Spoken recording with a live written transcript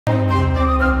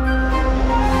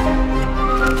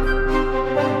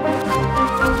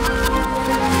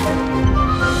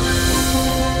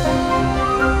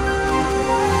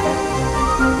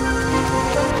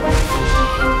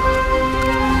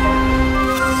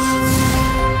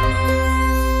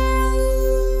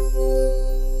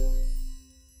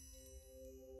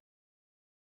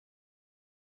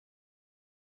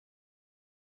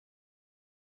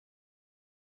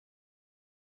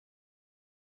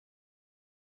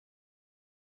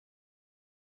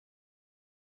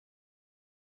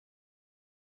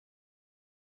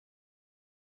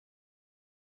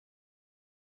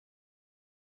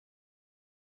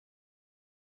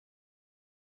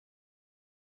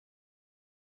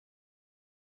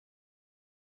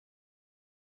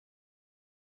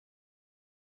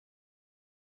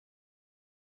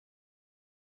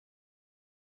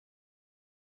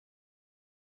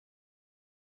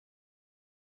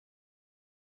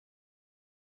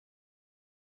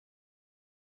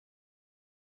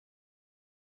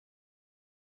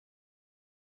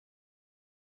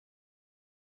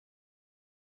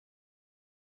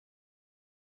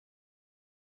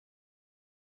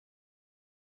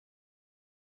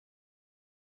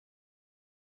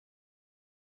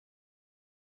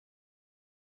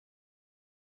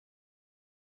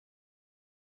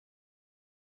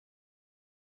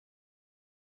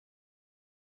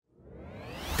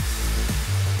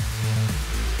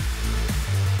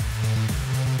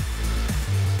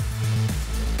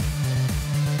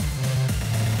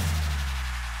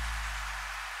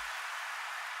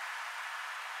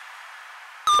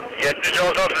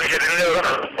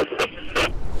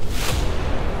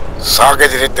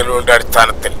സാഹചര്യത്തിലുള്ള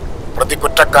അടിസ്ഥാനത്തിൽ പ്രതി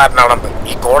കുറ്റക്കാരനാണെന്ന്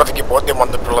ഈ കോടതിക്ക് ബോധ്യം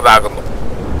വന്നിട്ടുള്ളതാകുന്നു.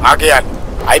 ആകയാൽ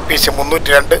IPC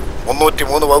 302,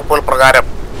 303 വകുപ്പുകൾ പ്രകാരം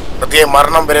പ്രതിയെ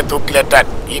മരണം വരെ തൂക്കിലേറ്റാൻ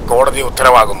ഈ കോടതി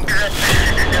ഉത്തരവാകുന്നു.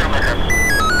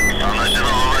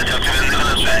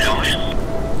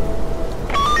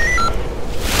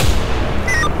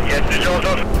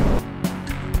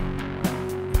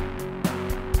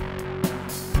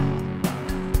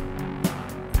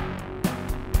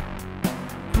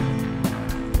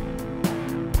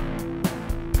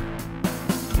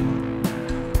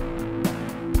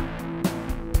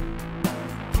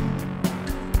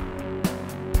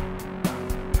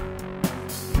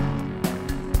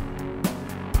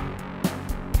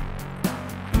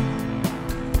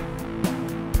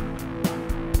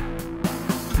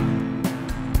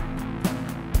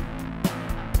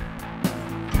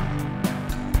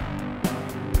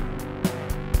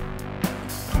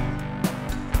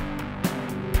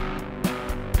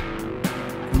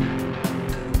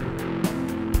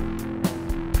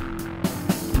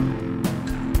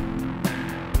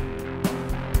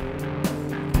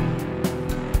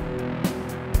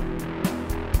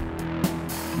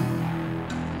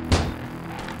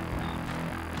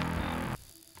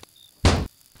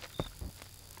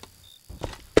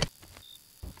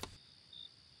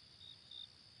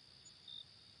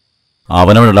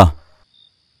 അവനവനടാ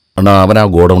അണ്ണാ, അവൻ ആ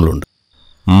ഗോഡൗണിലുണ്ട്.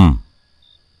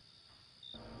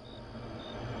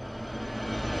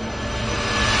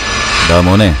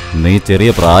 മോനെ, നീ ചെറിയ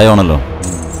പ്രായമാണല്ലോ.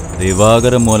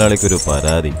 ദിവാകരൻ മുതലാളിക്കൊരു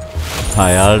പരാതി.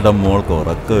 അയാളുടെ മോൾക്ക്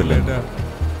ഉറക്കമില്ല.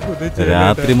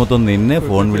 രാത്രി മൊത്തം നിന്നെ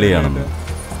ഫോൺ വിളിയാണെന്ന്.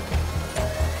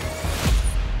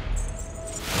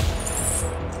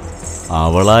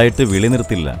 അവളായിട്ട് വിളി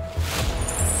നിർത്തില്ല.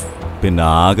 പിന്നെ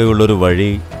ആകെയുള്ളൊരു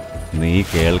വഴി നീ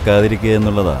കേൾക്കാതിരിക്കുക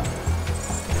എന്നുള്ളതാ.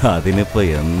 അതിനിപ്പോ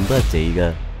എന്താ ചെയ്യുക?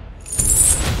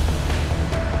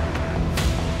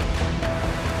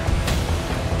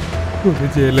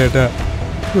 ചെയ്യലേട്ടാ,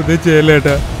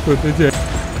 ചെയ്യലേട്ടാ.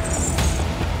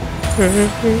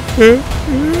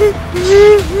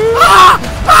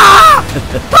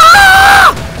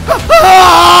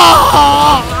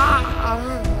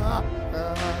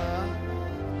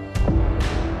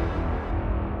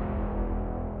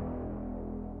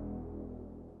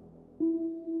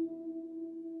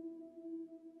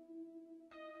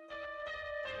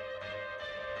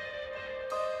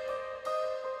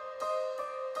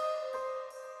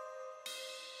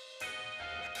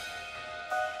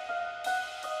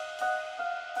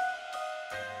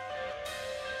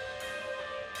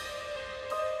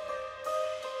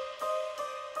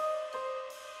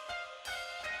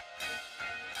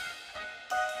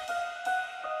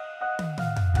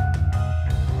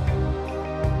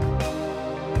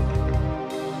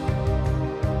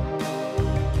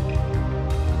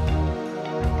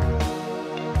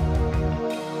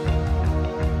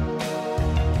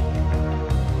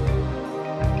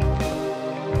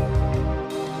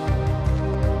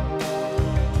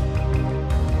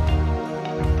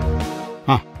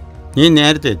 നീ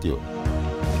നേരത്തെ എത്തിയോ?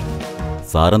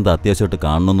 സാറെന്താ അത്യാവശ്യമായിട്ട്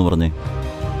കാണണമെന്ന് പറഞ്ഞേ?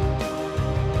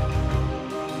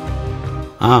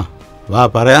 വാ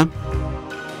പറയാം.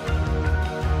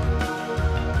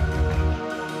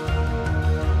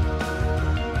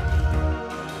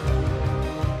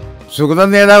 സുഗത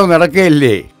നേതാവ്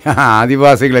നടക്കുകയല്ലേ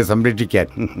ആദിവാസികളെ സംരക്ഷിക്കാൻ.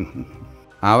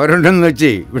 അവരുണ്ടെന്ന്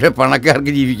വെച്ച് ഇവിടെ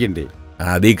പണക്കാർക്ക് ജീവിക്കണ്ടേ?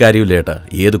 അതീ കാര്യമില്ല ഏട്ടാ.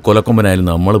 ഏത്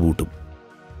കൊലക്കൊമ്പനായാലും നമ്മൾ പൂട്ടും.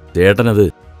 ചേട്ടനത്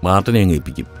മാർട്ടിനെ അങ്ങ്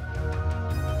ഏൽപ്പിക്കും.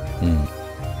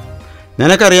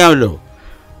 നിനക്കറിയാമല്ലോ,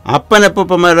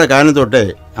 അപ്പനപ്പന്മാരുടെ കാലം തൊട്ടേ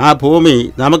ആ ഭൂമി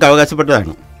നമുക്ക്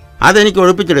അവകാശപ്പെട്ടതാണ്. അതെനിക്ക്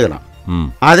ഒഴിപ്പിച്ചെടുക്കണം.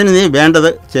 അതിന് നീ വേണ്ടത്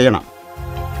ചെയ്യണം.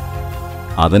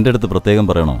 അതിൻ്റെ അടുത്ത് പ്രത്യേകം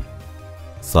പറയണോ?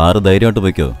 സാറ് ധൈര്യമായിട്ട്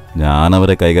പോയിക്കോ,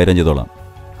 ഞാനവരെ കൈകാര്യം ചെയ്തോളാം.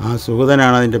 ആ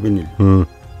സുഗതനാണ് അതിൻ്റെ പിന്നിൽ.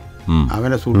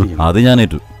 അവനെ സൂക്ഷിക്കണം. അത് ഞാൻ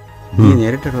ഏറ്റു. നീ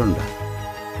നേരിട്ടിട്ടുണ്ട്.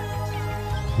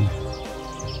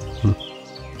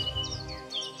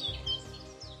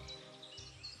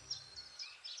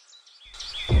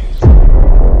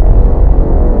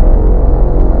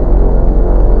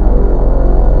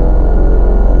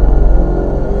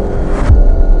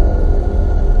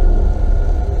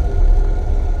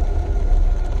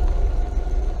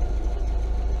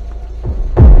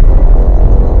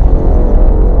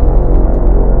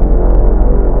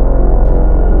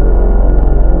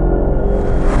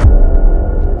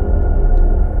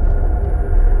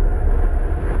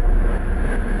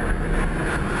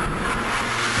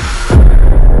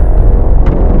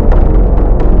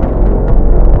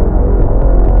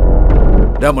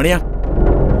 മണിയാ,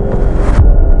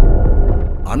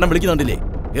 അണ്ണൻ വിളിക്കുന്നുണ്ടില്ലേ?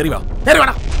 കേറി വാ, കേറി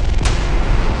വാടാ.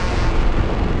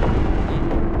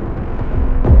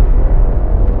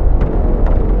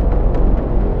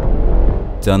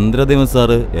 ചന്ദ്രദേവൻ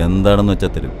സാറ് എന്താണെന്ന്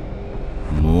വെച്ചാൽ തരും.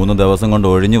 3 ദിവസം കൊണ്ട്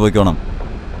ഒഴിഞ്ഞു പോയിക്കോണം.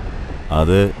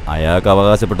 അത് അയാൾക്ക്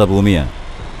അവകാശപ്പെട്ട ഭൂമിയാ.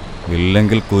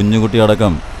 ഇല്ലെങ്കിൽ കുഞ്ഞുകുട്ടി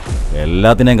അടക്കം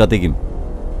എല്ലാത്തിനെയും കത്തിക്കും.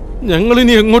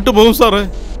 ഞങ്ങളിനി എങ്ങോട്ട് പോകും സാറേ?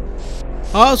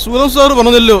 ആ സുരം സാറ്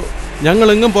പറഞ്ഞല്ലോ ഞങ്ങൾ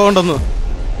എങ്ങും പോകണ്ടെന്ന്.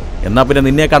 എന്നാ പിന്നെ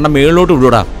നിന്നെ കണ്ട മേളിലോട്ട്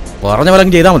വിടൂടാ. പറഞ്ഞ പോലെ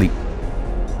ചെയ്താൽ മതി.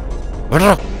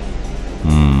 വിടടാ.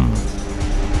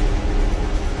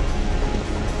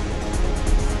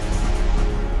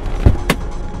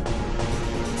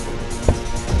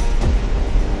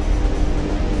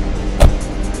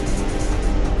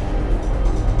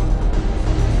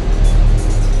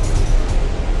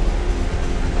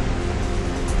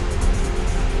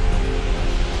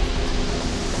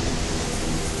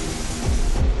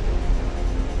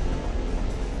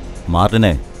 മാർട്ടിനെ,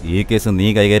 ഈ കേസ് നീ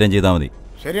കൈകാര്യം ചെയ്താൽ മതി.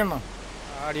 ശരിയെണ്ണ.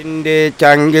 കാടിൻ്റെ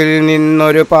ചങ്കിൽ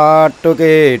നിന്നൊരു പാട്ടു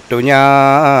കേട്ടു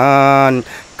ഞാൻ,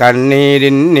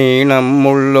 കണ്ണീരിൻ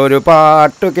നീണമുള്ളൊരു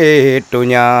പാട്ടു കേട്ടു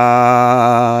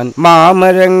ഞാൻ.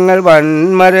 മാമരങ്ങൾ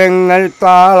വൻമരങ്ങൾ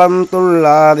താളം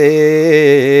തുള്ളാതെ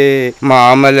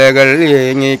മാമലകൾ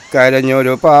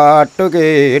ഏങ്ങിക്കരഞ്ഞൊരു പാട്ടു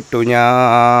കേട്ടു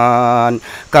ഞാൻ.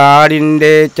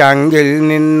 കാടിൻ്റെ ചങ്കിൽ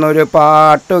നിന്നൊരു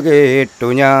പാട്ടു കേട്ടു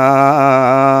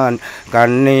ഞാൻ,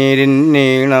 കണ്ണീരിൻ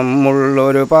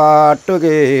നീണമുള്ളൊരു പാട്ടു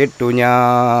കേട്ടു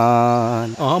ഞാൻ.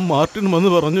 ആ മാർട്ടിൻ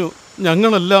വന്ന് പറഞ്ഞു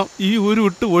ഞങ്ങളെല്ലാം ഈ ഊര്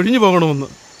വിട്ട് ഒഴിഞ്ഞു പോകണമെന്ന്.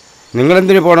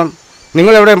 നിങ്ങളെന്തിനു പോകണം?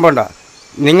 നിങ്ങളെവിടെയും പോണ്ട.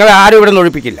 നിങ്ങളെ ആരും ഇവിടെ നിന്ന്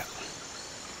ഒഴിപ്പിക്കില്ല.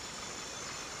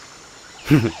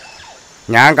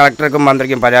 ഞാൻ കളക്ടർക്കും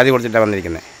മന്ത്രിക്കും പരാതി കൊടുത്തിട്ടാണ്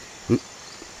വന്നിരിക്കുന്നത്.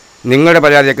 നിങ്ങളുടെ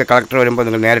പരാതിയൊക്കെ കളക്ടർ വരുമ്പോൾ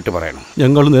നിങ്ങൾ നേരിട്ട് പറയണം.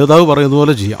 ഞങ്ങൾ നേതാവ് പറയുന്ന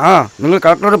പോലെ ചെയ്യാം. നിങ്ങൾ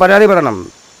കളക്ടറോട് പരാതി പറയണം.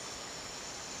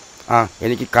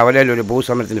 എനിക്ക് കവലയിൽ ഒരു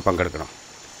ഭൂസമരത്തിന് പങ്കെടുക്കണം.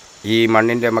 ഈ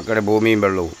മണ്ണിൻ്റെ മക്കളുടെ ഭൂമിയും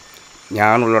വെള്ളവും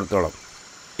ഞാനുള്ളിടത്തോളം,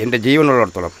 എൻ്റെ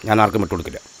ജീവനുള്ളിടത്തോളം ഞാൻ ആർക്കും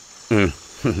വിട്ടുകൊടുക്കില്ല.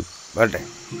 വരട്ടെ.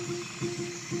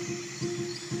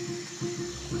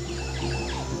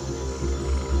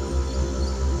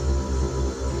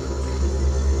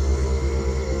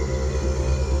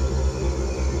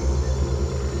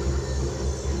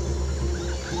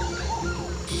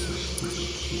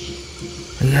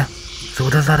 ஐயா,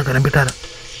 சூதன் சார் கிளம்பிட்டாரு.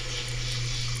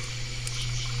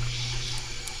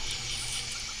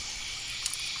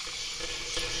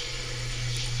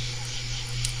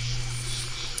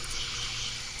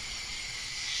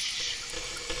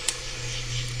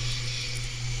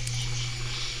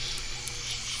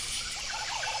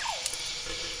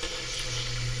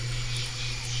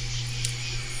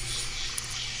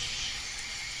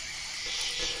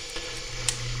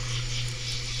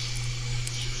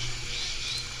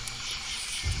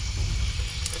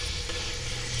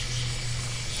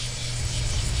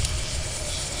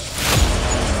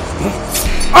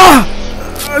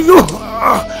 അയ്യോ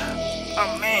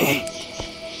അമ്മേ.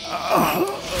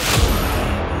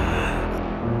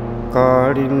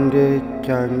 കാടിൻ്റെ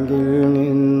ചങ്കിൽ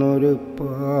നിന്നൊരു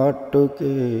പാട്ടു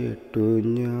കേട്ടു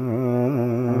ഞാൻ,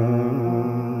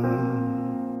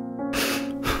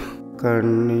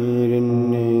 കണ്ണീരിൻ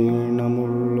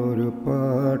നീണമുള്ളൊരു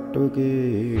പാട്ടു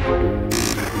കേട്ടു.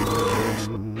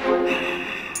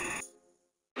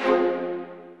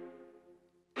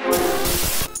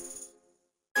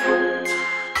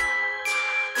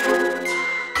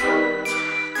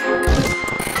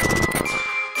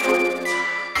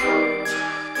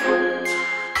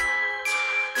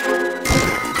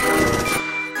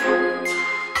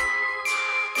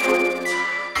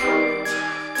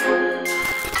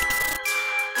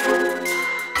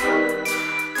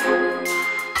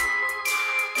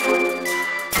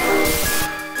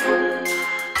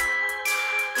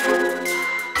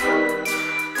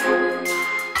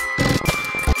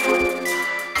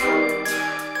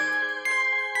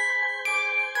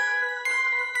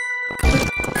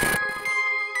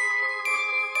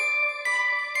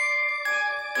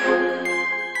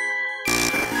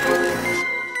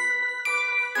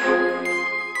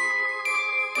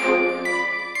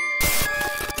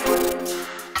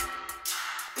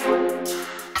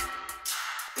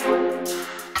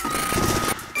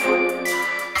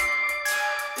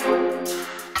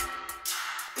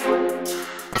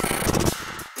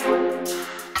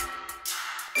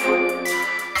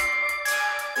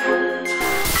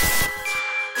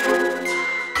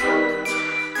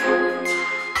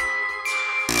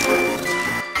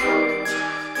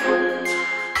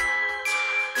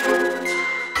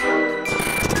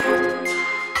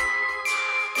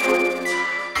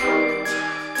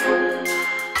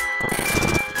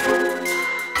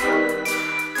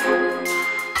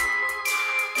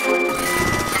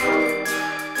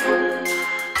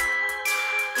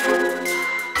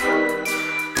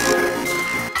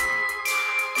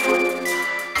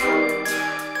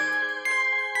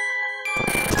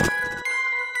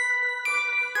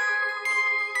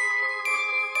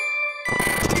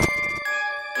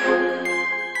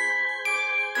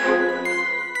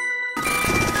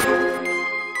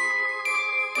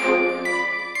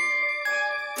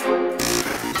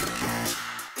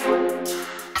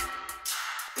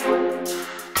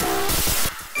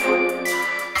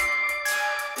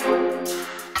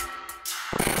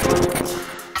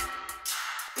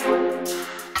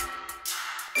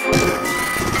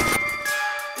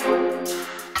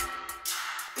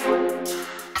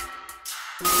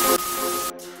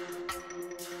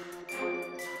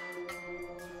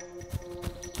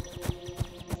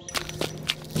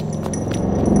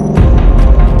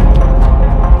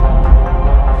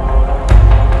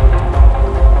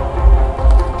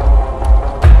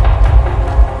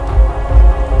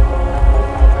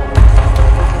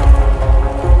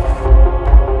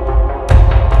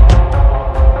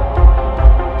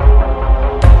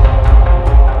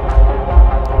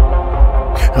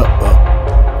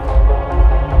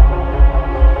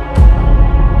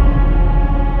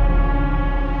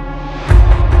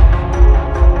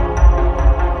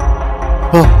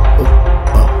 ഇനി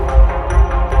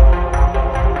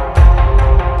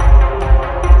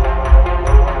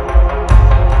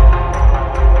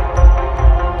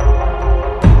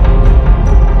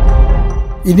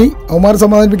അവന്മാരെ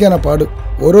സമാധാനിപ്പിക്കാനാ പാട്.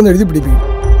 ഓരോന്ന് എഴുതി പിടിപ്പിക്കും.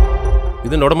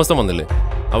 ഇതിന്റെ ഉടമസ്ഥൻ വന്നില്ലേ?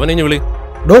 അവനെ ഇനി വിളി.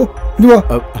 ഡോ ഇനി വാ.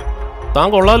 താൻ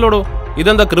കൊള്ളാലോടോ.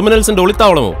 ഇതെന്താ ക്രിമിനൽസിന്റെ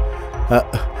ഒളിത്താവളമോ?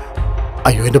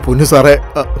 അയ്യോ എൻ്റെ പൊന്നു സാറേ,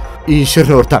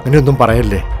 ഈശ്വരനോർത്ത് അങ്ങനെയൊന്നും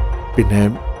പറയല്ലേ. പിന്നെ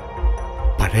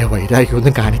പഴയ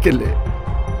വൈരാഗ്യമൊന്നും കാണിക്കല്ലേ.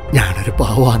 ഞാനൊരു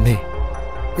പാവാന്നേ.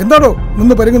 എന്താണോ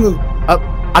നിന്ന് പരുങ്ങുന്നത്?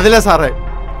 അതല്ല സാറേ,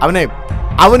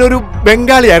 അവനൊരു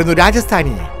ബംഗാളിയായിരുന്നു,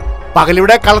 രാജസ്ഥാനി.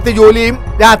 പകലിവിടെ കളത്തി ജോലിയും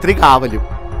രാത്രി കാവലും.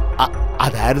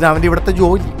 അതായിരുന്നു അവന്റെ ഇവിടുത്തെ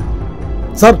ജോലി.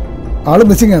 സാർ, ആള്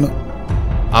മിസ്സിംഗ് ആണ്.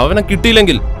 അവനെ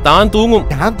കിട്ടിയില്ലെങ്കിൽ താൻ തൂങ്ങും.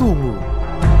 ഞാൻ തൂങ്ങൂ?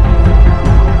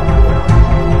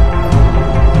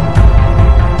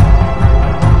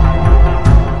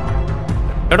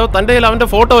 എടോ, തന്റെ കയ്യിൽ അവന്റെ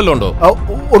ഫോട്ടോ വല്ലതും ഉണ്ടോ?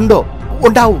 ഉണ്ടോ?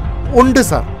 ഉണ്ടാവും. ഉണ്ട്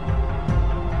സാർ.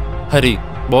 ഹരി,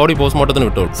 ബോഡി പോസ്റ്റ്മോർട്ടത്തിന്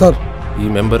വിട്ടോളൂ. സാർ, ഈ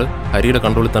മെമ്പർ ഹരിയുടെ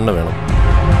കൺട്രോളിൽ തന്നെ വേണം.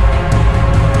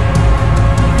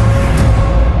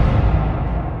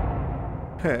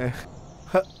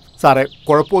 സാറേ,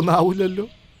 കുഴപ്പമൊന്നും ആവില്ലല്ലോ?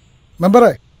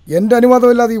 മെമ്പറെ, എൻ്റെ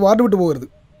അനുവാദമില്ലാതെ ഈ വാർഡ് വിട്ടു പോകരുത്.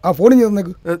 ആ ഫോണിൽ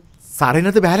തന്നേക്ക്.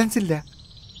 സാറിനകത്ത് ബാലൻസ് ഇല്ല.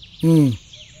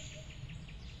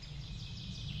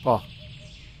 ഓ,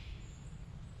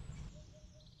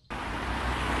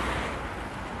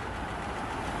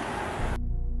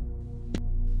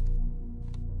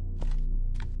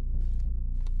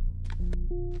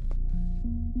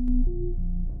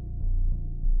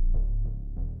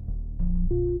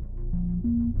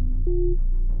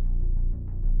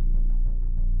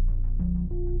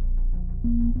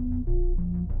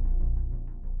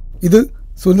 ഇത്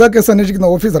സുനിത കേസ് അന്വേഷിക്കുന്ന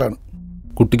ഓഫീസറാണ്.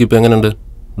 കുട്ടിക്ക് ഇപ്പം എങ്ങനെയുണ്ട്?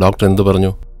 ഡോക്ടർ എന്ത് പറഞ്ഞു?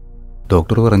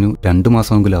 ഡോക്ടർ പറഞ്ഞു 2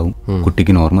 മാസമെങ്കിലും ആവും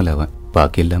കുട്ടിക്ക് നോർമൽ ആവാൻ.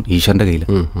 ബാക്കിയെല്ലാം ഈശ്വരന്റെ കയ്യിൽ.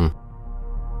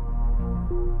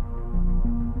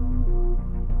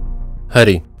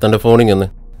 ഹരി, തന്റെ ഫോണിങ് എന്ന്.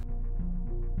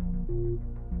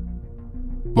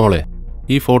 മോളെ,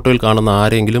 ഈ ഫോട്ടോയിൽ കാണുന്ന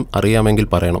ആരെങ്കിലും അറിയാമെങ്കിൽ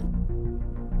പറയണം.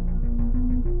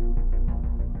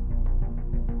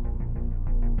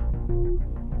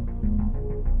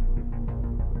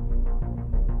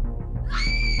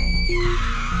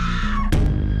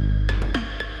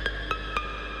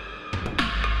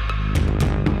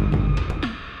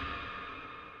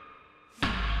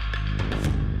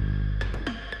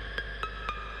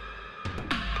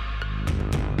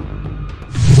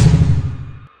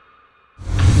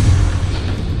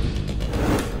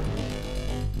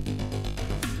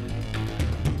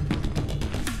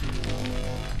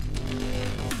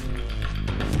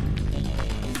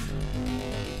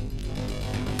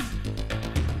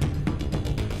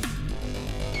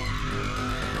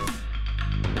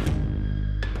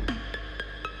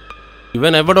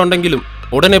 ഇവൻ എവിടെ ഉണ്ടെങ്കിലും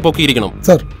ഉടനെ പൊക്കിയിരിക്കണം.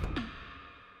 സർ,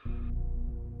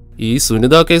 ഈ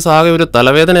സുനിത കേസ് ആകെ ഒരു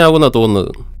തലവേദനയാകുന്ന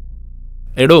തോന്നുന്നത്.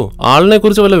 എടോ, ആളിനെ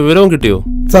കുറിച്ച് വല്ല വിവരവും കിട്ടിയോ?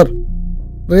 Sir,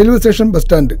 railway station, bus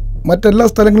stand, മറ്റെല്ലാ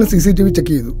സ്ഥലങ്ങളും CCTV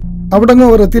ചെക്ക് ചെയ്തു. അവിടെ അങ്ങ്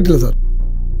അവർ എത്തിയിട്ടില്ല. സർ,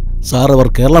 സാർ, അവർ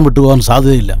കേരളം വിട്ടുപോകാൻ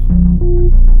സാധ്യതയില്ല.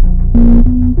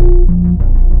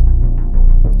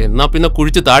 എന്നാ പിന്നെ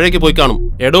കുഴിച്ച് താഴേക്ക് പോയി കാണും.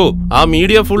 എടോ, ആ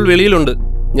മീഡിയ ഫുൾ വെളിയിലുണ്ട്.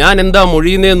 ഞാൻ എന്താ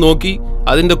മൊഴിയുന്നേന്ന് നോക്കി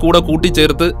അതിന്റെ കൂടെ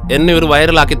കൂട്ടിച്ചേർത്ത് എന്നെ ഒരു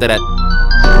വൈറലാക്കി തരാൻ.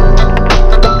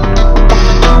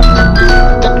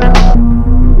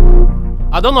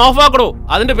 അതൊന്ന് ഓഫാക്കടോ.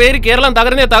 അതിന്റെ പേര് കേരളം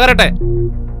തകരുന്നേ തകരട്ടെ.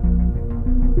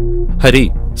 ഹരി,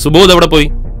 സുബോധ് എവിടെ പോയി?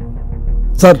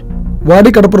 സർ,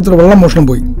 വാടി കടപ്പുറത്തിൽ വെള്ളം മോഷണം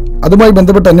പോയി. അതുമായി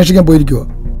ബന്ധപ്പെട്ട് അന്വേഷിക്കാൻ പോയിരിക്കുക.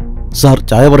 സാർ,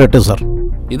 ചായ പറയട്ടെ സാർ?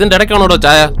 ഇതിന്റെ ഇടയ്ക്കാണോടോ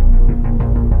ചായ?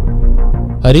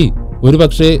 ഹരി, ഒരു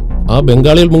പക്ഷേ ആ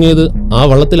ബംഗാളികൾ മുങ്ങിയത് ആ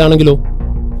വള്ളത്തിലാണെങ്കിലോ?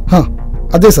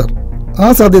 അതെ സർ, ആ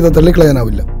സാധ്യത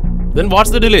തള്ളിക്കളയാനാവില്ല. Then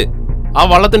what's the delay? ആ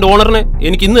വള്ളത്തിന്റെ ഓണറിനെ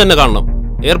എനിക്ക് ഇന്ന് തന്നെ കാണണം.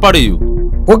 ഏർപ്പാട് ചെയ്യൂ.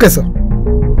 Okay sir.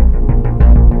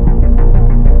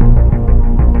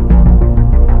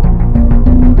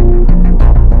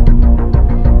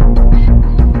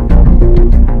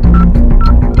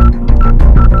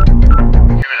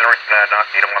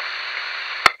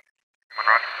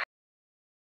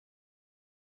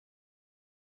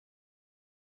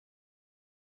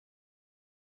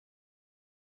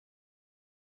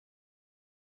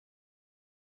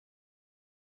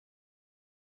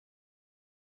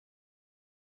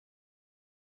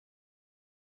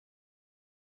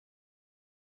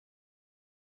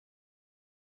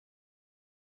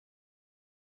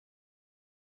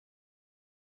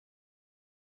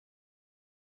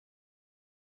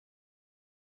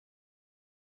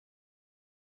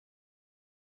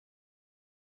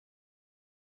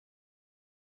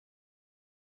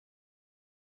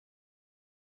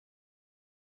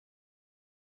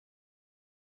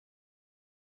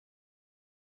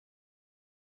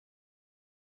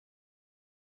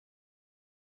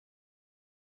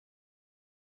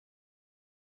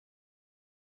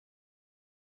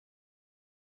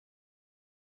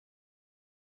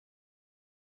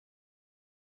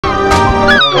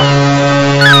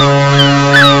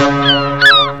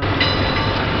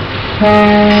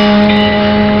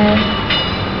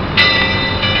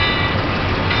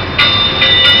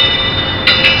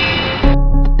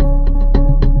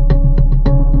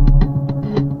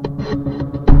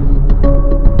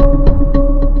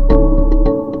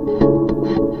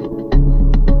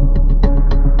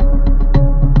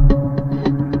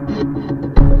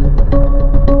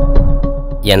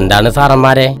 എന്താണ്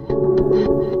സാറന്മാരെ?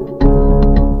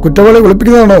 കുറ്റവാളി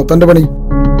ഒളിപ്പിക്കുന്നതാണോ തന്റെ പണി?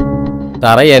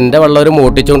 സാറേ, എന്റെ വള്ളം ഒരു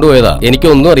മോട്ടിച്ചോണ്ട് പോയതാ,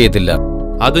 എനിക്കൊന്നും അറിയത്തില്ല.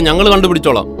 അത് ഞങ്ങൾ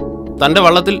കണ്ടുപിടിച്ചോളാം. തന്റെ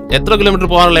വള്ളത്തിൽ എത്ര കിലോമീറ്റർ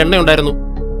പോകാനുള്ള എണ്ണയുണ്ടായിരുന്നു?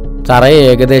 സാറേ,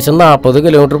 ഏകദേശം 40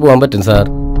 കിലോമീറ്റർ പോകാൻ പറ്റും സാർ.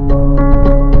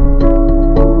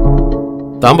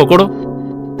 താൻ പൊക്കോടോ.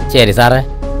 ശരി സാറേ.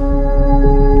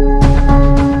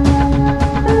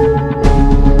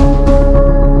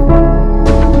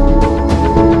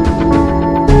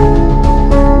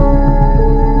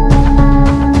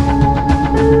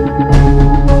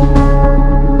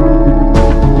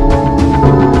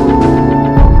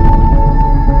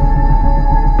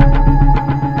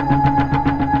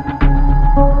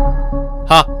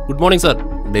 ഗുഡ് മോർണിംഗ് സാർ,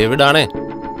 ഡേവിഡ് ആണേ.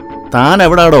 താൻ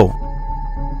എവിടാടോ?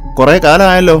 കുറെ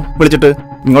കാലമായല്ലോ വിളിച്ചിട്ട്,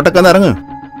 ഇങ്ങോട്ടൊക്കെ ഒന്ന് ഇറങ്ങ്.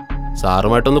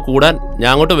 സാറുമായിട്ടൊന്ന് കൂടാൻ ഞാൻ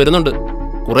അങ്ങോട്ട് വരുന്നുണ്ട്.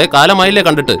 കുറെ കാലമായില്ലേ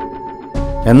കണ്ടിട്ട്.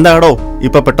 എന്താടോ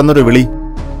ഇപ്പൊ പെട്ടെന്നൊരു വിളി?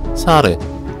 സാറേ,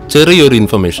 ചെറിയൊരു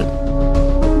ഇൻഫർമേഷൻ.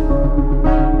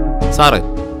 സാറേ,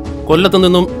 കൊല്ലത്തു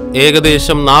നിന്നും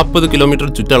ഏകദേശം 40 കിലോമീറ്റർ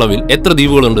ചുറ്റളവിൽ എത്ര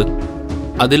ദ്വീപുകളുണ്ട്?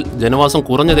 അതിൽ ജനവാസം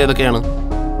കുറഞ്ഞത് ഏതൊക്കെയാണ്?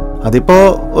 അതിപ്പോ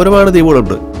ഒരുപാട്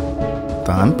ദ്വീപുകളുണ്ട്.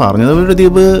 താൻ പറഞ്ഞത് ഒരു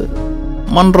ദ്വീപ്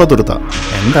മൺട്രോ തുരുത്ത.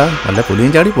 എന്താ വല്ല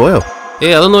പുലിയും ചാടി പോയോ?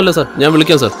 അതൊന്നുമല്ല സാർ, ഞാൻ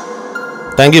വിളിക്കാം sir.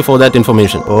 Thank you for that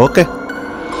information. Okay.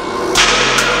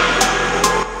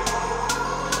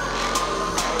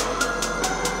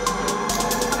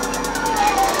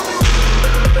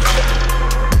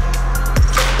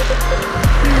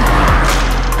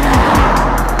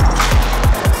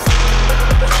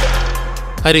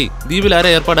 Hari, ദ്വീപിൽ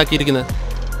ആരാ ഏർപ്പാടാക്കിയിരിക്കുന്നത്?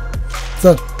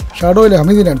 Sir, ഷാഡോയിലെ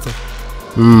ഹമീദിനാണ് sir.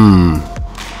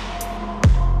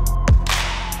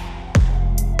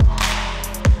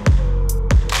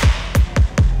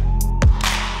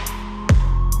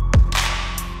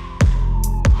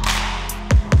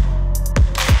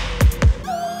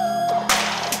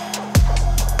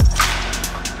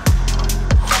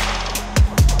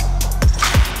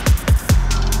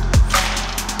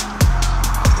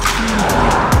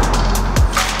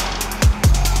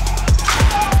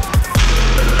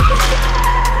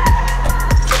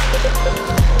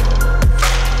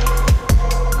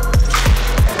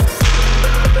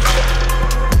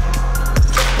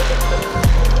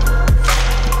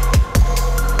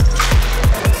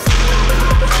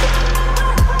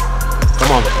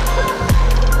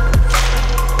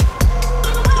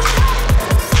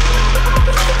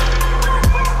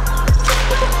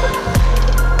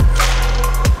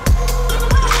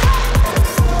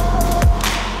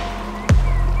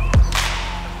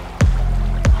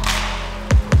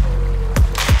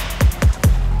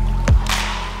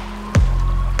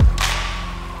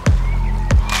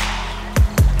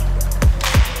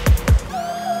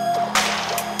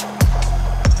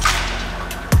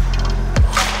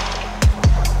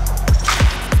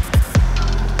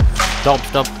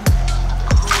 Stop.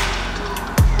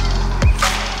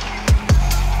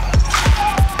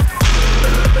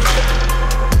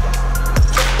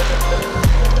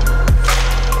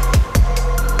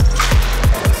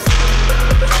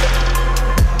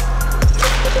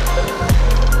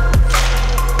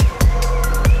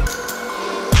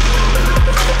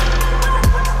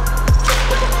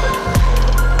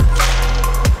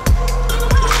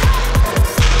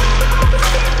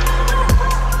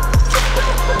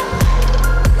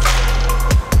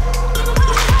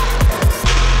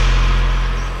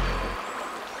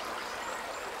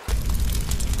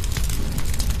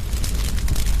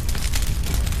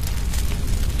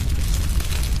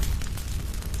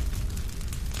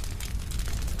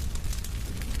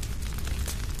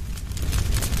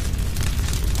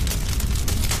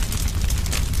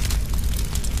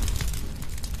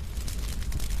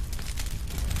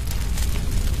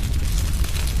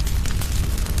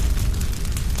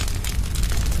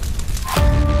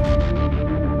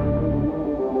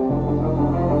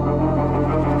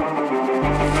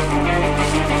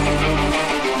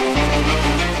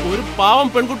 പാവം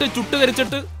പെൺകുട്ടിയെ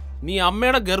ചുട്ടുകരിച്ചിട്ട് നീ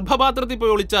അമ്മയുടെ ഗർഭപാത്രത്തിൽ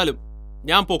പോയി ഒളിച്ചാലും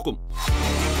ഞാൻ പൊക്കും.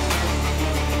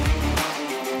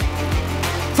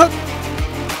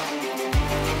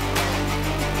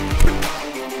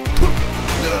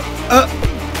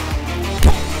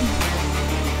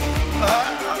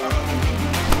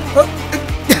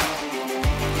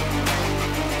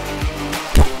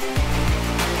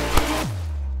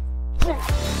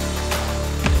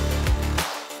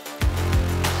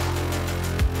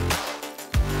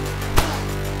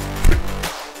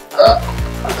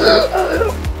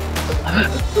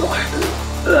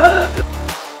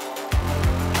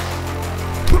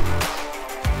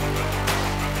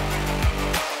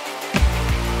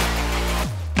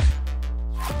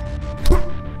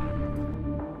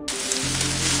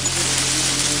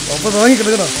 അപ്പൊ വാങ്ങി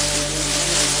കിടക്കടാ.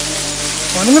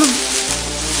 പണങ്ങൾ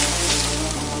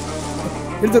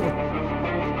എഴുതേക്കോ,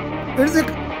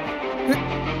 എഴുതേക്ക്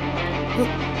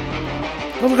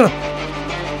നോക്കടാ.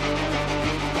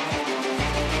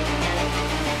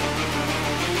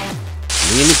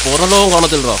 നീ ഇനി പുറലോകം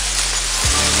കാണത്തില്ലോ.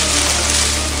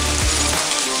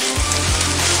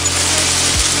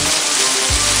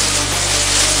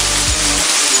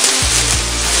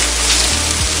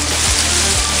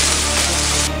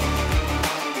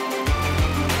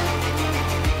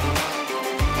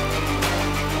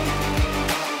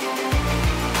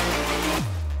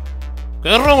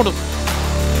 കേറോ അങ്ങോട്ട്.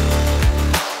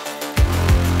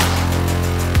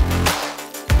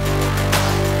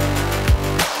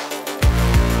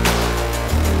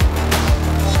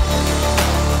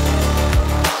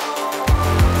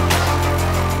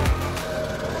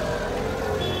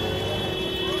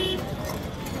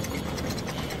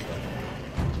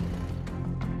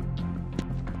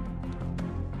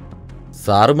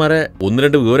 സാറുമാരെ ഒന്ന്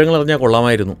രണ്ട് വിവരങ്ങൾ അറിഞ്ഞാൽ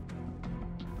കൊള്ളാമായിരുന്നു.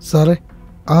 സാറേ,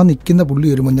 ആ നിൽക്കുന്ന പുള്ളി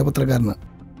ഒരു മഞ്ഞപത്രക്കാരന്.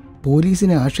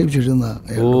 പോലീസിനെ ആക്ഷേപിച്ചെഴുതുന്ന.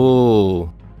 ഓ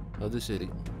അത് ശരി.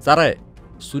 സാറേ,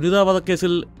 സുനിത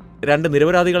വധക്കേസിൽ 2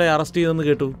 നിരപരാധികളെ അറസ്റ്റ് ചെയ്തെന്ന്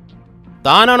കേട്ടു.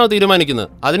 താനാണോ തീരുമാനിക്കുന്നത്?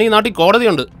 അതിന് ഈ നാട്ടിൽ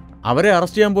കോടതിയുണ്ട്. അവരെ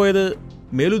അറസ്റ്റ് ചെയ്യാൻ പോയത്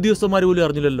മേലുദ്യോഗസ്ഥന്മാർ പോലും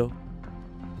അറിഞ്ഞില്ലല്ലോ.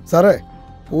 സാറേ,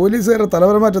 പോലീസുകാരെ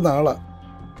തലവര മാറ്റുന്ന ആളാ.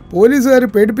 പോലീസുകാർ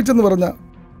പേടിപ്പിച്ചെന്ന് പറഞ്ഞ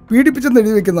പീഡിപ്പിച്ചെന്ന്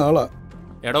എഴുതി വെക്കുന്ന ആളാ.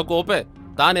 എടോ കോപ്പേ,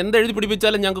 താൻ എന്തെഴുതി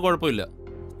പിടിപ്പിച്ചാലും ഞങ്ങൾക്ക് കുഴപ്പമില്ല.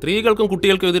 സ്ത്രീകൾക്കും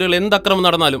കുട്ടികൾക്കും എതിരെ എന്ത് അക്രമം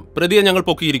നടന്നാലും പ്രതിയെ ഞങ്ങൾ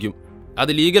പൊക്കിയിരിക്കും.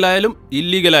 അത് ലീഗലായാലും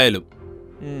ഇല്ലീഗലായാലും.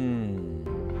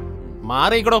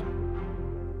 മാറിയിക്കടോ.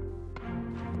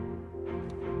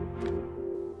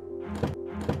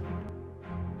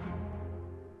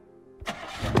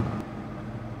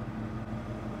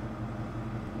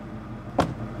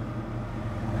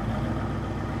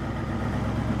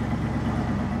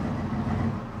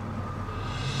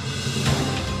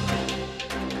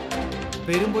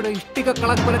 പെരുമ്പുഴ ഇഷ്ടിക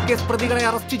കളക്കൊലക്കേസ് പ്രതികളെ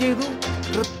അറസ്റ്റ് ചെയ്തു.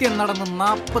 കൃത്യം നടന്ന്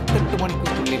 48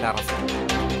 മണിക്കൂറിനുള്ളിൽ അറസ്റ്റ്.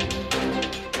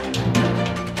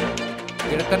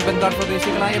 കിഴക്കൻ ബംഗാൾ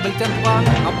സ്വദേശികളായ ബൽചന്ദ് പാൽ,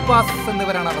 അബ്ബാസ്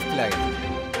എന്നിവരാണ് അറസ്റ്റിലായത്.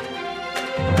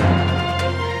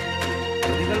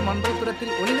 പ്രതികൾ മണ്ഡലപുരത്തിൽ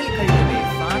ഒളിവിൽ കഴിയവേ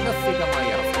സാഹസികമായി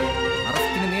അറസ്റ്റ്.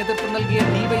 അറസ്റ്റിന് നേതൃത്വം നൽകിയ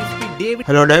ഡിവൈഎസ്പി ഡേവിഡ്.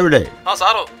 ഹലോ ഡേവിഡേ. ആ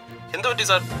സാറോ, എന്ത് പറ്റി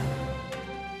സാർ?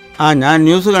 ഞാൻ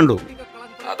ന്യൂസ് കണ്ടു.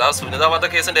 അതാ സുനിത വധ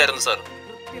കേസിന്റെ ആയിരുന്നു സാർ.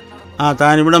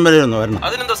 താൻ ഇവിടം വരെ ഒന്ന് വരണം.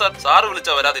 അതിനെന്താ സാർ, സാറ്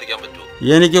വിളിച്ചാൽ വരാതിരിക്കാൻ പറ്റൂ?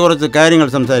 എനിക്ക് കുറച്ച് കാര്യങ്ങൾ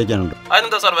സംസാരിക്കാനുണ്ട്.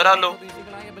 അതിനെന്താ സാർ, വരാമല്ലോ.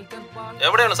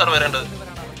 എവിടെയാണ് സാർ വരേണ്ടത്?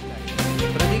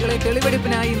 പ്രതികളെ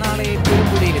തെളിവെടുപ്പിനായി നാളെ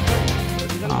പെരുമ്പുഴയിലെത്തും.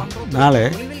 നാളെ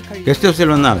ഗസ്റ്റ്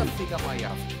ഹൗസിൽ വന്നാൽ മതി.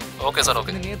 Okay sir.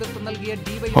 ഓക്കെ. നേതൃത്വം നൽകിയ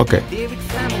DYSP David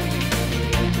Samuel.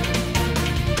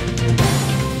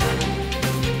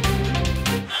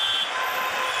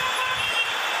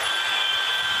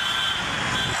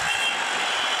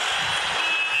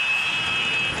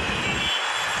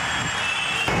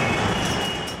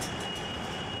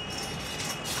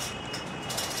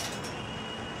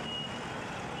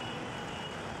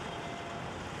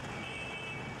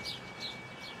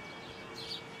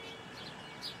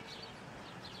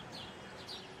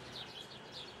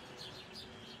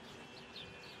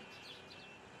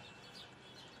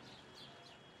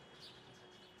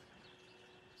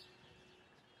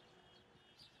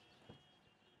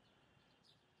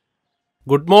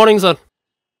 Good morning sir.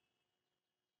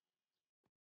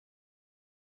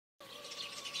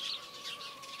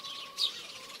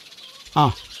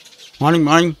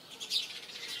 Morning.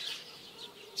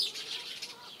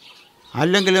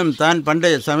 അല്ലെങ്കിലും താൻ പണ്ട്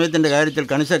സമയത്തിൻ്റെ കാര്യത്തിൽ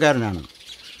കണിശക്കാരനാണ്.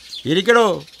 ഇരിക്കടോ.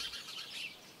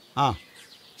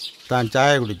 താൻ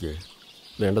ചായ കുടിക്കുക.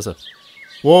 വേണ്ട സാർ.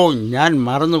 ഞാൻ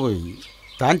മറന്നുപോയി.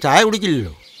 താൻ ചായ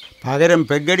കുടിക്കില്ലല്ലോ. പകരം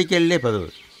പെഗ്ഗടിക്കല്ലേ പതിവ്.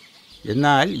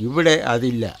 എന്നാൽ ഇവിടെ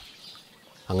അതില്ല.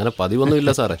 അങ്ങനെ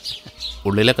പതിവൊന്നുമില്ല സാറേ.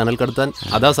 ഉള്ളിലെ കനൽ കടത്താൻ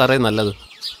അതാ സാറേ നല്ലത്.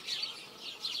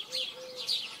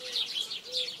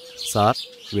 സാർ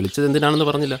വിളിച്ചത് എന്തിനാണെന്ന്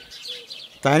പറഞ്ഞില്ല.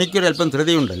 തനിക്കൊരല്പം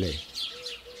ധൃതിയുണ്ടല്ലേ.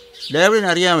 ഡേവിഡിന്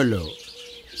അറിയാമല്ലോ,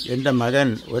 എൻ്റെ മകൻ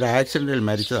ഒരു ആക്സിഡൻറ്റിൽ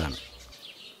മരിച്ചതാണ്.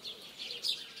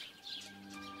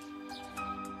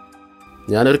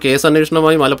 ഞാനൊരു കേസ്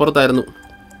അന്വേഷണമായി മലപ്പുറത്തായിരുന്നു.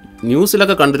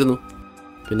 ന്യൂസിലൊക്കെ കണ്ടിരുന്നു.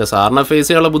 പിന്നെ സാറിനെ ഫേസ്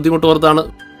ചെയ്യാനുള്ള ബുദ്ധിമുട്ട് ഓർത്താണ്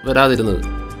വരാതിരുന്നത്.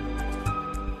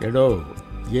 എടോ,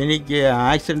 എനിക്ക്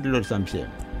ആക്സിഡൻറ്റിലൊരു സംശയം.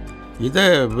 ഇത്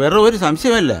വെറും ഒരു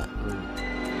സംശയമല്ല.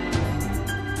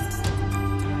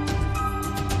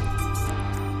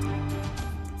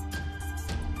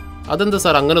 അതെന്താ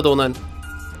സാർ അങ്ങനെ തോന്നാൻ?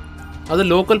 അത്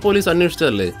ലോക്കൽ പോലീസ്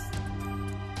അന്വേഷിച്ചതല്ലേ.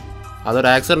 അതൊരു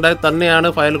ആക്സിഡൻ്റായി തന്നെയാണ്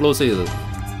ഫയൽ ക്ലോസ് ചെയ്തത്.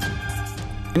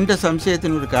 എൻ്റെ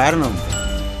സംശയത്തിനൊരു കാരണമുണ്ട്.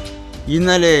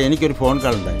 ഇന്നലെ എനിക്കൊരു ഫോൺ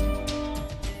കോൾ ഉണ്ടായി.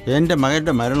 എൻ്റെ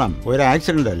മകൻ്റെ മരണം ഒരു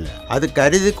ആക്സിഡൻ്റ് അല്ല, അത്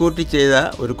കരുതി കൂട്ടി ചെയ്ത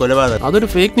ഒരു കൊലപാതകം. അതൊരു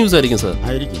ഫേക്ക് ന്യൂസ് ആയിരിക്കും സാർ.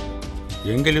 ആയിരിക്കും.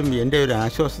 എങ്കിലും എൻ്റെ ഒരു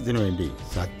ആശ്വാസത്തിന് വേണ്ടി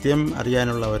സത്യം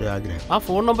അറിയാനുള്ള ഒരു ആഗ്രഹം. ആ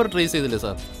ഫോൺ നമ്പർ ട്രേസ് ചെയ്തില്ലേ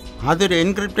സാർ? അതൊരു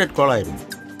എൻക്രിപ്റ്റഡ് കോളായിരുന്നു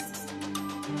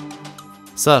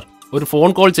സാർ. ഒരു ഫോൺ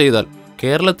കോൾ ചെയ്താൽ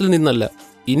കേരളത്തിൽ നിന്നല്ല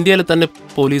ഇന്ത്യയിലെ തന്നെ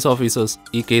പോലീസ് ഓഫീസേഴ്സ്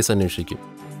ഈ കേസ് അന്വേഷിക്കും.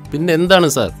 പിന്നെ എന്താണ്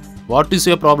sir, what is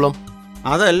your problem?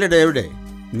 അതല്ല ഡേവിഡേ,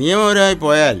 നിയമപരമായി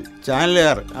പോയാൽ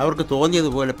ചാനലുകാർ അവർക്ക്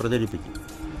തോന്നിയതുപോലെ പ്രചരിപ്പിക്കും.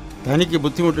 തനിക്ക്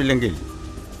ബുദ്ധിമുട്ടില്ലെങ്കിൽ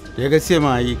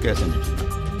രഹസ്യമായി ഈ കേസ് അന്വേഷിക്കും.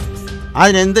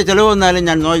 അതിനെന്ത് ചിലവ് വന്നാലും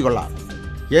ഞാൻ നോക്കിക്കൊള്ളാം.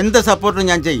 എന്ത് സപ്പോർട്ടും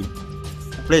ഞാൻ ചെയ്യും.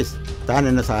 പ്ലീസ്, താൻ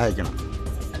എന്നെ സഹായിക്കണം.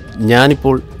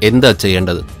 ഞാനിപ്പോൾ എന്താ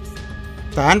ചെയ്യേണ്ടത്?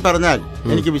 താൻ പറഞ്ഞാൽ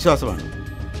എനിക്ക് വിശ്വാസമാണ്.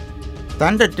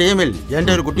 തൻ്റെ ടീമിൽ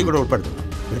എൻ്റെ ഒരു കുട്ടി കൂടെ ഉൾപ്പെടുത്തും.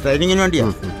 ട്രെയിനിങ്ങിന്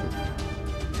വേണ്ടിയാണ്.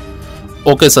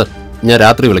 ഓക്കെ സാർ, ഞാൻ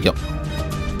രാത്രി വിളിക്കാം.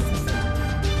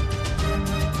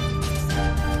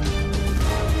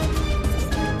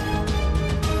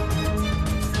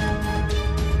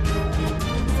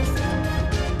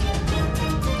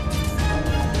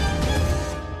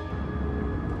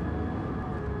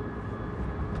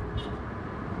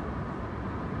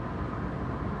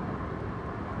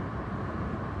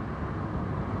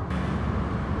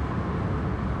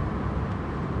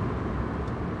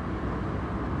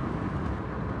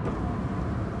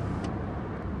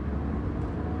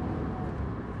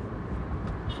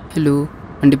 ஹலோ,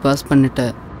 வண்டி பாஸ்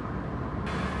பண்ணிட்டேன்.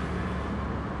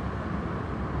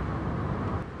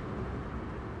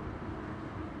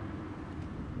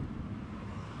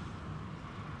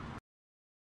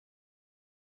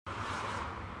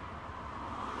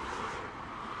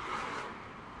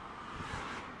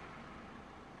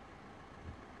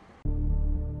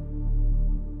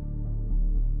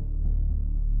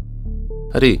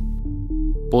 ഹരി,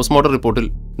 പോസ്റ്റ്മോർട്ടം റിപ്പോർട്ടിൽ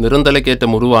നിറന്തലക്കേറ്റ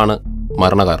മുറിവാണ്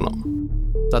മരണകാരണം.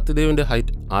 സത്യദേവിൻ്റെ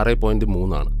ഹൈറ്റ്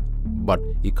 6.3 ആണ്. ബട്ട്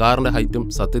ഈ കാറിൻ്റെ ഹൈറ്റും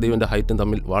സത്യദേവിൻ്റെ ഹൈറ്റും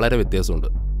തമ്മിൽ വളരെ വ്യത്യാസമുണ്ട്.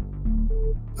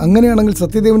 അങ്ങനെയാണെങ്കിൽ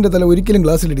സത്യദേവിൻ്റെ തല ഒരിക്കലും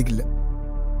ഗ്ലാസ്സിലിടിക്കില്ല.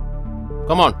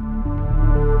 Come on.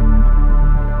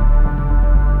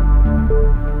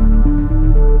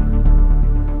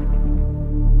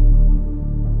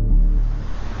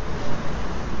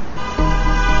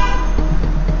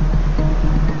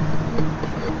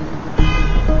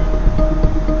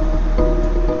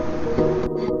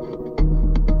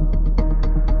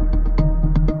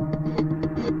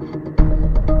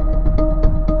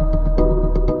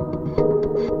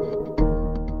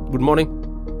 Good morning.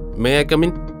 May I come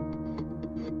in?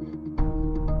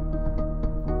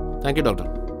 Thank you, doctor.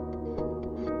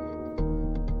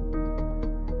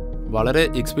 വളരെ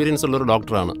എക്സ്പീരിയൻസ് ഉള്ളൊരു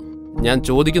ഡോക്ടറാണ്. ഞാൻ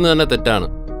ചോദിക്കുന്നത് തന്നെ തെറ്റാണ്.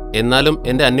 എന്നാലും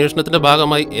എൻ്റെ അന്വേഷണത്തിൻ്റെ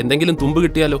ഭാഗമായി എന്തെങ്കിലും തുമ്പ്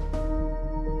കിട്ടിയാലോ?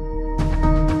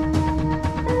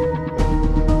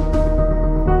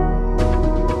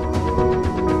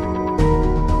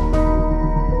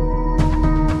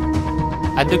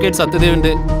 അഡ്വക്കേറ്റ്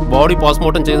സത്യദേവിന്റെ ബോഡി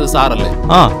പോസ്റ്റ്മോർട്ടം ചെയ്തത് സാറല്ലേ?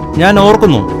 ആ, ഞാൻ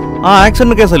ഓർക്കുന്നു. ആ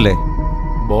ആക്സിഡന്റ് കേസല്ലേ?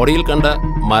 ബോഡിയിൽ കണ്ട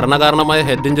മരണകാരണമായ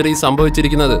ഹെഡ് ഇഞ്ചറി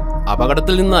സംഭവിച്ചിരിക്കുന്നത്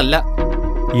അപകടത്തിൽ നിന്നല്ല.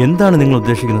 എന്താണ് നിങ്ങൾ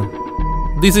ഉദ്ദേശിക്കുന്നത്?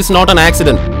 This is not an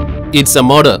accident, it's A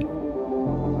murder.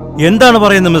 എന്താണ്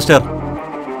പറയുന്നത് മിസ്റ്റർ?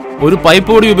 ഒരു പൈപ്പ്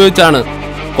പൊടി ഉപയോഗിച്ചാണ്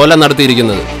കൊല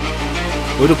നടത്തിയിരിക്കുന്നത്.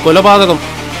 ഒരു കൊലപാതകം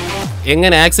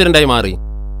എങ്ങനെ ആക്സിഡന്റായി മാറി?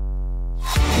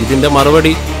 ഇതിന്റെ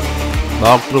മറുപടി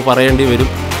ഡോക്ടർ പറയേണ്ടി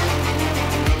വരും.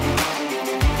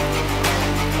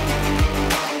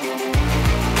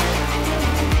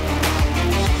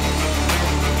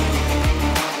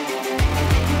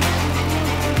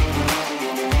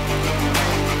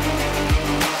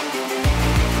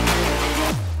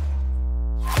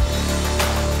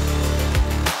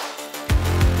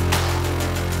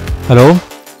 ഹലോ,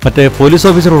 മറ്റേ പോലീസ്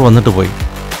ഓഫീസർ വന്നിട്ട് പോയി.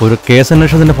 ഒരു കേസ്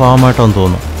അന്വേഷണത്തിൻ്റെ ഭാഗമായിട്ടാണെന്ന്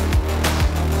തോന്നുന്നു.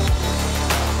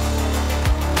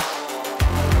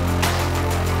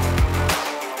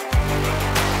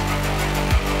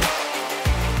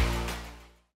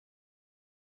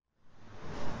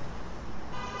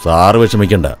 സാറ്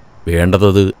വിഷമിക്കണ്ട.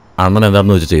 വേണ്ടത് അണ്ണൻ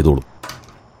എന്താണെന്ന് വെച്ച് ചെയ്തോളൂ.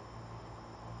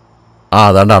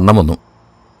 അതാണ്ട് അണ്ണൻ വന്നു.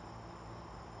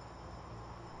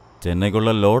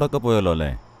 ചെന്നൈക്കുള്ള ലോഡൊക്കെ പോയല്ലോ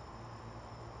അല്ലേ?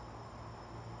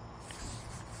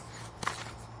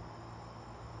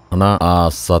 അണ്ണാ, ആ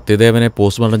സത്യദേവനെ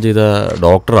പോസ്റ്റ്മോർട്ടം ചെയ്ത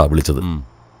ഡോക്ടറാ വിളിച്ചത്.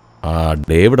 ആ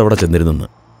ഡേവിഡ് അവിടെ ചെന്നിരുന്നെന്ന്.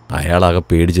 അയാളാകെ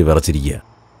പേടിച്ച് വിറച്ചിരിക്കുക.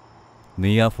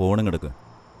 നീ ആ ഫോണും എടുക്ക്.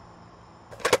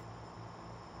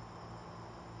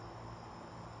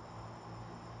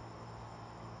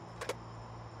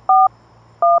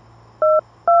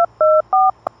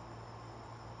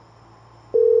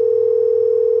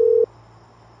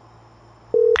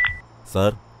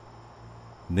 സാർ,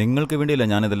 നിങ്ങൾക്ക് വേണ്ടിയല്ല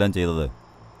ഞാനിതെല്ലാം ചെയ്തത്.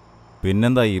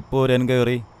 പിന്നെന്താ ഇപ്പോൾ ഒരു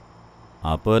എൻക്വയറി?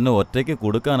 അപ്പോൾ എന്നെ ഒറ്റയ്ക്ക്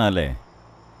കൊടുക്കാനല്ലേ?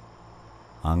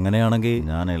 അങ്ങനെയാണെങ്കിൽ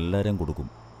ഞാൻ എല്ലാവരെയും കൊടുക്കും.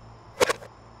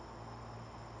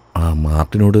 ആ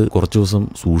മാർട്ടിനോട് കുറച്ച് ദിവസം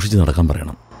സൂക്ഷിച്ച് നടക്കാൻ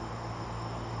പറയണം.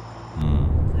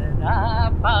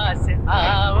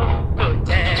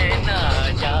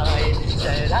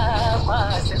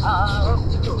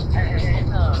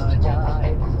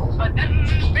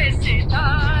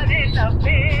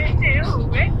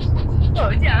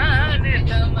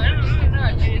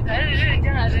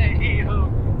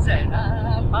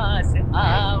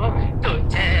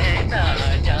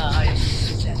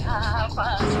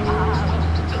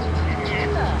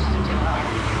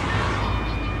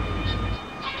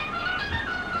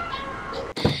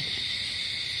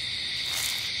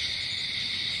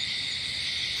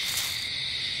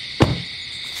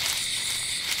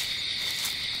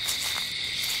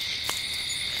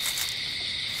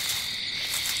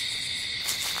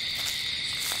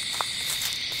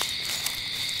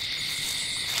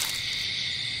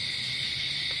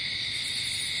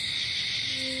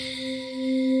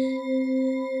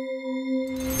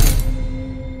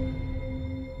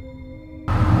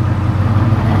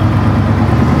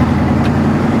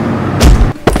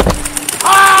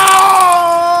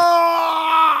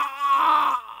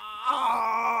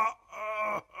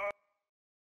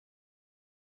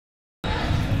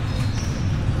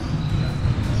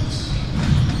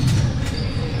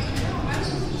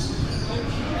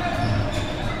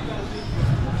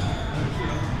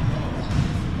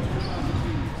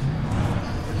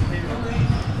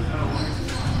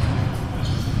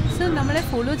 നമ്മളെ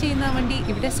ഫോളോ ചെയ്യുന്ന വണ്ടി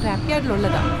ഇവിടെ സ്ക്രാപ്പ്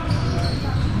യാർഡിലുള്ളതാണ്.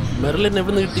 മെർലിൻ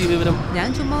എവിടെ കിട്ടിയ വിവരം? ഞാൻ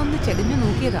ചുമ്മാ ഒന്ന് ചെടിഞ്ഞു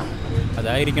നോക്കിയതാ.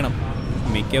 അതായിരിക്കണം.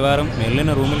 മിക്കവാറും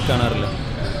മെർലിനെ റൂമിൽ കാണാറില്ല.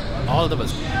 All the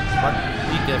best, but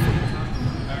be careful.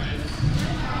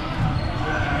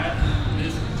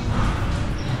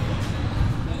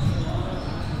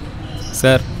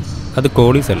 Sir, അത്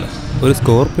കോളീസ് അല്ല, ഒരു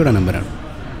സ്കോർപ്പിയോയുടെ നമ്പറാണ്.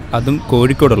 അതും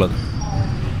കോഴിക്കോടുള്ളത്.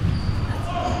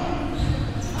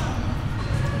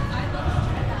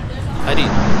 ഹരി,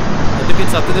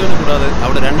 അഡ്വക്കേറ്റ് സത്യദേവനെ കൂടാതെ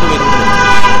അവിടെ രണ്ടുപേരും,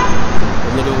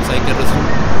 ഒന്നൊരു സൈക്കാട്രിസ്റ്റും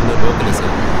ഒന്നൊരു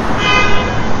ലോക്കലിസ്റ്റും.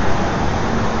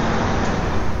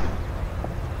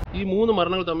 ഈ 3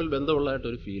 മരണങ്ങൾ തമ്മിൽ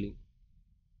ബന്ധമുള്ളതായിട്ടൊരു ഫീലിംഗ്.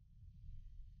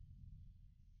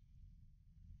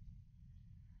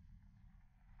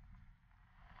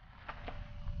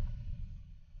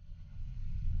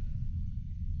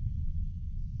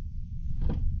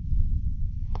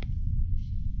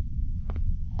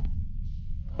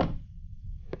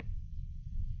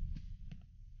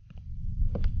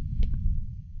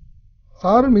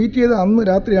 സാറ് മീറ്റ് ചെയ്ത അന്ന്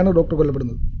രാത്രിയാണ് ഡോക്ടർ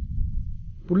കൊല്ലപ്പെടുന്നത്.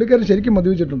 പുള്ളിക്കാരൻ ശരിക്കും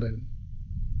മദ്യപിച്ചിട്ടുണ്ടായിരുന്നു.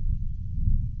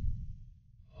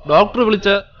 ഡോക്ടർ വിളിച്ച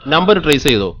നമ്പർ ട്രേസ്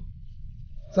ചെയ്തോ?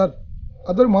 സാർ,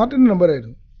 അതൊരു മാർട്ടിൻ്റെ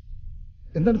നമ്പറായിരുന്നു.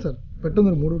 എന്താണ് സാർ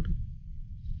പെട്ടെന്നൊരു മൂടോട്ട്?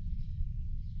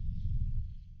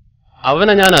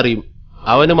 അവനെ ഞാൻ അറിയും.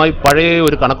 അവനുമായി പഴയ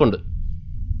ഒരു കണക്കുണ്ട്.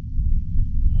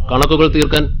 കണക്കുകൾ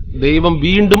തീർക്കാൻ ദൈവം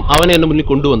വീണ്ടും അവനെ എന്റെ മുന്നിൽ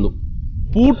കൊണ്ടുവന്നു.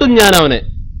 പൂട്ടും ഞാൻ അവനെ.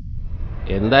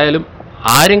 എന്തായാലും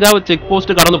ആര്യങ്കാവ് ചെക്ക്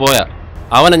പോസ്റ്റ് കടന്നു പോയാ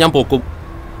അവനെ ഞാൻ പൊക്കും.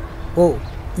 ഓ,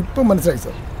 ഇപ്പം മനസ്സിലായി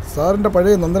സാർ. സാറിൻ്റെ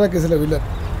പഴയ നന്ദന കേസിലെ വില്ലൻ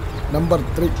നമ്പർ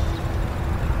 3.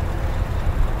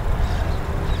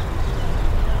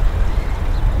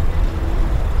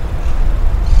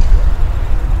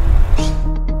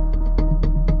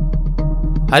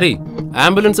 ഹരി,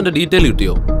 ആംബുലൻസിന്റെ ഡീറ്റെയിൽ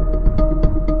കിട്ടിയോ?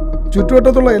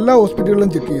 ചുറ്റുവട്ടത്തുള്ള എല്ലാ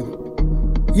ഹോസ്പിറ്റലുകളും ചെക്ക് ചെയ്തു.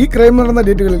 ഈ ക്രൈം നടന്ന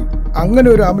ഡേറ്റുകളിൽ അങ്ങനെ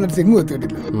ഒരു ആംബുലൻസ് എങ്ങും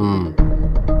എത്തിയിട്ടില്ല.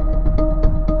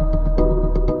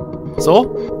 സോ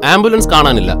ആംബുലൻസ്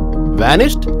കാണാനില്ല.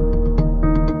 വാനിഷ്ഡ്.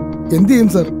 എന്ത് ചെയ്യും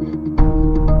സാർ?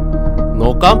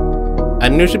 നോക്കാം,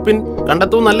 അന്വേഷിപ്പിൻ,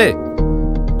 കണ്ടെത്തൂന്നല്ലേ?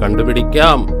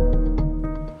 കണ്ടുപിടിക്കാം.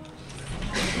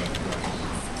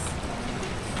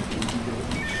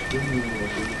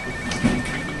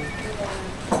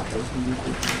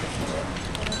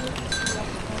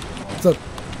 സാർ,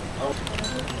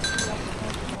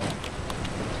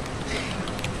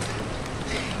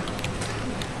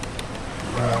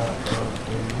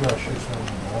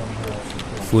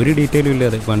 ഒരു ഡീറ്റെയിലും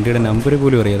ഇല്ലാതെ വണ്ടിയുടെ നമ്പർ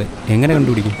പോലും അറിയാതെ എങ്ങനെ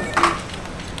കണ്ടുപിടിക്കും?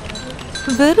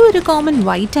 വെറും ഒരു കോമൺ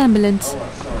വൈറ്റ് ആംബുലൻസ്.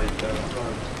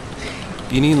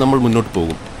 ഇനിയും നമ്മൾ മുന്നോട്ട്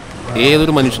പോകും.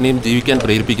 ഏതൊരു മനുഷ്യനെയും ജീവിക്കാൻ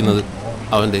പ്രേരിപ്പിക്കുന്നത്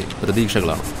അവന്റെ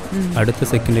പ്രതീക്ഷകളാണ്.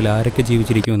 അടുത്ത സെക്കൻഡിൽ ആരൊക്കെ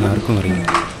ജീവിച്ചിരിക്കുമെന്ന് ആർക്കും അറിയാം.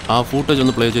 ആ ഫൂട്ടേജ്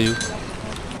ഒന്ന് പ്ലേ ചെയ്യൂ.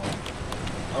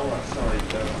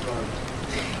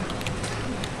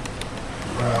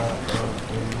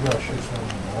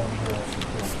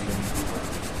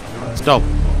 സ്റ്റോപ്പ്.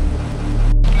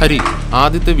 ഹരി,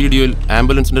 ആദ്യത്തെ വീഡിയോയിൽ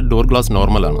ആംബുലൻസിന്റെ ഡോർ ഗ്ലാസ്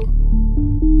നോർമൽ ആണ്.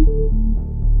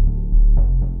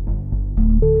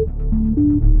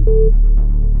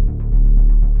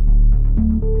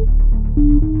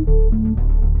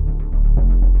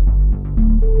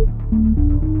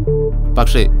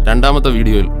 പക്ഷേ രണ്ടാമത്തെ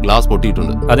വീഡിയോയിൽ ഗ്ലാസ്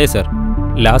പൊട്ടിയിട്ടുണ്ട്. അതെ സർ,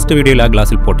 ലാസ്റ്റ് വീഡിയോയിൽ ആ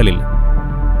ഗ്ലാസ്സിൽ പൊട്ടലില്ല.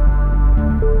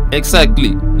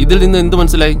 എക്സാക്ട്ലി. ഇതിൽ നിന്ന് എന്ത്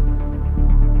മനസ്സിലായി?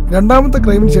 രണ്ടാമത്തെ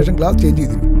ക്രൈമിന് ശേഷം ഗ്ലാസ് ചേഞ്ച്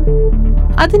ചെയ്തിരിക്കും.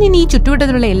 അതിനി ഈ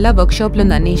ചുറ്റുവട്ടത്തിലുള്ള എല്ലാ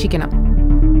വർക്ക്ഷോപ്പിലും അന്വേഷിക്കണം.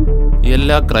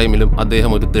 എല്ലാ ക്രൈമിലും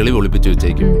അദ്ദേഹം ഒരു തെളിവ് ഒളിപ്പിച്ചു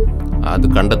വെച്ചേക്കും. അത്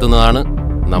കണ്ടെത്തുന്നതാണ്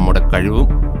നമ്മുടെ കഴിവും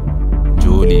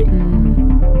ജോലിയും.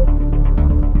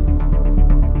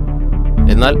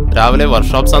 എന്നാൽ രാവിലെ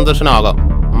workshop സന്ദർശനമാകാം.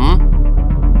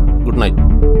 Good night.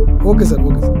 Okay sir,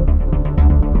 okay sir.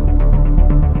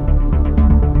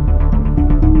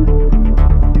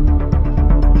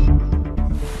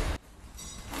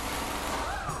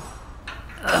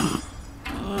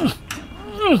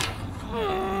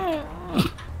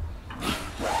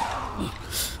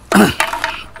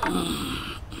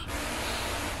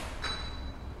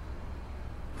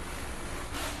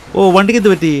 ഓ, വണ്ടിക്ക് എന്ത്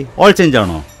പറ്റി? ഓയിൽ ചേഞ്ച്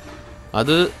ആണോ?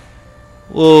 അത്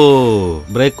ഓ,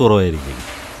 ബ്രേക്ക് കുറവായിരിക്കും.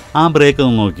 ആ ബ്രേക്ക്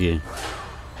ഒന്ന് നോക്കിയേ.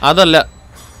 അതല്ല.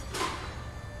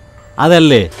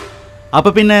 അതല്ലേ?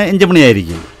 അപ്പം പിന്നെ എഞ്ചിൻ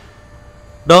പണിയായിരിക്കും.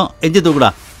 ഡോ, എഞ്ചിൻ തൂക്കടാ.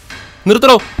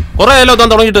 നിർത്തണോ? കുറേ ആയല്ലോ താൻ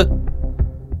തുടങ്ങിയിട്ട്.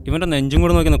 ഇവൻ്റെ നെഞ്ചും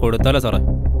കൂടെ നോക്കി കൊടുത്താലോ സാറേ?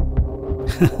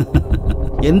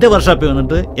 എൻ്റെ വർഷാപ്പിൽ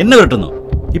വന്നിട്ട് എന്നെ വെട്ടുന്നു.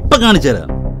 ഇപ്പം കാണിച്ചു തരാം.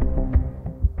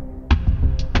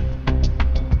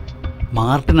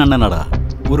 മാർട്ടിൻ അണ്ണനടാ,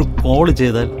 ഒരു കോള്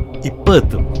ചെയ്താൽ ഇപ്പം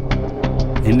എത്തും.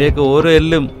 നിൻ്റെയൊക്കെ ഓരോ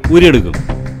എല്ലും ഊരിയെടുക്കും.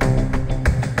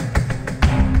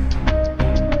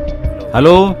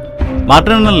 Hello,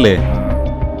 Martin അണ്ണനല്ലേ?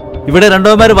 ഇവിടെ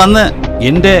രണ്ടോമാർ വന്ന്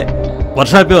എൻ്റെ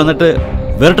വർഷാപ്പിൽ വന്നിട്ട്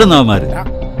വിരട്ടുന്നവന്മാർ.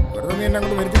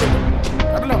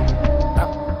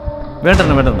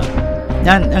 വേണ്ടെണ്ണ വേണ്ടെണ്ണ,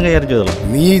 ഞാൻ കൈകാര്യം ചെയ്തോളാം.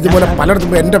 നീ ഇതുപോലെ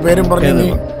പലയിടത്തും എൻ്റെ പേരും പറഞ്ഞ് നീ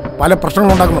പല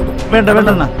പ്രശ്നങ്ങളും ഉണ്ടാക്കുന്നുണ്ട്. വേണ്ട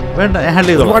വേണ്ടെണ്ണ, വേണ്ട, ഞാൻ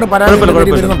ഹാൻഡിൽ ചെയ്തോളാം.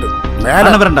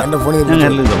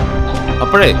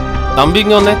 അപ്പോഴേ തമ്പി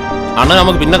ഇങ്ങ് വന്നേ. അണ്ണൻ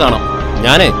നമുക്ക് പിന്നെ കാണാം.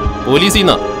 ഞാനേ പോലീസിൽ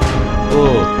നിന്നാ. ഓ,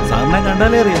 സാറിനെ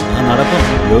കണ്ടാലേ അറിയാം ആ നടക്കും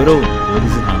ഗൗരവവും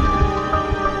പോലീസിൽ കാണും.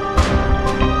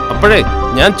 അപ്പോഴേ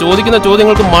ഞാൻ ചോദിക്കുന്ന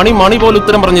ചോദ്യങ്ങൾക്ക് മണി പോലെ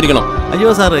ഉത്തരം പറഞ്ഞിരിക്കണം.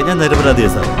 അയ്യോ സാറേ, ഞാൻ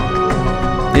നിരപരാധിയാണ് സാർ.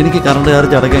 എനിക്ക് കറണ്ട്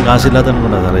ചാർജ് അടയ്ക്കാൻ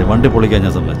കാശില്ലാത്തതുകൊണ്ടാണ് സാറേ വണ്ടി പൊളിക്കാൻ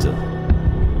ഞാൻ സമ്മതിച്ചത്.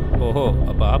 ഓഹോ,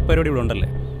 അപ്പോൾ ആ പരിപാടി ഇവിടെ ഉണ്ടല്ലേ?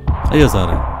 അയ്യോ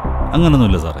സാറേ,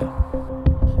 അങ്ങനൊന്നുമില്ല സാറേ.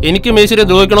 എനിക്ക് മേശിരെ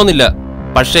ദ്രോഹിക്കണമെന്നില്ല,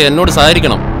 പക്ഷേ എന്നോട്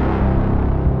സഹകരിക്കണം.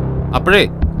 അപ്പോഴേ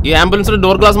ഈ ആംബുലൻസിന്റെ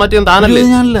ഡോർ ഗ്ലാസ് മാറ്റിയത് താനല്ലേ?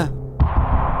 ഞാനല്ല.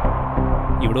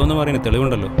 ഇവിടെ ഒന്ന് പറയുന്നത്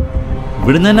തെളിവുണ്ടല്ലോ.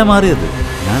 ഇവിടുന്ന് തന്നെ മാറിയത്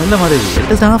ഞാനല്ല മാറിയത്,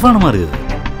 എന്റെ സ്റ്റാഫാണ് മാറിയത്.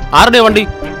 ആരുടെ വണ്ടി?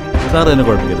 സാർ എന്നെ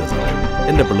കുഴപ്പമില്ല സാറേ,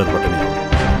 എൻ്റെ പിള്ളേർ പട്ടിണിയാണ്.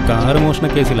 കാറ് മോഷണ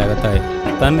കേസിൽ അകത്തായ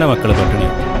തൻ്റെ മക്കൾ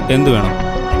പട്ടിണിയാണ്. എന്തു വേണം?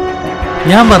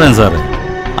 ഞാൻ പറയാം സാറേ,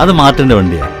 അത് മാർട്ടിൻ്റെ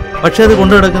വണ്ടിയാണ്. പക്ഷെ അത്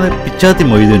കൊണ്ടു കിടക്കുന്നത് പിച്ചാത്തി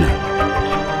മൊയ്തീനാണ്.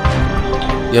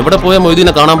 എവിടെ പോയ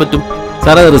മൊയ്തീനെ കാണാൻ പറ്റും?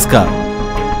 സാറേ, അത് റിസ്ക്കാ.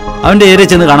 അവൻ്റെ ഏരിയ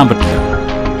ചെന്ന് കാണാൻ പറ്റില്ല.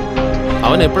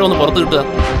 അവൻ എപ്പോഴൊന്ന് പുറത്ത് കിട്ടുക?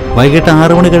 വൈകിട്ട്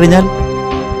 6 മണി കഴിഞ്ഞാൽ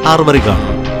 6 വരെ കാണും.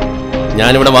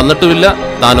 ഞാനിവിടെ വന്നിട്ടുമില്ല,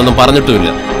 താനൊന്നും പറഞ്ഞിട്ടുമില്ല.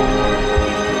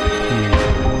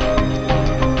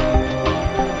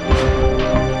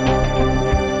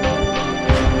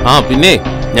 ആ പിന്നെ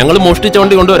ഞങ്ങൾ മോഷ്ടിച്ച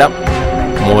വണ്ടി കൊണ്ടുവരാം.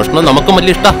 മോഷണം നമുക്കും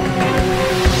വലിയ ഇഷ്ടാ.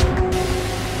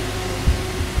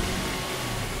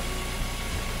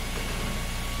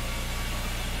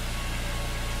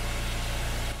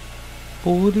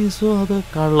 പോലീസോ അത്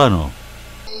കള്ളനോ?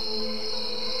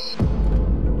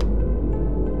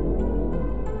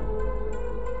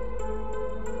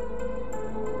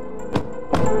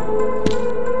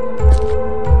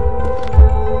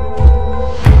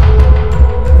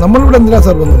 നമ്മളിവിടെ എന്തിനാ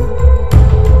സാർ വന്നത്?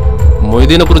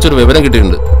 മൊയ്തീനെ കുറിച്ചൊരു വിവരം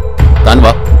കിട്ടിയിട്ടുണ്ട്. താൻ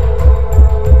വാ.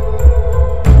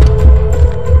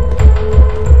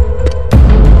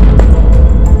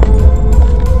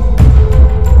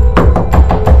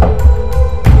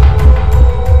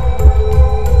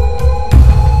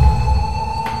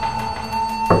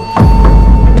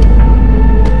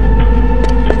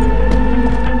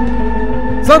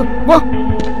 സാർ വാ,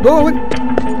 ദോ അവൻ.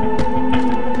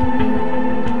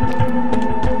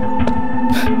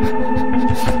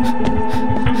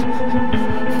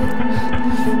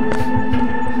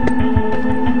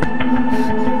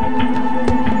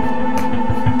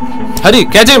 Hari,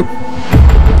 catch him.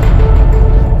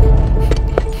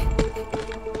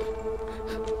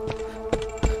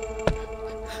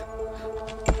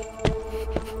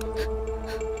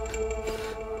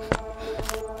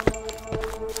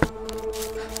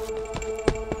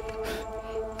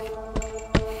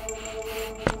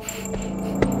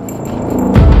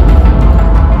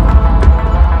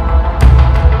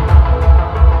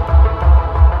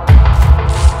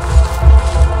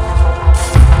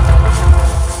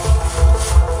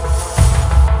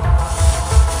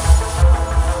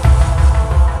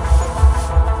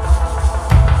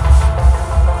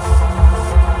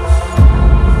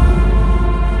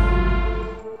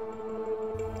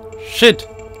 ഷിറ്റ്.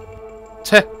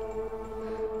 ഛേ.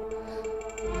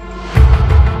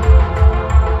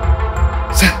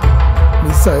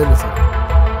 മിസ്സായല്ലോ സാർ.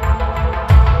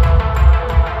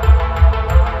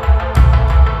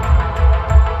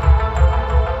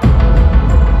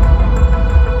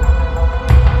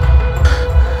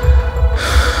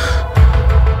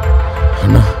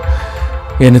 அண்ணா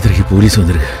என்ன തിരക്കി പോലീസ്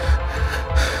വന്നിരിക്ക.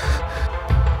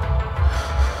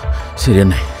 ശരി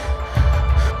അണ്ണേ.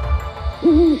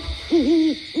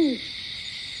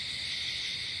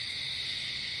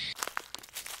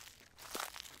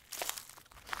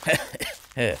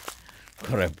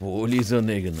 കുറെ പോലീസ്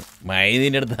വന്നിരിക്കുന്നു.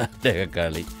 മൈനിൻ്റെ അടുത്ത് ആറ്റൊക്കെ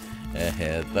കളി.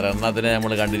 എത്ര എണ്ണത്തിനെ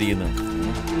നമ്മൾ കണ്ടിരിക്കുന്നു.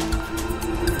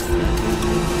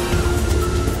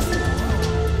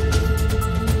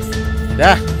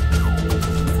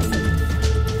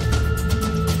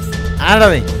 ആടാ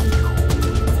നീ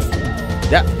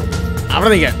അവിടെ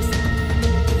നിൽക്കാൻ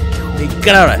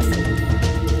നിക്കടാ. അവിടെ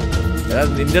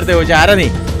നിന്റെ അടുത്ത് ചോദിച്ചാൽ ആരാ നീ?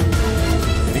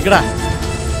 നിക്കടാ.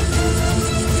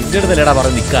 നിന്റെ അടുത്തല്ലേടാ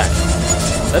പറഞ്ഞു നിക്കാൻ.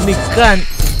 നിക്കാൻ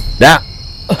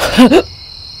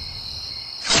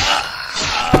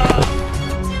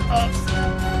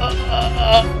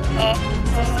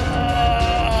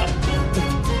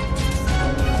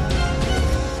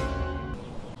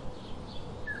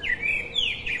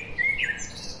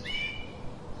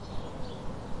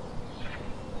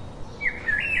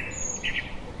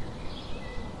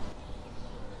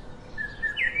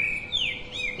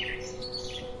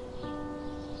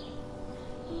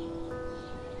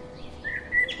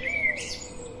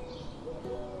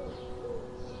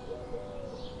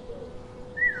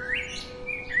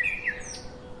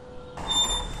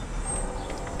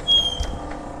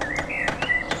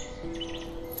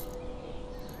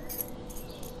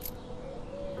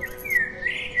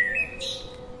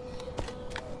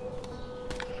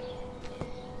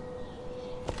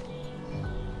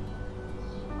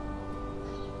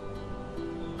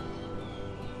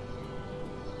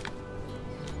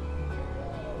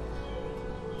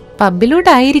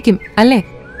പബ്ബിലോട്ടായിരിക്കും അല്ലേ?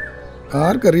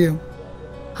 ആർക്കറിയാം.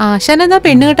 ആശാനെന്താ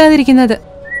പെണ്ണ് കെട്ടാതിരിക്കുന്നത്?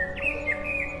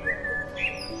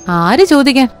 ആര്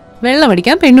ചോദിക്കാൻ? വെള്ളം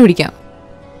അടിക്കാം, പെണ്ണു പിടിക്കാം.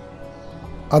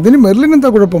 അതിന് മെർലിൻ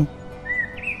എന്താ കുഴപ്പം?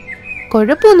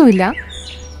 കുഴപ്പമൊന്നുമില്ല.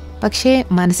 പക്ഷേ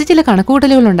മനസ്സിൽ ചില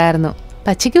കണക്കുകൂട്ടലുകളുണ്ടായിരുന്നു.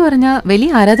 പച്ചയ്ക്ക് പറഞ്ഞ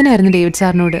വലിയ ആരാധനയായിരുന്നു ഡേവിഡ്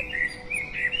സാറിനോട്.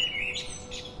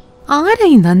 ആരാ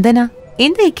ഈ നന്ദന?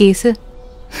 എന്താ ഈ കേസ്?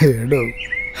 ഏടോ,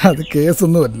 അത്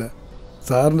കേസൊന്നുമല്ല.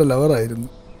 സാറിന്റെ ലവറായിരുന്നു.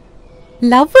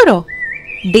 ലവറോ?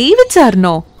 ഡേവിഡ്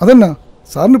സാറിനോ? അതെന്നാ,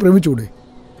 സാറിന് പ്രേമിച്ചൂടെ?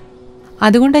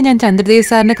 അതുകൊണ്ടാണ് ഞാൻ ചന്ദ്രദേവ്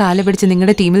സാറിന്റെ കാല് പിടിച്ച്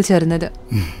നിങ്ങളുടെ ടീമിൽ ചേർന്നത്.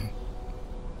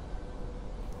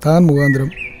 താൻ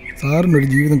മുഖാന്തരം സാറിനൊരു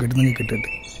ജീവിതം കിട്ടുന്നെങ്കിൽ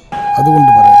കിട്ടട്ടെ,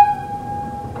 അതുകൊണ്ട് പറയാം.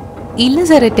 ഇല്ല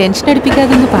സാറേ, ടെൻഷൻ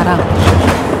അടിപ്പിക്കാതെന്ന് പറ.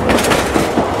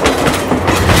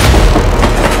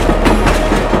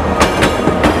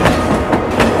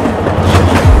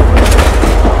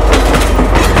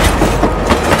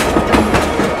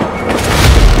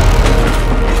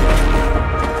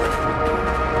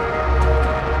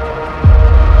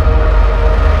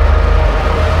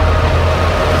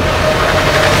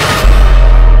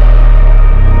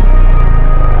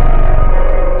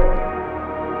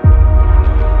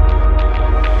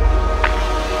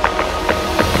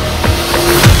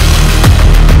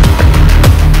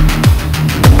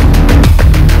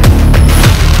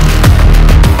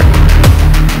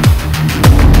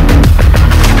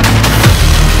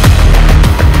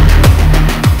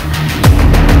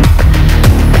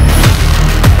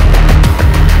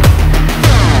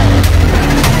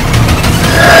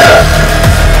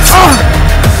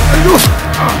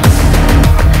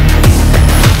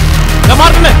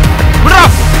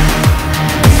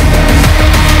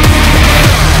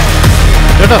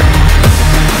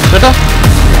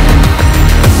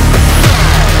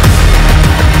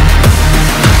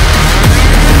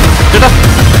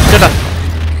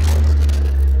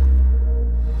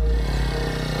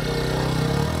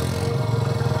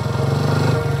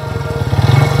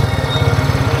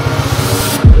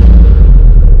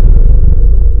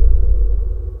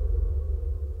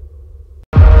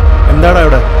 എന്താടാ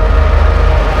ഇവിടെ?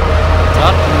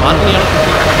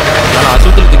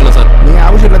 നീ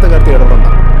ആവശ്യമില്ലാത്ത കാര്യത്തിൽ ഇടപെടണ്ട.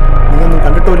 നീ ഒന്നും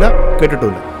കണ്ടിട്ടുമില്ല,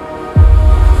 കേട്ടിട്ടുമില്ല.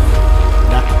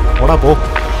 ഓടാ പോ.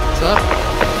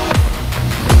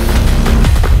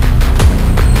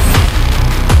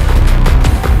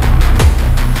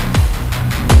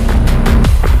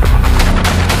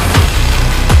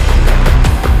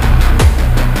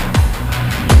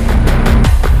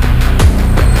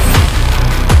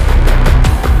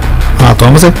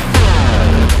 തോമസേ,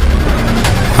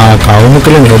 ആ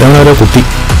കാവുമുക്കിലും ഏതാണോ കുത്തി.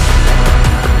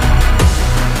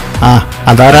 ആ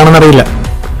അതാരാണെന്നറിയില്ല.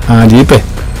 ആ ജീപ്പ്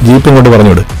ഇങ്ങോട്ട്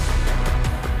പറഞ്ഞുവിട്.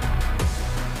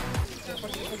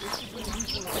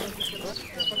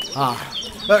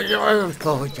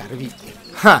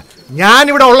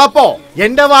 ഞാനിവിടെ ഉള്ളപ്പോ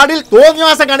എന്റെ വാർഡിൽ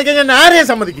തോന്നിവാസം കാണിക്കാൻ ഞാൻ ആരെയും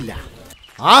സമ്മതിക്കില്ല.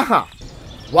 ആഹാ,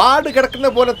 വാർഡ് കിടക്കുന്ന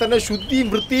പോലെ തന്നെ ശുദ്ധിയും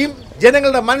വൃത്തിയും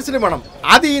ജനങ്ങളുടെ മനസ്സിന് വേണം.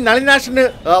 അത് ഈ നളിനാശന്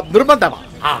നിർബന്ധമാണ്.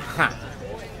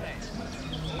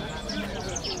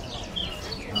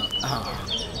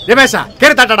 രമേശ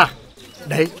കേറി തട്ടടാ.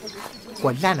 ഡേ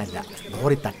കൊല്ലാനല്ല,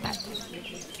 ലോറി തട്ടാൻ.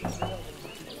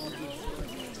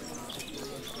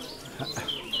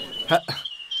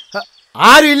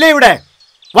 ആരും ഇല്ല ഇവിടെ,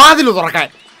 വാതില് തുറക്കാൻ.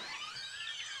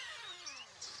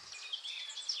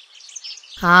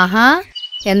 ആഹാ,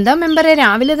 എന്താ മെമ്പറെ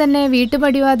രാവിലെ തന്നെ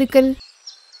വീട്ടുപടിവാതിക്കൽ?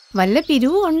 വല്ല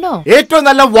പിരിവും ഉണ്ടോ? ഏറ്റവും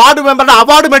നല്ല വാർഡ് മെമ്പറുടെ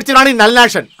അവാർഡ് മേടിച്ചതാണ് ഈ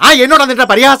നളിനാശൻ. എന്നോട് നിന്റെ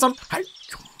പരിഹാസം.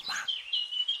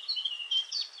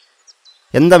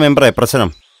 എന്താ മെമ്പറെ പ്രശ്നം?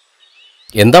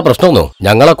 എന്താ പ്രശ്നമെന്നോ?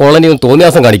 ഞങ്ങളെ കോളനിയും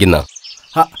തോന്നിയാസം കാണിക്കുന്ന.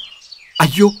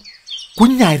 അയ്യോ,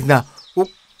 കുഞ്ഞായിരുന്ന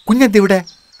കുഞ്ഞെന്തിവിടെ?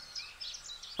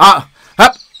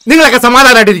 നിങ്ങളൊക്കെ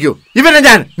സമാധാനമായിട്ടിരിക്കൂ. ഇവരെ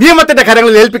ഞാൻ നിയമത്തിന്റെ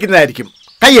കരങ്ങളിൽ ഏൽപ്പിക്കുന്നതായിരിക്കും.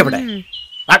 കൈ എവിടെ?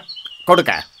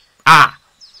 കൊടുക്ക.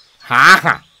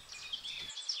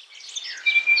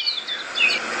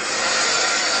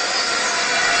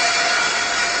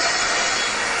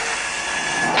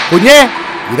 കുഞ്ഞേ,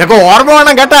 ഇതൊക്കെ ഓർമ്മ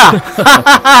വേണം കേട്ടാ.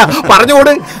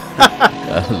 പറഞ്ഞുകൂട്.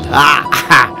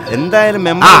 എന്തായാലും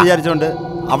മെമ്പർ വിചാരിച്ചോണ്ട്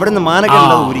അവിടുന്ന്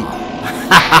മാനക്കണ്ട ഊരി.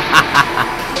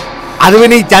 അത്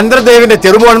പിന്നെ ഈ ചന്ദ്രദേവിന്റെ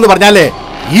ചെറുമോനെന്ന് പറഞ്ഞാലേ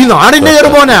ഈ നാടിന്റെ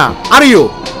ചെറുമോനാ, അറിയോ?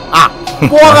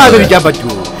 പോകാതിരിക്കാൻ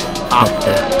പറ്റുമോ?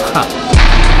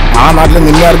 ആ നാട്ടിൽ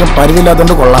നിന്നെ ആർക്കും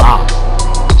പരിധിയില്ലാത്തോണ്ട് കൊള്ളാം.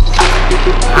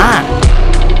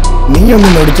 നീ ഒന്ന്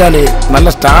നൊടിച്ചാല് നല്ല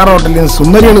സ്റ്റാർ ഹോട്ടലിൽ നിന്ന്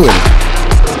സുന്ദരികൾ വരും.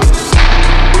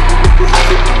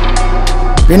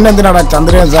 പിന്നെന്തിനാണ്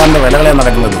ചന്ദ്രൻ സാറിന്റെ വിലകളെ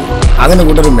നടക്കുന്നത്? അതിന്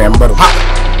കൂട്ടൊരു മെമ്പർ.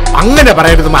 അങ്ങനെ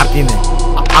പറയരുത് മാർട്ടീനെ.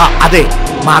 അതെ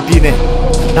മാർട്ടീനെ,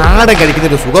 നാടൻ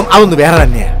കഴിക്കുന്നൊരു സുഖം അതൊന്ന് വേറെ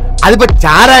തന്നെയാ. അതിപ്പോ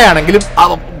ചാരായാണെങ്കിലും.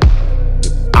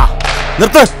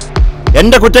 നിർത്ത്.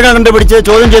 എന്റെ കുറ്റങ്ങൾ കണ്ടുപിടിച്ച്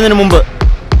ചോദ്യം ചെയ്യുന്നതിന് മുമ്പ്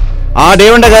ആ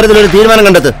ഡേവിന്റെ കാര്യത്തിൽ ഒരു തീരുമാനം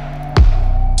കണ്ടെത്ത്.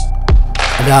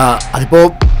 അല്ല, അതിപ്പോ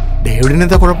ഡേവിഡിന്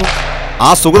എന്താ കുഴപ്പം? ആ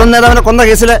സുഗതൻ നേതാവിനെ കൊന്ന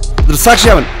കേസിലെ ദൃക്സാക്ഷി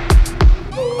അവൻ.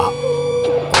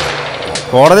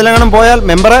 കോടതിയിലെങ്ങാനും പോയാൽ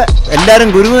മെമ്പറെ എല്ലാരും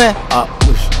ഗുരുവേ.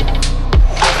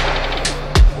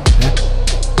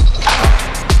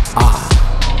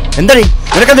 എന്താടി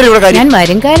നിനക്കെന്താ ഇവിടെ കാര്യം? ഞാൻ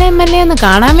വരുംകാല MLA ഒന്ന്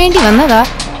കാണാൻ വേണ്ടി വന്നതാ.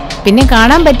 പിന്നെ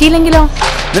കാണാൻ പറ്റിയില്ലെങ്കിലോ?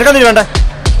 നിനക്കെന്താ വേണ്ട?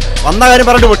 വന്ന കാര്യം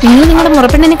പറഞ്ഞിട്ട് നിങ്ങൾ നിങ്ങളുടെ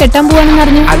മുറപ്പെണ്ണിനെ കെട്ടാൻ പോവാണെന്ന്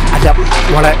അറിഞ്ഞു. അല്ല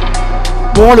മോളെ,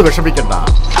 മോള് വിഷമിക്കണ്ട.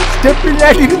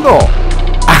 സ്റ്റെപ്പില്ലായിരുന്നോ?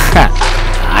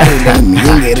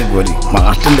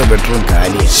 മാസ്റ്ററിന്റെ ബെഡ്റൂം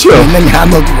കാര്യം ഞാൻ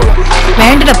നോക്കിക്കോളാം.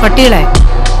 വേണ്ടട പട്ടികളെ,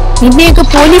 നിന്നെയൊക്കെ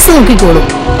പോലീസ് നോക്കിക്കോളും.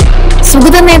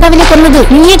 സുഗത നേതാവിനെ കൊന്നത്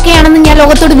നീയൊക്കെയാണെന്ന് ഞാൻ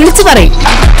ലോകത്തോട് വിളിച്ചു പറയും.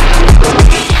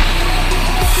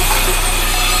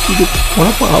 ഇത്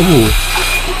കുഴപ്പമാവോ?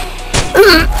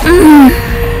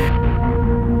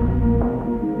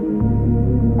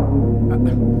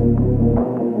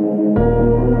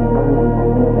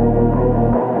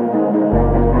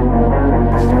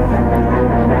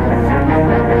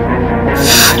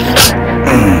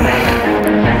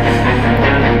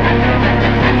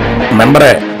 മെമ്പറെ,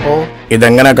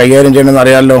 ഇതെങ്ങനെ കൈകാര്യം ചെയ്യണമെന്ന്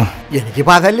അറിയാലോ.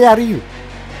 എനിക്കിപ്പോ അതല്ലേ അറിയൂ.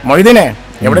 മൊയ്തീനെ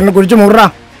എവിടെയെങ്കിലും കുഴിച്ചു മൂടാ.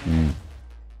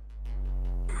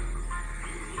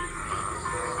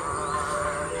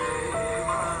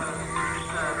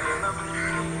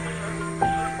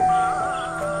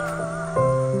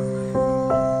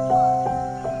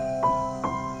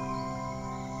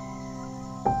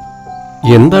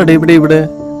 എന്താണ് ഇവിടെ?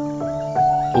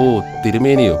 ഓ,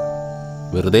 തിരുമേനിയോ?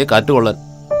 വെറുതെ കാറ്റ് കൊള്ളാൻ.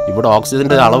 ഇവിടെ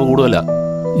ഓക്സിജന്റെ അളവ് കൂടുതല.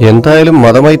 എന്തായാലും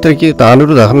മതമൈത്രിക്ക്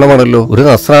താനൊരു ഉദാഹരണമാണല്ലോ. ഒരു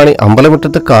നസ്രാണി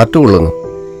അമ്പലമുറ്റത്ത് കാറ്റ് കൊള്ളുന്നു.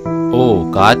 ഓ,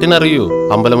 കാറ്റിനറിയോ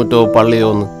അമ്പലമുറ്റോ പള്ളിയോ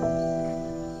ഒന്ന്?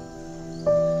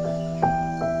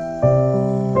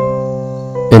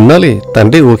 എന്നാലേ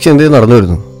തന്റെ യോഗ്യ എന്തേ നടന്നു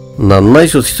വരുന്നു. നന്നായി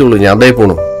ശ്വസിച്ചോളൂ, ഞാൻ ദേ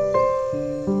പോണു.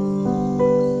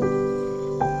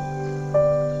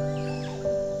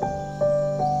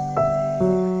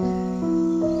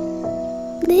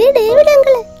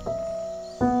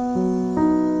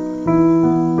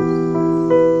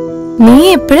 നീ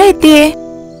എപ്പോഴാ എത്തിയേ?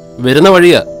 വരുന്ന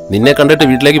വഴിയാ. നിന്നെ കണ്ടിട്ട്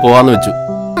വീട്ടിലേക്ക് പോവാന്ന് വെച്ചു.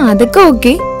 അതൊക്കെ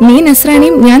ഓക്കെ. നീ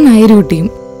നസ്രാണിയും ഞാൻ നായരുകുട്ടിയും.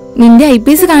 നിന്റെ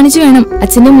IPC കാണിച്ചു വേണം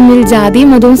അച്ഛന്റെ മുന്നിൽ ജാതിയും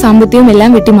മതവും സാമ്പത്തികവും എല്ലാം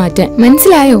വെട്ടിമാറ്റാൻ.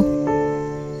 മനസ്സിലായോ?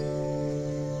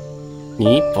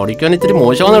 നീ പഠിക്കാൻ ഇത്തിരി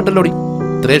മോശമാണെന്ന് കേട്ടല്ലോടി.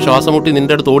 ഇത്രയും ശ്വാസം മുട്ടി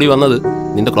നിന്റെ അടുത്ത് ഓടി വന്നത്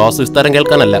നിന്റെ ക്രോസ് വിസ്താരം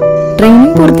കേൾക്കാനല്ല.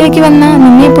 ട്രെയിനിങ് പൂർത്തിയാക്കി വന്നാ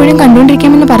നിന്നെ എപ്പോഴും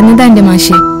കണ്ടോണ്ടിരിക്കാമെന്ന് പറഞ്ഞതാ എന്റെ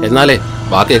മാഷെ. എന്നാലേ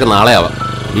ബാക്കിയൊക്കെ നാളെ ആവാം.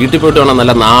 വീട്ടിൽ പോയിട്ട് വേണം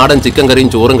നല്ല നാടൻ ചിക്കൻ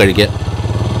കറിയും ചോറും കഴിക്കാൻ.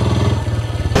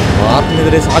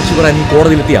 സാറിനെതിരെ സാക്ഷി പറയാൻ നീ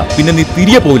കോടതിയിലെത്തിയാ പിന്നെ നീ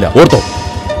തിരികെ പോവില്ല, ഓർത്തോ.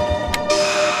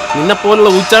 നിന്നെ പോലുള്ള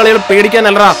ഊച്ചാളികൾ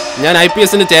പേടിക്കാനല്ലടാ ഞാൻ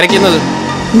IPS ചേരക്കുന്നത്.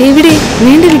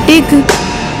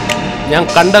 ഞാൻ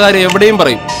കണ്ട കാര്യം എവിടെയും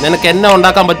പറയും. നിനക്ക് എന്നെ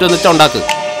ഉണ്ടാക്കാൻ പറ്റുമെന്ന് വെച്ചാൽ ഉണ്ടാക്ക്.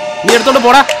 നീ എടുത്തോണ്ട്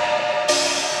പോടാ.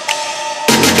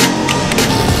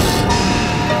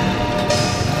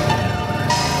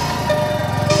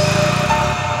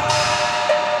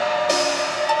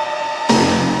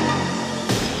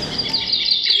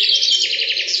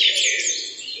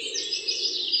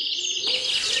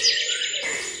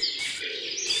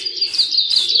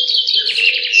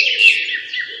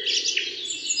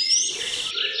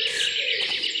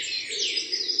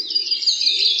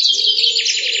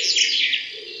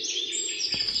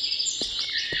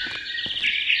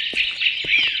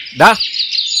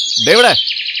 ഡേവിഡേ,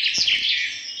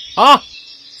 ആ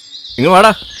ഇങ്ങ്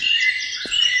വാടാ.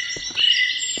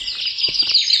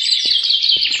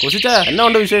 എന്നാ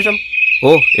ഉണ്ട് വിശേഷം? ഓ,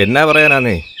 എന്നാ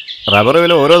പറയാനാന്നേ, റബ്ബർ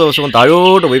വില ഓരോ ദിവസവും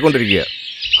താഴോട്ട് പോയിക്കൊണ്ടിരിക്കുക.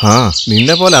 ആ,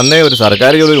 നിന്നെ പോലെ അന്നേ ഒരു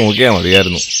സർക്കാർ ജോലി നോക്കിയാൽ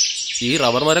മതിയായിരുന്നു. ഈ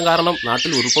റബ്ബർ മരം കാരണം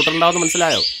നാട്ടിൽ ഉരുൾപൊട്ടലുണ്ടാവുന്ന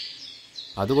മനസ്സിലായോ?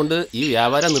 അതുകൊണ്ട് ഈ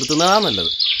വ്യാപാരം നിർത്തുന്നതാ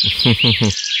നല്ലത്.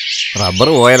 റബ്ബർ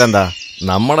പോയാലെന്താ,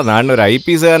 നമ്മുടെ നാടിനൊരു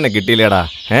IPC കിട്ടിയില്ലേടാ.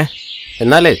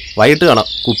 എന്നാലേ വൈകിട്ട് കാണാം.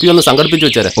 കുപ്പി ഒന്ന് സംഘടിപ്പിച്ചു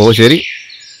വെച്ചേരെ. ഓ ശരി,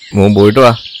 മോൻ പോയിട്ട്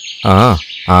വാ. ആ,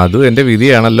 അതും എൻ്റെ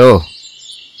വിധിയാണല്ലോ.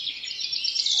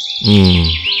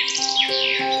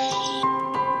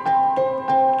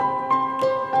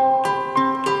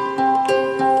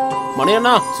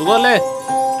 മണിയണ്ണാ, സുഖമല്ലേ?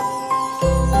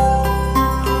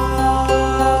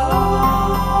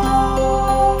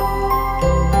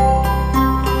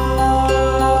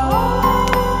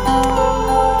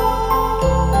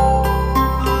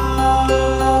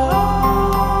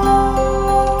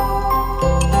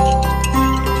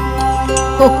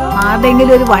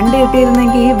 ആരുടെങ്കിലും ഒരു വണ്ടി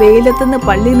കിട്ടിയിരുന്നെങ്കിൽ ഈ വെയിലത്തുനിന്ന്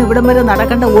പള്ളിയിൽ നിന്ന് ഇവിടം വരെ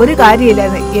നടക്കേണ്ട ഒരു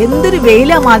കാര്യമില്ലായിരുന്നു. എന്തൊരു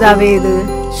വെയിലാ മാതാവേ ഇത്.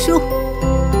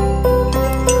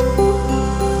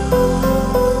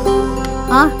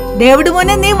 ആ ഡേവിഡ്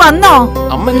മോനെ, നീ വന്നോ?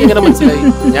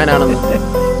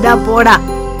 ഇതാ പോടാ.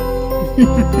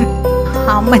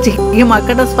 അമ്മച്ചിക്ക്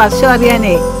മക്കളുടെ സ്പർശം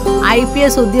അറിയാനേ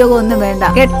IPS ഉദ്യോഗം ഒന്നും വേണ്ട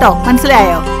കേട്ടോ,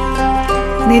 മനസ്സിലായോ?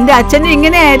 നിന്റെ അച്ഛനും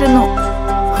ഇങ്ങനെയായിരുന്നു.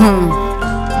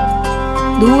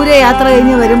 ദൂരെ യാത്ര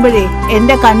കഴിഞ്ഞ് വരുമ്പോഴേ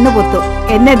എന്റെ കണ്ണ് പൊത്തും,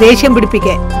 എന്നെ ദേഷ്യം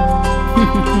പിടിപ്പിക്കാൻ.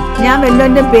 ഞാൻ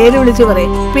വല്ലോന്റെ പേര് വിളിച്ചു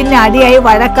പറയും, പിന്നെ അടിയായി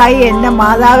വഴക്കായി. എന്റെ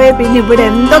മാതാവേ, പിന്നെ ഇവിടെ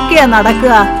എന്തൊക്കെയാ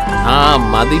നടക്കുക? ആ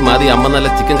മതി മതി, അമ്മ നല്ല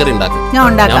ചിക്കൻ കറി ഉണ്ടാക്കും. ഞാൻ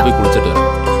ഉണ്ടാക്കാം. പോയി കുളിച്ചിട്ട് വരാം.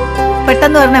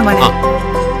 പെട്ടെന്ന് വരണേ മോനെ.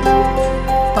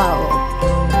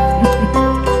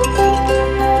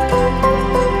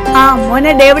 ആ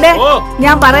മോനെ ഡേവിഡേ,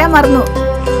 ഞാൻ പറയാൻ മറന്നു,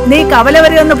 നീ കവല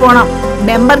വരെ ഒന്ന് പോണം.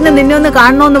 മെമ്പറിന് നിന്നെ ഒന്ന്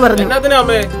കാണണോന്ന് പറഞ്ഞു.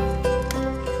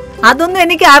 അതൊന്നും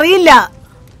എനിക്ക് അറിയില്ല,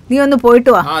 നീ ഒന്ന്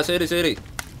പോയിട്ട് വാ. ശരി ശരി.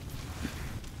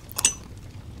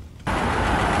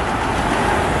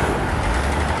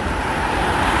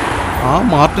 ആ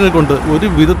മാർട്ടിനെ കൊണ്ട് ഒരു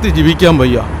വിധത്തിൽ ജീവിക്കാൻ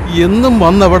വയ്യ. എന്നും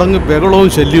വന്നവിടങ്ങ് ബഹളവും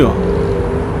ശല്യമാണ്.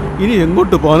 ഇനി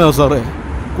എങ്ങോട്ട് പോകാനാ സാറേ?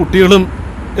 കുട്ടികളും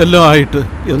എല്ലാം ആയിട്ട്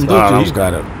എന്തോ.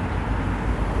 നമസ്കാരം.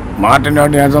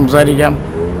 മാർട്ടിനോട് ഞാൻ സംസാരിക്കാം,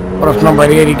 പ്രശ്നം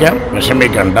പരിഹരിക്കാം.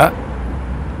 വിഷമിക്കണ്ട,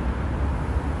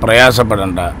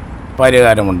 പ്രയാസപ്പെടണ്ട,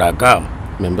 പരിഹാരമുണ്ടാക്കാം.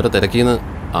 മെമ്പർ തിരക്കിന്ന്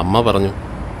അമ്മ പറഞ്ഞു.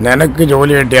 നിനക്ക്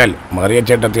ജോലി കിട്ടിയാൽ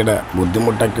മറിയച്ചേട്ടത്തിയുടെ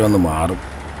ബുദ്ധിമുട്ടൊക്കെ ഒന്ന് മാറും.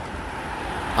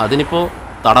 അതിനിപ്പോ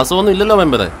തടസ്സമൊന്നും ഇല്ലല്ലോ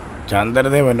മെമ്പറെ.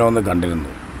 ചന്ദ്രദേവ് എന്നെ ഒന്ന് കണ്ടിരുന്നു.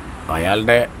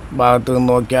 അയാളുടെ ഭാഗത്ത് നിന്ന്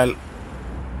നോക്കിയാൽ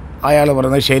അയാൾ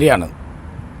പറയുന്നത് ശരിയാണ്.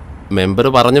 മെമ്പർ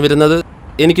പറഞ്ഞു വരുന്നത്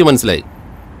എനിക്ക് മനസ്സിലായി.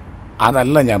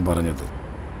 അതല്ല ഞാൻ പറഞ്ഞത്.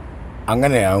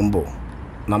 അങ്ങനെയാവുമ്പോൾ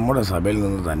നമ്മുടെ സഭയിൽ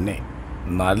നിന്ന് തന്നെ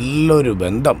നല്ലൊരു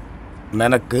ബന്ധം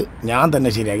നിനക്ക് ഞാൻ തന്നെ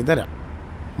ശരിയാക്കി തരാം.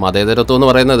 മതേതരത്വം എന്ന്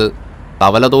പറയുന്നത്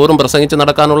കവല തോറും പ്രസംഗിച്ച്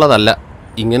നടക്കാനുള്ളതല്ല,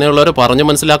 ഇങ്ങനെയുള്ളവരെ പറഞ്ഞു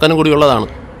മനസ്സിലാക്കാനും കൂടിയുള്ളതാണ്.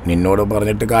 നിന്നോട്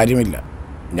പറഞ്ഞിട്ട് കാര്യമില്ല,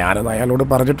 ഞാനത് അയാളോട്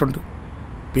പറഞ്ഞിട്ടുണ്ട്.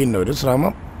 പിന്നെ ഒരു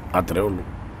ശ്രമം, അത്രേ ഉള്ളൂ.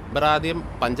 മെമ്പർ ആദ്യം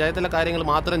പഞ്ചായത്തിലെ കാര്യങ്ങൾ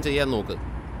മാത്രം ചെയ്യാൻ നോക്ക്,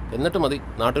 എന്നിട്ട് മതി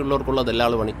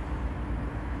നാട്ടിലുള്ളവർക്കുള്ളതെല്ലാം പണി.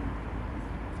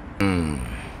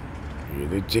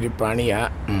 ഇത് ഇച്ചിരി പണിയാ.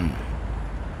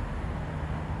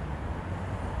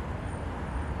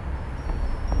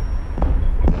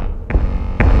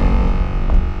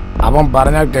 അവൻ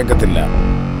പറഞ്ഞാൽ കേൾക്കത്തില്ല.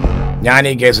 ഞാൻ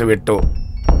ഈ കേസ് വിട്ടു,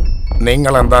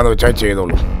 നിങ്ങൾ എന്താന്ന് വെച്ചാൽ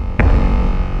ചെയ്തോളൂ.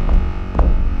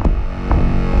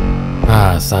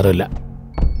 സാരമില്ല,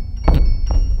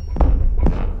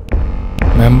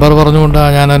 മെമ്പർ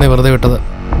പറഞ്ഞുകൊണ്ടാണ് ഞാൻ അവനെ വെറുതെ വിട്ടത്.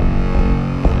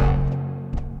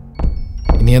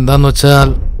 ഇനി എന്താന്ന് വെച്ചാൽ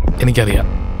എനിക്കറിയാം.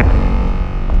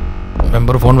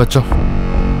 മെമ്പർ ഫോൺ വെച്ചോ.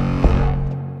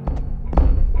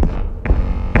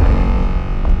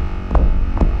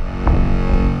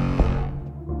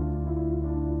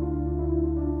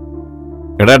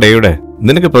 എടാ ഡേവിഡേ,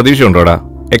 നിനക്ക് പ്രതീക്ഷ ഉണ്ടോടാ?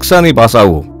 എക്സാം നീ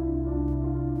പാസ്സാവോ?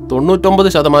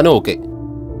 99% ഓക്കെ.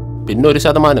 പിന്നെ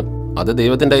 1% അത്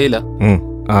ദൈവത്തിന്റെ കയ്യില.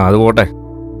 അത് പോട്ടെ.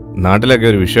 നാട്ടിലൊക്കെ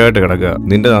ഒരു വിഷയമായിട്ട് കിടക്കുക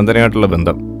നിന്റെ നന്ദനയായിട്ടുള്ള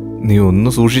ബന്ധം. നീ ഒന്ന്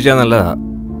സൂക്ഷിച്ചാൽ നല്ലതാ.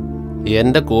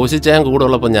 എന്റെ കോശിച്ചാൻ കൂടെ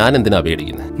ഉള്ളപ്പോ ഞാൻ എന്തിനാ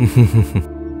പേടിക്കുന്നത്?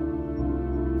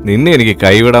 നിന്നെ എനിക്ക്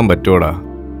കൈവിടാൻ പറ്റൂടാ.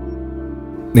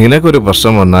 നിനക്കൊരു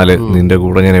പ്രശ്നം വന്നാല് നിന്റെ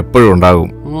കൂടെ ഞാൻ എപ്പോഴും ഉണ്ടാകും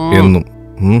എന്നും.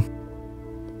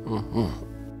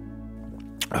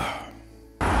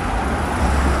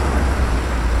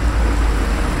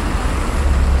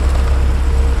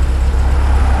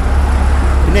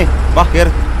 പിന്നെ വാ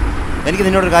കേറ്. എനിക്ക്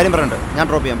നിന്നോടൊരു കാര്യം പറയണ്ട്. ഞാൻ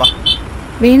ഡ്രോപ്പ് ചെയ്യാം. വാ.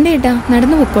 വേണ്ട ഏട്ടാ,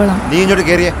 നടന്നു പൊക്കോളാം. നീ ഇങ്ങോട്ട്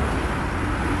കേറിയേ.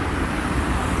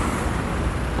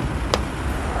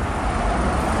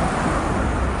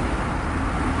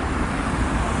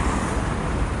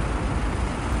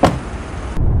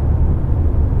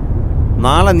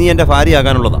 നാളെ നീ എൻ്റെ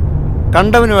ഭാര്യയാകാനുള്ളതാ.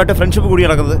 കണ്ടവനുമായിട്ട് ഫ്രണ്ട്ഷിപ്പ് കൂടി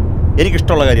നടക്കുന്നത്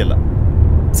എനിക്കിഷ്ടമുള്ള കാര്യമല്ല.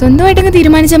 സ്വന്തമായിട്ടങ്ങ്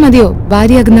തീരുമാനിച്ചാൽ മതിയോ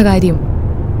ഭാര്യയാകുന്ന കാര്യം?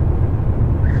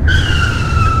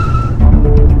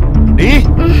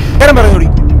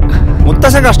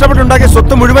 മുത്തശ്ശൻ കഷ്ടപ്പെട്ടുണ്ടാക്കിയ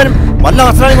സ്വത്ത് മുഴുവനും വല്ല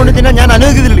നസ്രാണി കൊണ്ട് തിന്നാൻ ഞാൻ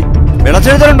അനുവദിക്കുന്നില്ലേ.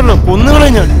 വിളച്ചെഴുതലുണ്ടല്ലോ, കൊന്നുകളെ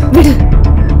ഞാൻ.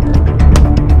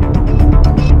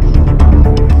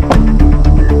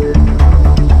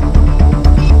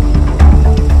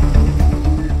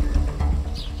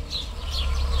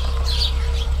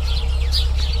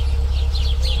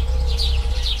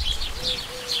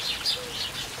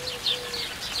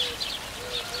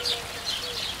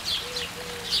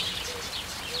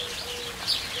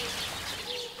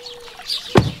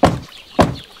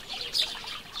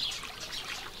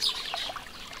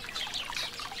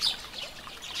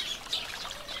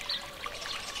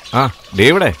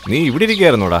 ഡേവിഡേ, നീ ഇവിടെ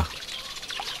ഇരിക്കുകയായിരുന്നോടാ?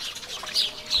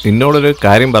 നിന്നോടൊരു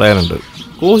കാര്യം പറയാനുണ്ട്.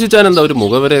 കോശിച്ചാൻ എന്താ ഒരു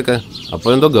മുഖവരെയൊക്കെ? അപ്പൊ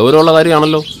എന്തോ ഗൗരവമുള്ള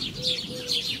കാര്യമാണല്ലോ.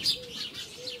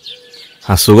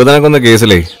 സുഗതനക്കൊന്ന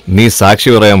കേസിലേ നീ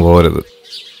സാക്ഷി പറയാൻ പോകരുത്.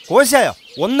 കോശായ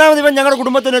ഒന്നാമത് ഇവൻ ഞങ്ങളുടെ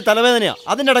കുടുംബത്തിന് തലവേദനയാ.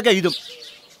 അതിൻ്റെ ഇടയ്ക്ക് ഇതും.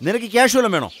 നിനക്ക് ക്യാഷ്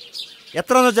വല്ലതും വേണോ?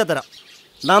 എത്രയെന്ന് വെച്ചാൽ തരാം.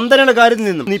 നന്ദനയുടെ കാര്യത്തിൽ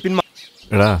നിന്നും നീ പിന്മാ.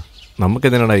 എടാ,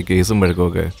 നമുക്കെന്തിനാടാ ഈ കേസും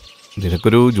പഴക്കമൊക്കെ?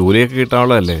 നിനക്കൊരു ജോലിയൊക്കെ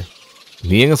കിട്ടാനുള്ളതല്ലേ?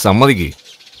 നീ അങ്ങ് സമ്മതിക്കേ.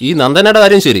 ഈ നന്ദനയുടെ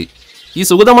കാര്യം ശരി, ഈ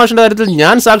സുഗതമാഷിന്റെ കാര്യത്തിൽ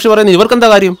ഞാൻ സാക്ഷി പറയുന്ന ഇവർക്കെന്താ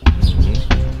കാര്യം?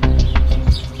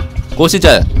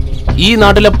 കോശിച്ചായ ഈ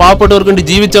നാട്ടിലെ പാവപ്പെട്ടവർക്ക് വേണ്ടി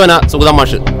ജീവിച്ചവനാ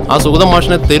സുഗതമാഷ്. ആ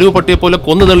സുഗതമാഷിനെ തെരുവ് പട്ടിയെ പോലെ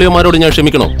കൊന്നു തള്ളിയവന്മാരോട് ഞാൻ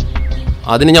ക്ഷമിക്കണോ?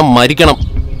 അതിന് ഞാൻ മരിക്കണം.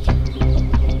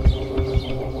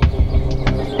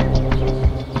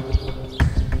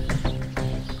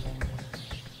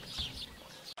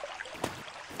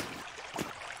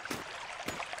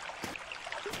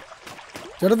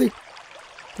 ചേട്ടത്തി,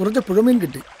 കുറച്ച് പുഴമീൻ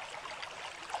കിട്ടി.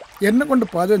 എന്നെ കൊണ്ട്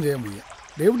പാചകം ചെയ്യാൻ വയ്യ.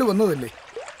 ഡേവിഡ് വന്നതല്ലേ,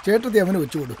 ചേട്ടത്തി അവന്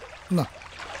വെച്ചു കൊടു. എന്നാ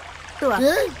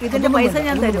ഇതിന്റെ പൈസ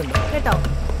ഞാൻ തരും കേട്ടോ.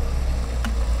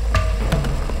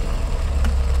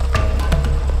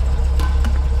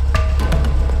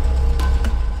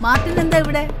 മാർട്ടിൻ എന്താ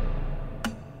ഇവിടെ?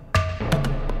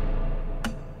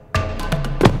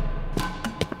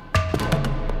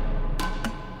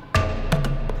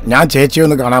 ഞാൻ ചേച്ചിയെ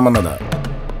ഒന്ന് കാണാൻ വന്നതാ.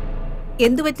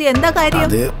 എന്തു പറ്റി? എന്താ കാര്യം?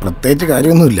 അത് പ്രത്യേകിച്ച്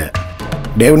കാര്യമൊന്നുമില്ല.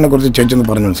 ഡേവിഡിനെ കുറിച്ച് ചേച്ചി ഒന്ന്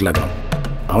പറഞ്ഞ് മനസ്സിലാക്കണം.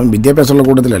 അവൻ വിദ്യാഭ്യാസമുള്ള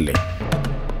കൂട്ടത്തിലല്ലേ.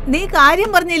 നീ കാര്യം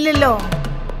പറഞ്ഞില്ലല്ലോ.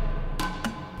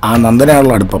 ആ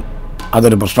നന്ദനയുള്ള അടുപ്പം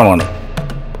അതൊരു പ്രശ്നമാണ്.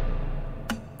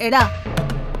 എടാ,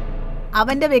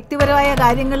 അവന്റെ വ്യക്തിപരമായ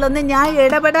കാര്യങ്ങളിലൊന്നും ഞാൻ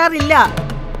ഇടപെടാറില്ല.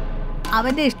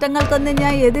 അവന്റെ ഇഷ്ടങ്ങൾക്കൊന്നും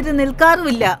ഞാൻ എതിര്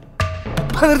നിൽക്കാറുമില്ല.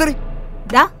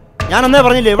 ഞാൻ അന്നേ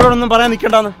പറഞ്ഞില്ലേ ഇവിടെ ഒന്നും പറയാൻ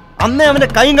നിൽക്കണ്ടെന്ന്. അന്നേ അവന്റെ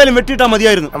കൈയും കാലും വെട്ടിയിട്ടാ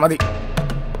മതിയായിരുന്നു. മതി.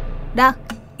 ഡാ,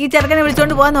 ഈ ചെറുക്കനെ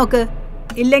വിളിച്ചോണ്ട് പോവാൻ നോക്ക്.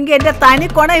 ഇല്ലെങ്കിൽ എന്റെ തനി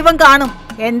കൊണ ഇവൻ കാണും.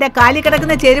 എന്റെ കാലി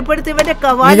കിടക്കുന്ന ചെരുപ്പെടുത്ത് ഇവന്റെ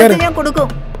കവാലത്ത് ഞാൻ കൊടുക്കും.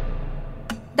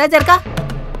 ഡാ ചെറുക്ക,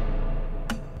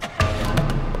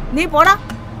 നീ പോടാ.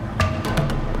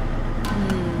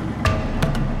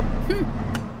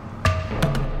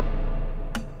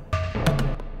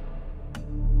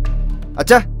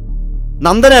 അച്ഛാ,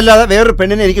 നന്ദന അല്ലാതെ വേറൊരു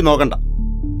പെണ്ണിനെ എനിക്ക് നോക്കണ്ട.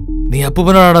 നീ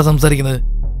അപ്പൂപ്പനോടാ സംസാരിക്കുന്നത്?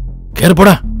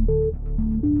 കേറിപ്പോടാ.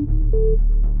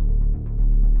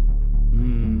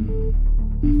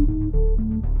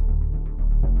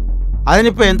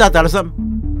 അതിനിപ്പോ എന്താ തടസ്സം?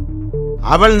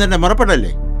 അവൾ നിന്റെ മുറപ്പെടല്ലേ?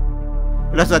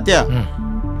 അല്ല സത്യ,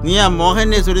 നീ ആ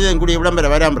മോഹനെ സുരിതയും കൂടി ഇവിടം വരെ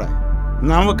വരാൻ പറ.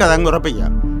 നമുക്കത് അങ്ങ്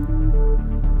ഉറപ്പിക്കാം.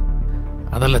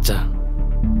 അതല്ല അച്ഛാ,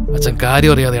 അച്ഛൻ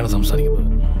കാര്യം അറിയാതെയാണ് സംസാരിക്കുന്നത്.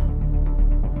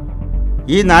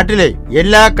 ഈ നാട്ടിലെ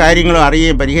എല്ലാ കാര്യങ്ങളും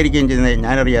അറിയുകയും പരിഹരിക്കുകയും ചെയ്യുന്നത്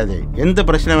ഞാനറിയാതെ എന്ത്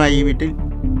പ്രശ്നമായി ഈ വീട്ടിൽ?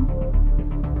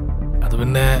 അത്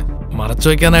പിന്നെ മറച്ചു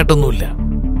വയ്ക്കാനായിട്ടൊന്നുമില്ല.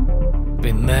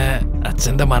 പിന്നെ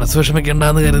അച്ഛന്റെ മനസ്സ്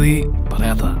വിഷമിക്കണ്ടെന്ന് കരുതി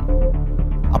പറയാത്തതാ.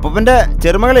 അപ്പന്റെ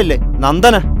ചെറുമകളില്ലേ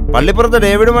നന്ദന, പള്ളിപ്പുറത്ത്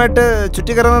ഡേവിഡുമായിട്ട്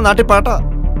ചുറ്റിക്കറങ്ങുന്ന നാട്ടിൽ പാട്ടാ.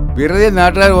 വെറുതെ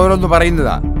നാട്ടുകാർ ഓരോന്ന്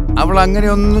പറയുന്നതാ. അവൾ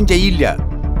അങ്ങനെയൊന്നും ചെയ്യില്ല.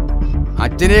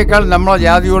 അച്ഛനേക്കാൾ നമ്മളെ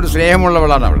ജാതിയോട്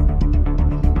സ്നേഹമുള്ളവളാണ് അവൾ.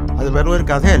 അത് വെറും ഒരു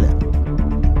കഥയല്ല.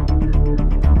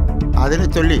 അതിനെ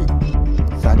ചൊല്ലി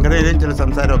സംഘടനയിലും ചില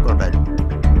സംസാരമൊക്കെ ഉണ്ടായിരുന്നു.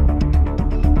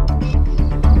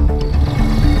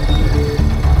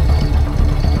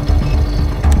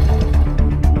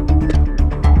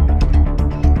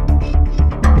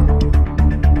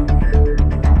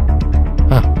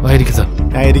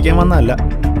 ഞാൻ ഇരിക്കാൻ വന്നതല്ല.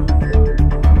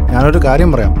 ഞാനൊരു കാര്യം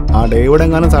പറയാം. ആ ഡേവിഡ്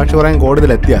എങ്ങാനും സാക്ഷി പറയാൻ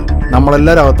കോടതിയിലെത്തിയാൽ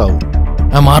നമ്മളെല്ലാവരും അകത്താവും.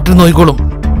 മാർട്ടിൻ നോക്കിക്കോളും.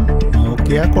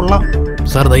 നോക്കിയാൽ കൊള്ളാം.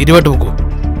 സാർ ധൈര്യമായിട്ട് നോക്കൂ.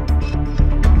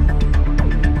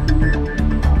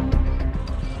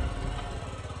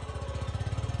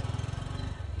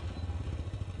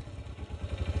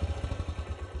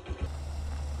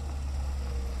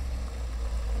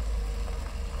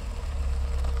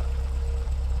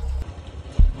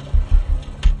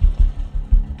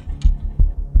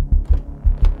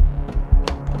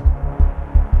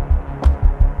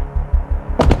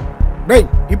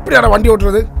 இப்படியான வண்டி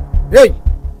ஓட்டுறது? ஏய்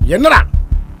என்னடா?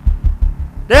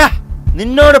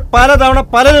 നിന്നോട് പലതവണ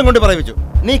പലതും കൊണ്ട് പറയിച്ചു,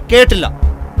 നീ കേട്ടില്ല.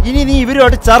 ഇനി നീ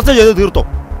ഇവരുമായിട്ട് ചർച്ച ചെയ്ത് തീർത്തോ?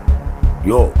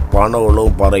 யோ பணம்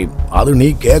உள்ளவும் பறையும், அது நீ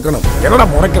கேட்கணும். என்னடா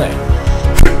முறைக்கிற?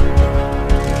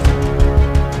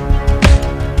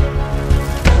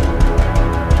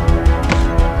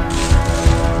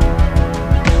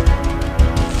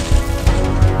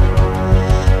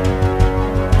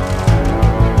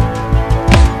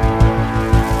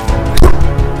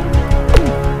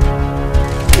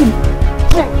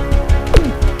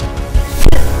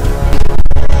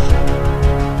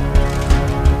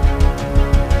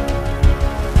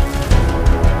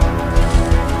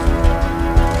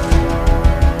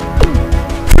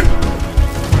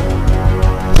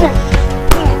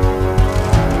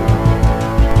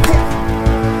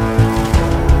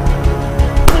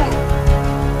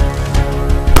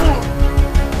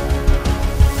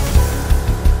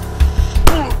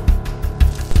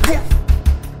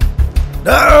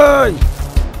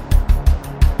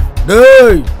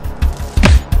 Hey!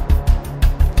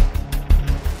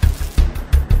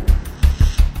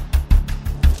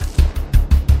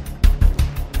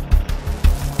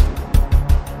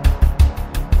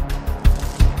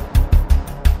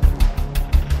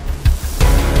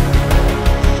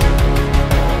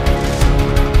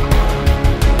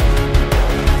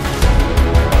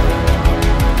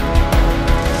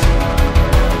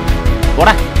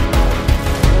 പോടാ.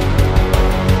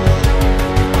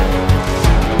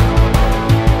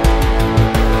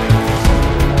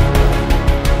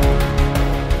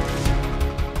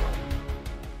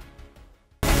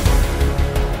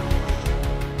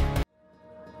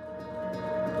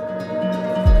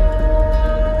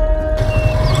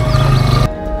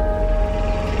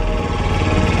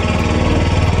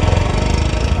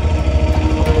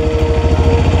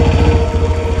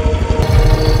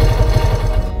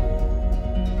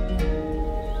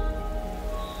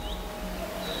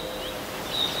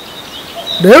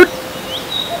 ഡേവിഡ്,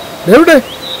 ഡേവിഡ്,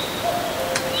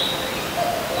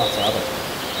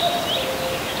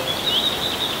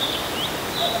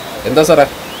 എന്താ സാറേ?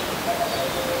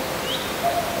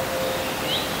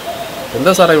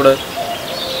 എന്താ സാറേ ഇവിടെ?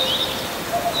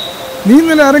 നീ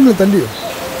ഇന്നലെ ആരെങ്കിലും തല്ലിയോ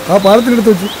ആ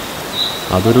പാലത്തിനടുത്ത് വെച്ച്?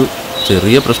 അതൊരു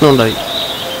ചെറിയ പ്രശ്നമുണ്ടായി.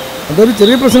 അതൊരു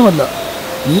ചെറിയ പ്രശ്നമല്ല.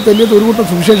 നീ തല്ലിയത് ഒരു കൂട്ടം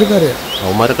സുവിശേഷക്കാരെയാ.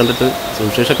 അവന്മാരെ കണ്ടിട്ട്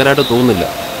സുവിശേഷക്കാരായിട്ട് തോന്നുന്നില്ല.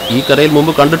 ഈ കരയിൽ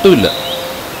മുമ്പ് കണ്ടിട്ടുമില്ല.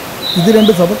 ഇത് രണ്ട്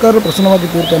സഭക്കാരുടെ പ്രശ്നമാക്കി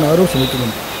തീർക്കാൻ ആരോ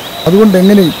ശ്രമിക്കുന്നുണ്ട്. അതുകൊണ്ട്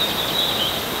എങ്ങനെയും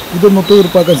ഇതൊന്ന്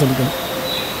ഒത്തുതീർപ്പാക്കാൻ ശ്രമിക്കണം.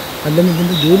 അല്ലെങ്കിൽ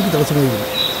ഇതിൻ്റെ ജോലിക്ക് തടസ്സമായി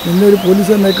വരും. നിന്നെ ഒരു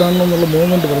പോലീസുകാരനായി കാണണമെന്നുള്ള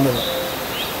മോഹം കൊണ്ട് പറഞ്ഞതാണ്.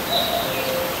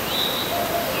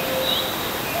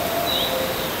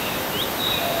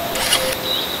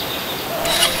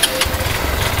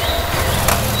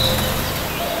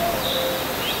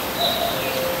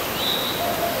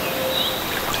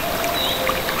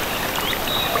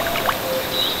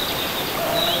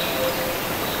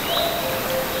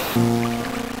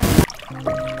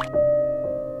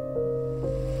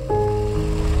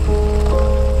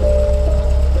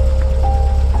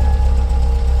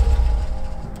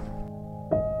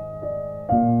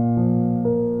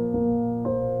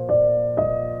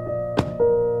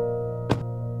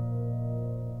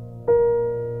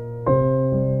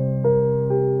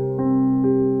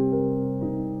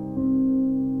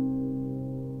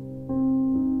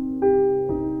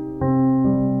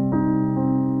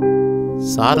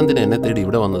 സാറെന്തിനാ എന്നെ തേടി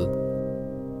ഇവിടെ വന്നത്?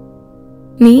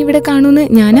 നീ ഇവിടെ കാണൂന്ന്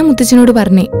ഞാനാ മുത്തച്ഛനോട്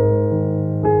പറഞ്ഞേ.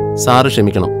 സാറ്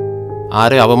ക്ഷമിക്കണം.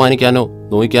 ആരെ അപമാനിക്കാനോ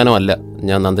നോയിക്കാനോ അല്ല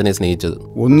ഞാൻ നന്ദനെ സ്നേഹിച്ചത്.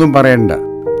 ഒന്നും പറയണ്ട.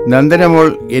 നന്ദനമോൾ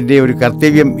എൻ്റെ ഒരു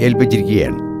കർത്തവ്യം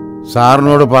ഏൽപ്പിച്ചിരിക്കുകയാണ്.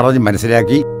 സാറിനോട് പറഞ്ഞ്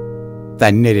മനസ്സിലാക്കി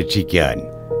തന്നെ രക്ഷിക്കാൻ.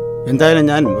 എന്തായാലും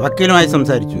ഞാൻ വക്കീലുമായി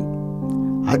സംസാരിച്ചു.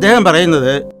 അദ്ദേഹം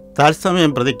പറയുന്നത്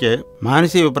തത്സമയം പ്രതിക്ക്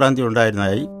മാനസിക വിഭ്രാന്തി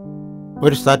ഉണ്ടായിരുന്നതായി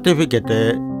ഒരു സർട്ടിഫിക്കറ്റ്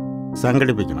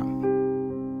സംഘടിപ്പിക്കണം.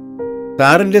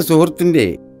 സാറിൻ്റെ സുഹൃത്തിൻ്റെ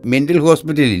മെൻ്റൽ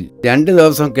ഹോസ്പിറ്റലിൽ 2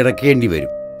 ദിവസം കിടക്കേണ്ടി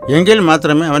വരും. എങ്കിൽ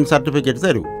മാത്രമേ അവൻ സർട്ടിഫിക്കറ്റ്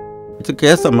തരൂ. ഇത്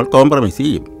കേസ് നമ്മൾ കോംപ്രമൈസ്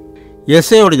ചെയ്യും.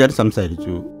 എസ്ഐയോട് ഞാൻ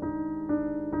സംസാരിച്ചു.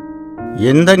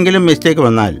 എന്തെങ്കിലും മിസ്റ്റേക്ക്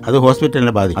വന്നാൽ അത്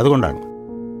ഹോസ്പിറ്റലിനെ ബാധിക്കും. അതുകൊണ്ടാണ്.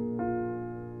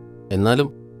 എന്നാലും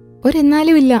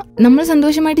ഒരെന്നാലും ഇല്ല. നമ്മൾ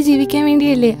സന്തോഷമായിട്ട് ജീവിക്കാൻ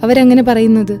വേണ്ടിയല്ലേ അവരങ്ങനെ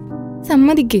പറയുന്നത്.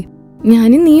 സമ്മതിക്ക്.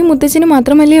 ഞാനും നീയും മുത്തച്ഛനും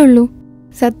മാത്രമല്ലേ ഉള്ളൂ.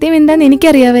 സത്യം എന്താന്ന്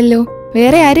എനിക്കറിയാവല്ലോ.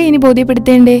 വേറെ ആരെ ഇനി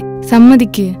ബോധ്യപ്പെടുത്തേണ്ടേ?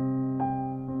 സമ്മതിക്ക്.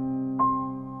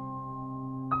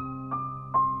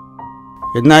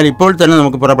 എന്നാൽ ഇപ്പോൾ തന്നെ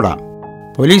നമുക്ക് പുറപ്പെടാം.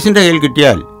 പോലീസിൻ്റെ കയ്യിൽ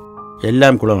കിട്ടിയാൽ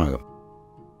എല്ലാം കുളമാകും.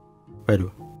 വരൂ.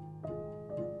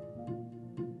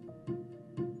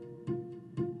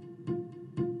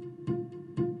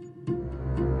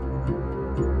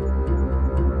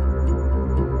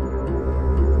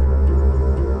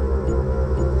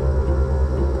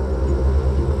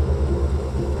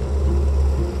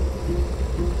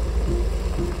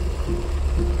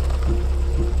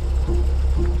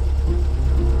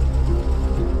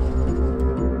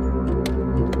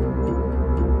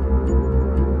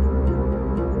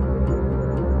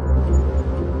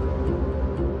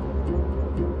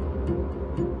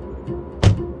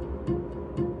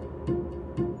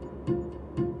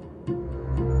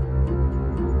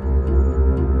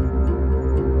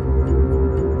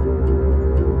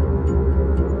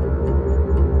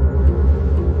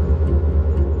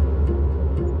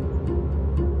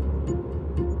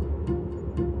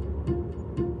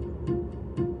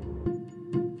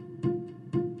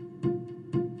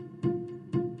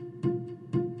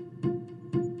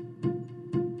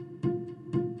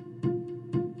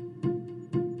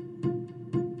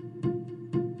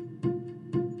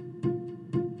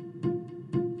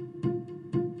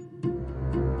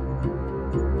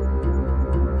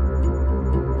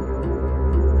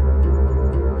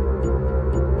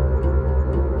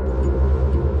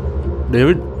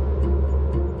 ഡേവിഡ്,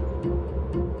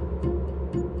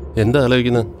 എന്താ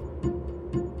ആലോചിക്കുന്നത്?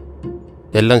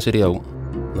 എല്ലാം ശരിയാവും.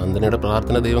 നന്ദനയുടെ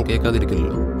പ്രാർത്ഥന ദൈവം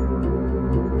കേൾക്കാതിരിക്കില്ലല്ലോ.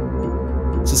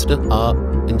 സിസ്റ്റർ, ആ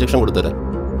ഇഞ്ചക്ഷൻ കൊടുത്തരാം.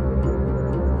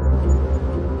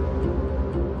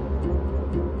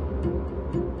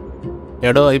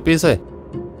 എടോ IPC,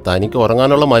 തനിക്ക്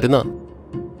ഉറങ്ങാനുള്ള മരുന്നാ.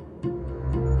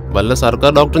 വല്ല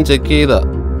സർക്കാർ ഡോക്ടറും ചെക്ക് ചെയ്താ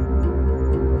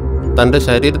തൻ്റെ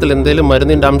ശരീരത്തിൽ എന്തേലും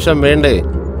മരുന്നിൻ്റെ അംശം വേണ്ടേ?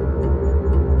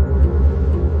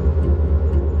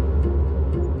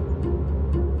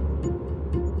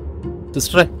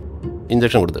 സിസ്റ്ററെ,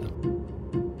 ഇഞ്ചക്ഷൻ കൊടുത്തരാം.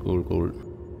 Cool cool.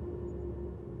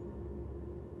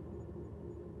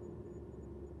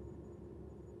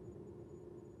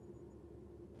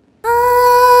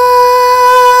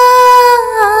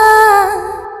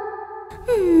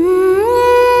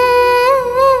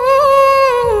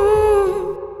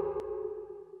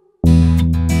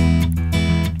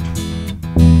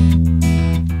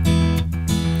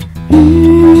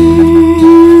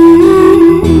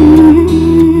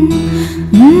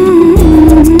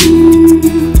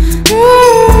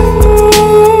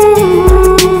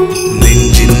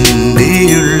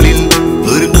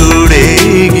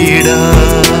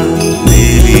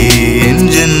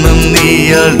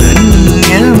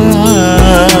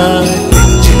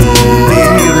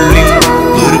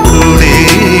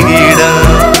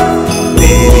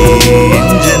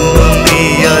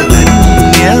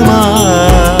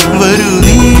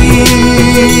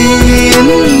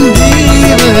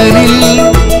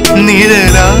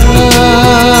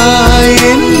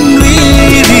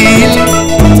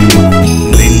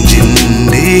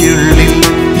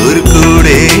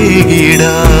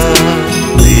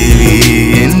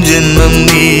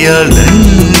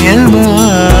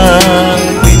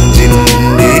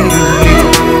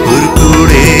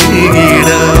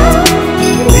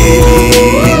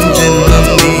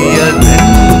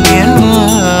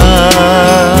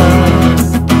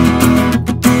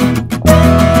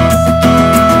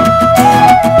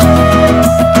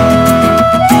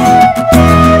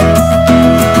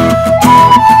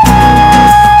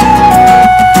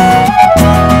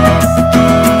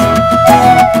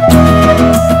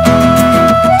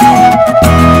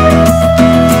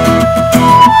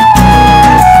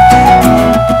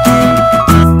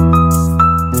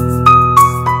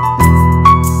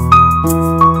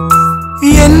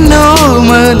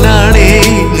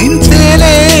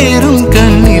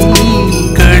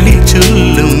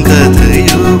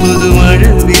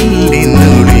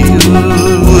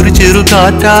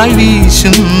 കാറ്റായി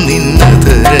വീശും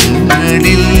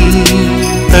നിന്നതരങ്ങളിൽ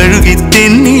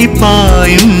തഴുകിത്തെന്നി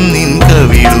പായും നിൻ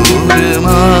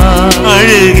കവിളോരമാ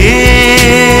അഴകേ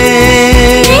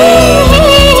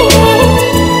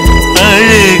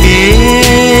അഴകേ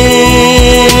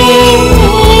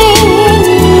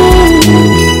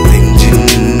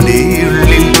നെഞ്ചിൻ്റെ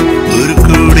ഉള്ളിൽ ഒരു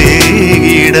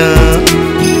കൂടേകിടാ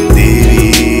ദേവി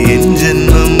എൻ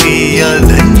ജന്മം നീയാൽ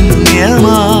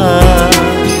ധന്യമാ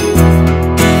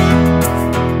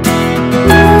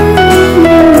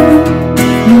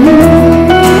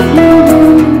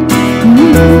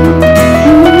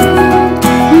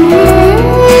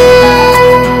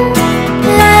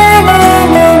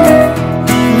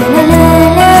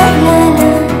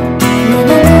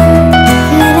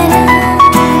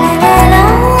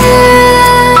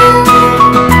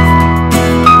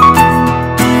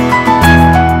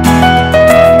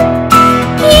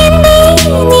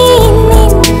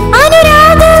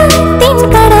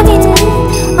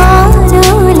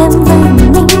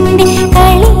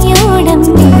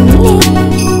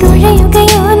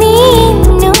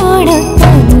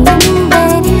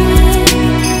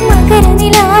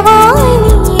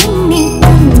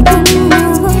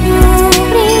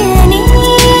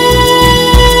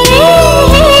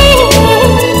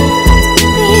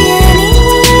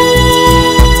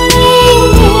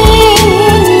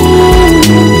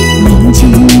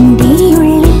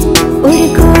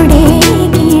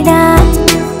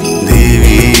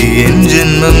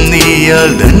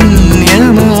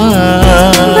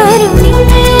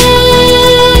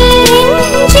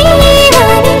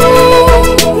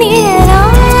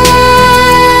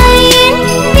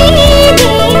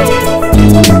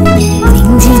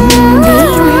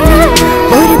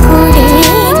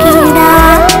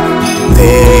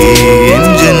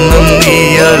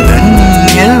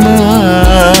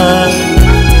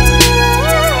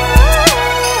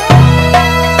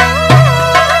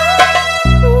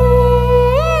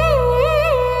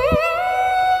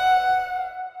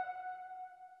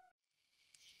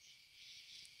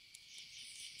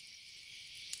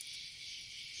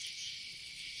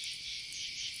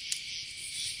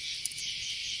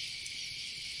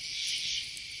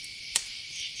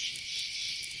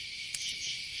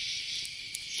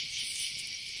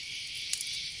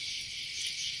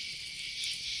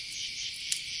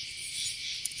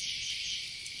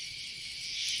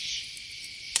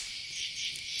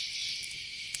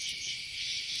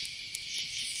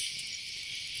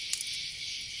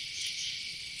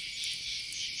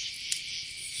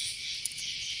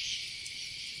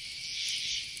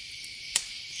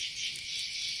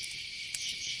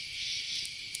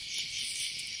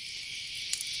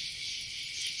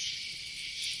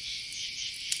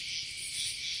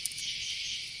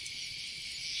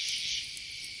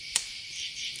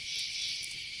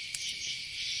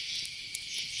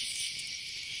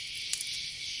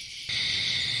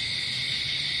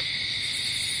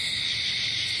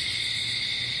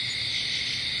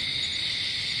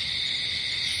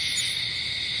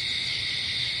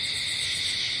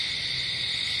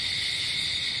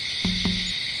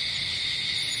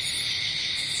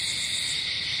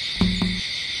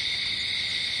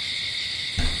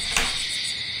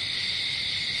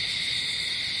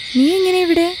നീ എങ്ങനെ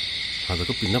ഇവിടെ?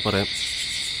 അതൊക്കെ പിന്നെ പറയാം.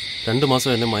 2 മാസം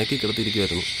എന്നെ മയക്കി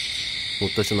കിടത്തിയിരിക്കുമായിരുന്നു.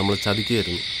 മുത്തശ്ശൻ നമ്മളെ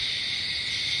ചതിക്കുകയായിരുന്നു.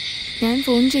 ഞാൻ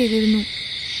ഫോൺ ചെയ്തിരുന്നു.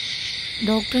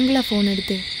 ഡോക്ടറെങ്കിലാ ഫോൺ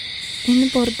എടുത്തേ. എന്നെ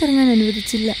പുറത്തിറങ്ങാൻ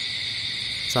അനുവദിച്ചില്ല.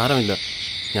 സാരമില്ല,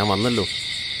 ഞാൻ വന്നല്ലോ.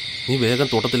 നീ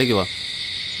വേഗം തോട്ടത്തിലേക്ക് വാ.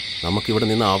 നമുക്കിവിടെ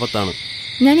നിന്ന് ആപത്താണ്.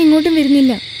 ഞാൻ ഇങ്ങോട്ടും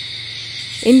വരുന്നില്ല.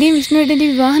 എന്റെയും വിഷ്ണുവേട്ടൻ്റെ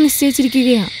വിവാഹം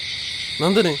നിശ്ചയിച്ചിരിക്കുകയാ.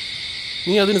 നന്ദനെ,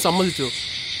 നീ അതിന് സമ്മതിച്ചോ?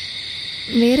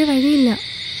 വേറെ വഴിയില്ല.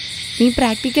 നീ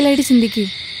പ്രാക്ടിക്കലായിട്ട് ചിന്തിക്കൂ.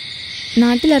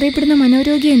 നാട്ടിൽ അറിയപ്പെടുന്ന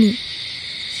മനോരോഗിയാ നീ.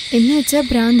 എന്ന് വെച്ചാൽ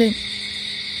ഭ്രാന്തൻ.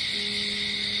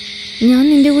 ഞാൻ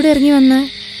നിന്റെ കൂടെ ഇറങ്ങി വന്നാൽ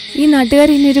ഈ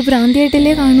നാട്ടുകാർ എന്നെ ഒരു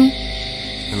ഭ്രാന്തിയായിട്ടല്ലേ കാണൂ.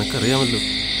 എനക്കറിയാമല്ലോ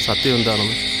സത്യം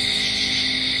എന്താണെന്ന്.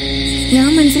 ഞാൻ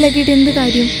മനസ്സിലാക്കിയിട്ട് എന്ത്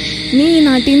കാര്യം? നീ ഈ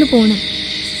നാട്ടിൽ നിന്ന് പോണം.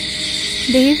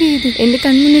 ദയവ് ചെയ്ത് എൻ്റെ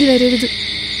കൺമുന്നിൽ വരരുത്.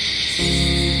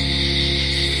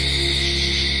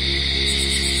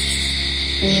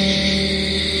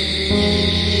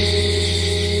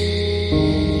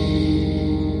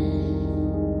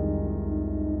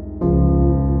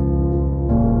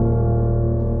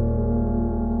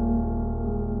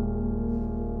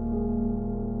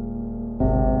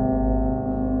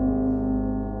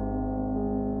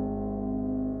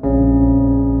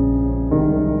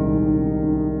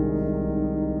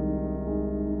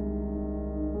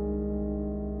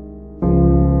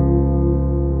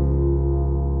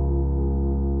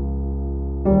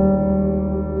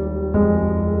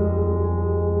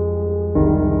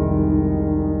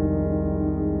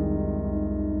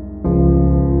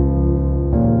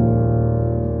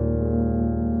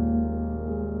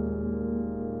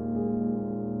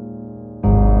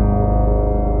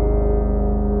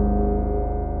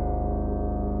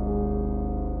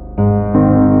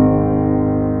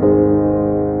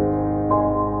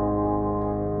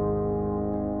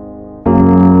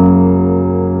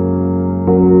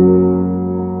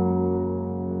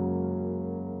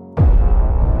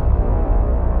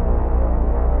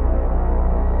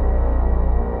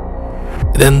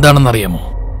 ഇതെന്താണെന്നറിയാമോ?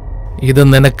 ഇത്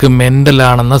നിനക്ക്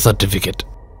മെന്റലാണെന്ന സർട്ടിഫിക്കറ്റ്.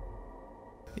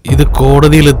 ഇത്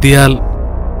കോടതിയിലെത്തിയാൽ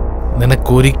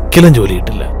നിനക്കൊരിക്കലും ജോലി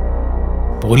കിട്ടില്ല.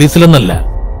 പോലീസിലെന്നല്ല,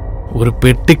 ഒരു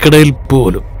പെട്ടിക്കടയിൽ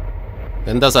പോലും.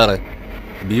 എന്താ സാറേ,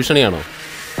 ഭീഷണിയാണോ?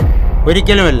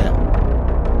 ഒരിക്കലുമല്ല.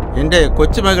 എൻ്റെ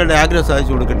കൊച്ചുമകളുടെ ആഗ്രഹം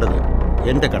സാധിച്ചു കൊടുക്കേണ്ടത്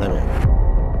എൻ്റെ കടമയാണ്.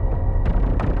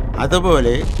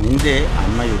 അതുപോലെ നിൻ്റെ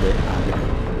അമ്മയുടെ ആഗ്രഹം,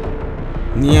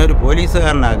 നീ ഒരു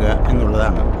പോലീസുകാരനാകുക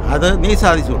എന്നുള്ളതാണ്. അത് നീ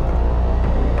സാധിച്ചു കൊടുക്കണം.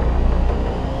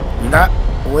 ഇതാ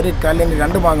ഒരു കല്ലിന്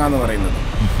രണ്ട് മാങ്ങാന്ന് പറയുന്നത്.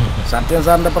 സത്യം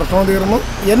സാറിന്റെ പ്രശ്നവും തീർന്നു,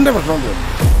 എന്റെ പ്രശ്നവും തീർന്നു.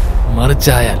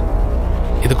 മറിച്ചായാൽ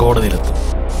ഇത് കോടതിയിലെത്തും.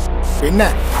 പിന്നെ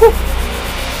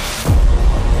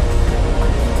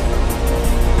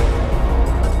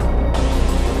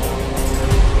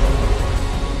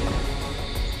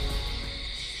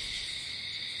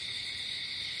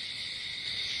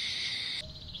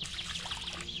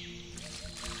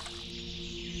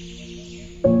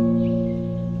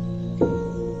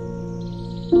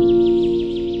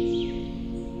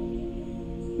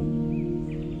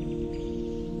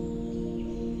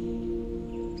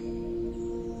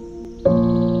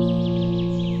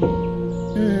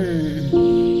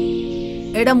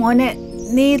എടാ മോനെ,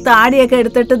 നീ താടിയൊക്കെ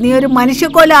എടുത്തിട്ട് നീ ഒരു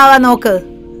മനുഷ്യക്കോലാവാൻ നോക്ക്.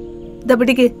 ഇതാ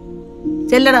പിടിക്ക്,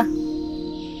 ചെല്ലടാ,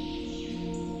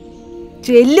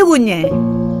 ചെല്ലു കുഞ്ഞേ.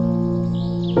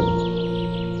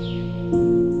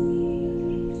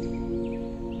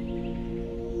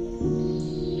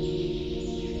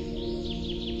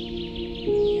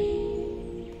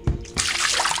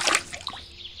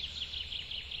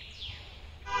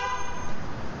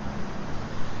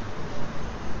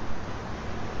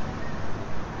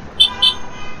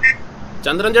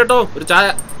 ചന്ദ്രൻ ചേട്ടോ, ഒരു ചായ.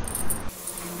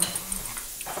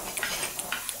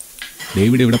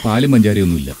 ഡേവിഡ്, ഇവിടെ പാലും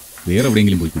പഞ്ചാരയൊന്നുമില്ല. വേറെ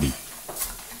എവിടെയെങ്കിലും പോയി കുടി.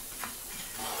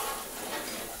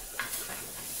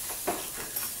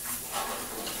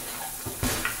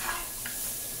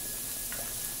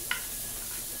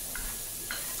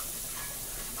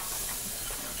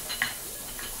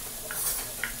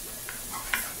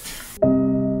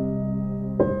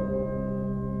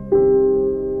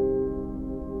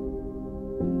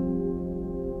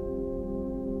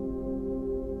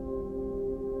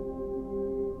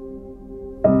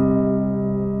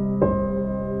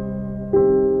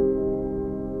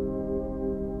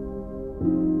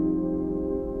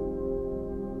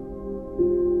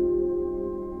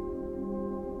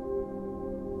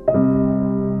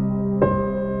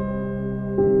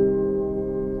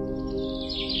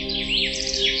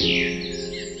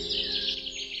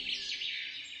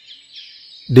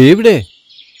 ഡേവിഡേ,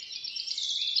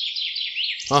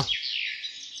 ആ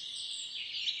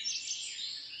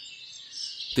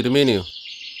തിരുമേനിയോ?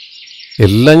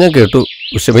 എല്ലാം ഞാൻ കേട്ടു,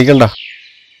 വിഷമിക്കണ്ട.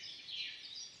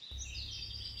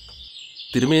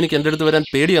 തിരുമേനിക്ക് എൻ്റെ അടുത്ത് വരാൻ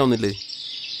പേടിയാവുന്നില്ലേ?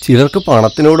 ചിലർക്ക്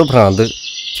പണത്തിനോട് ഭ്രാന്ത്,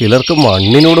 ചിലർക്ക്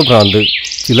മണ്ണിനോട് ഭ്രാന്ത്,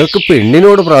 ചിലർക്ക്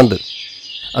പെണ്ണിനോട് ഭ്രാന്ത്.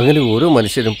 അങ്ങനെ ഓരോ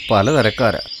മനുഷ്യരും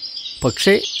പലതരക്കാരാ.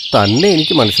 പക്ഷേ തന്നെ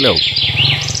എനിക്ക് മനസ്സിലാവും.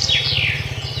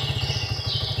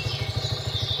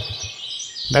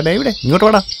 ഡേവിഡേ, ഇങ്ങോട്ട്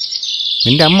വാടാ.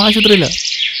 നിന്റെ അമ്മ ആശുപത്രിയില്ല.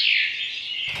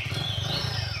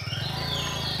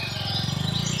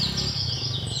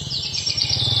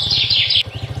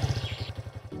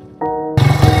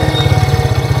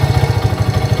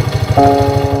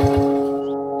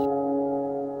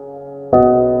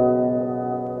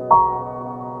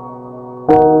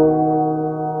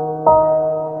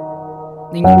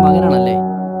 നിങ്ങൾ മകനാണല്ലേ?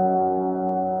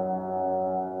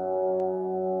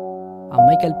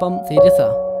 അമ്മയ്ക്ക് അല്പം സീരിയസാ.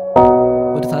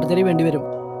 ഒരു സർജറി വേണ്ടിവരും.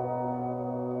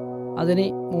 അതിന്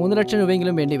 3 ലക്ഷം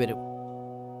രൂപയെങ്കിലും വേണ്ടിവരും.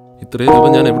 ഇത്രയും രൂപ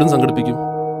ഞാൻ എവിടെ സംഘടിപ്പിക്കും?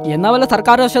 എന്നാ വല്ല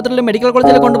സർക്കാർ ആശുപത്രിയിലും മെഡിക്കൽ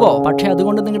കോളേജിൽ കൊണ്ടുപോകും. പക്ഷേ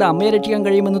അതുകൊണ്ട് നിങ്ങളുടെ അമ്മയെ രക്ഷിക്കാൻ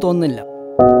കഴിയുമെന്ന് തോന്നുന്നില്ല.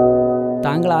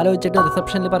 താങ്കൾ ആലോചിച്ചിട്ട്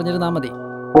റിസപ്ഷനിൽ പറഞ്ഞിരുന്നാൽ മതി.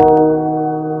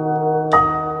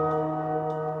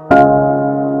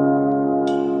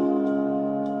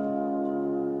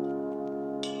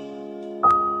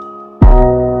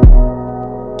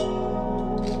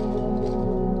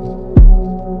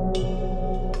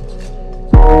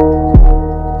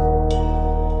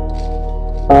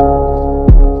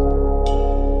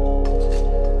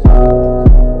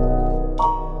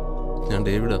 ഞാൻ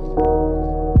ഡേവിഡാ.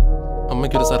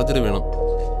 അമ്മയ്ക്കൊരു സർജറി വേണം.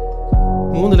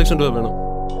 3 ലക്ഷം രൂപ വേണം.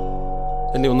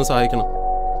 എന്നെ ഒന്ന് സഹായിക്കണം.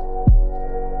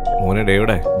 മോനെ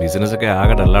ഡേവിഡേ, ബിസിനസ്സൊക്കെ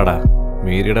ആകെ ഡല്ലാടാ.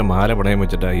 മേരിയുടെ മാല പണയം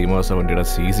വെച്ചിട്ടാ ഈ മാസം വണ്ടിയുടെ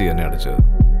CC തന്നെ അടച്ചത്.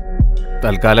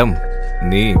 തൽക്കാലം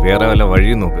നീ വേറെ വല്ല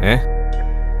വഴിയും നോക്ക്.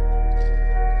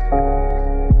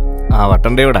 ആ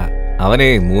വട്ടൻ ഡേവിഡാ, അവനെ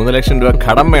 3 ലക്ഷം രൂപ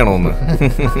കടം വേണോന്ന്.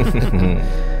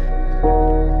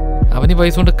 അവന്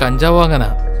പൈസ കൊണ്ട് കഞ്ചാവ് വാങ്ങാനാ.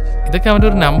 ഇതൊക്കെ അവൻ്റെ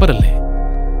ഒരു നമ്പറല്ലേ?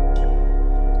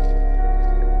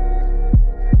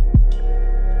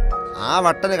 ആ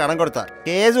വട്ടന് കടം കൊടുത്താ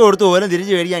കേസ് കൊടുത്ത് ഓരോ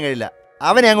തിരിച്ചു മേടിക്കാൻ കഴിയില്ല.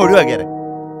 അവനെ അങ്ങ് ഒഴിവാക്കിയാരെ.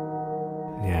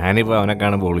 ഞാനിപ്പോ അവനെ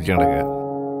കാണുമ്പോൾ ഒളിച്ചു നടക്കുക.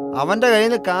 അവന്റെ കയ്യിൽ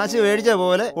നിന്ന് കാശ് മേടിച്ച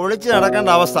പോലെ ഒളിച്ചു നടക്കേണ്ട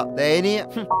അവസ്ഥ. ദയനീയ.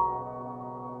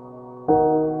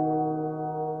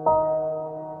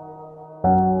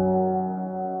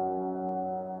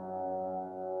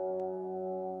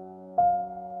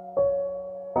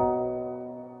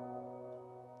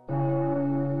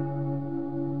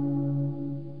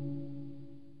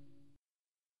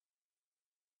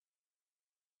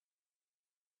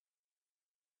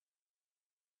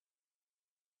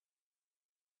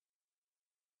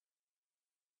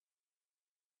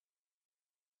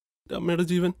 അമ്മയുടെ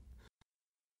ജീവൻ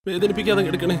വേദനിപ്പിക്കാതെ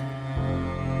എടുക്കണേ.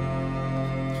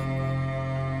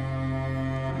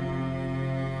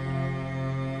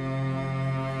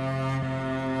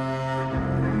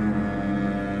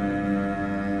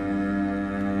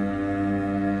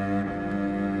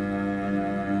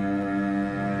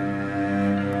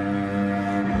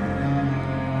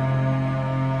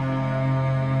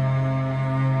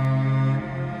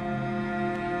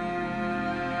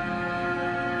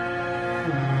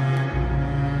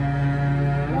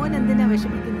 എന്തിനാ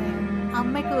വിഷമിക്കുന്നേ?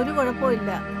 അമ്മയ്ക്ക് ഒരു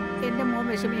കുഴപ്പമില്ല. എന്റെ മോൻ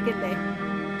വിഷമിക്കല്ലേ?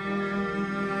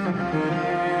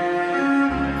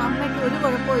 അമ്മയ്ക്ക് ഒരു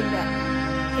കുഴപ്പമില്ല.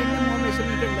 എന്റെ മോൻ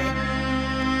വിഷമിക്കല്ലേ?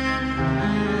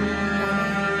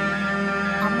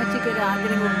 അമ്മച്ചിക്കൊരു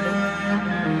ആഗ്രഹമുണ്ട്,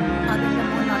 അതെന്റെ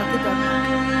മോൻ നടത്തി തരണം.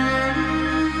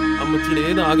 അമ്മച്ചിയുടെ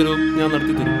ഏത് ആഗ്രഹവും ഞാൻ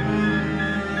നടത്തി തരും.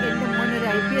 എന്റെ മോനൊരു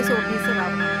IPS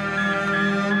ഓഫീസറാവണം.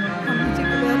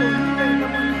 അമ്മച്ചിക്ക് വേറെ ഒന്നും വേണ്ട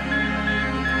മോനെ.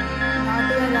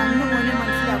 നാട്ടുകാർ അന്ന് മോനെ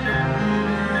മനസ്സിലാക്കും.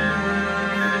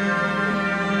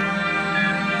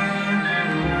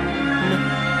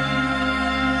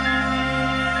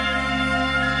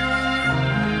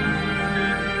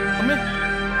 അമ്മേ,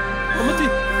 അമ്മച്ചി,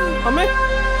 അമ്മേ,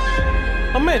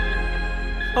 അമ്മേ,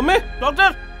 അമ്മേ,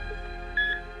 ഡോക്ടർ.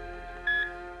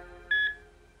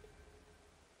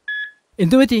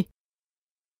 എന്തു പറ്റി?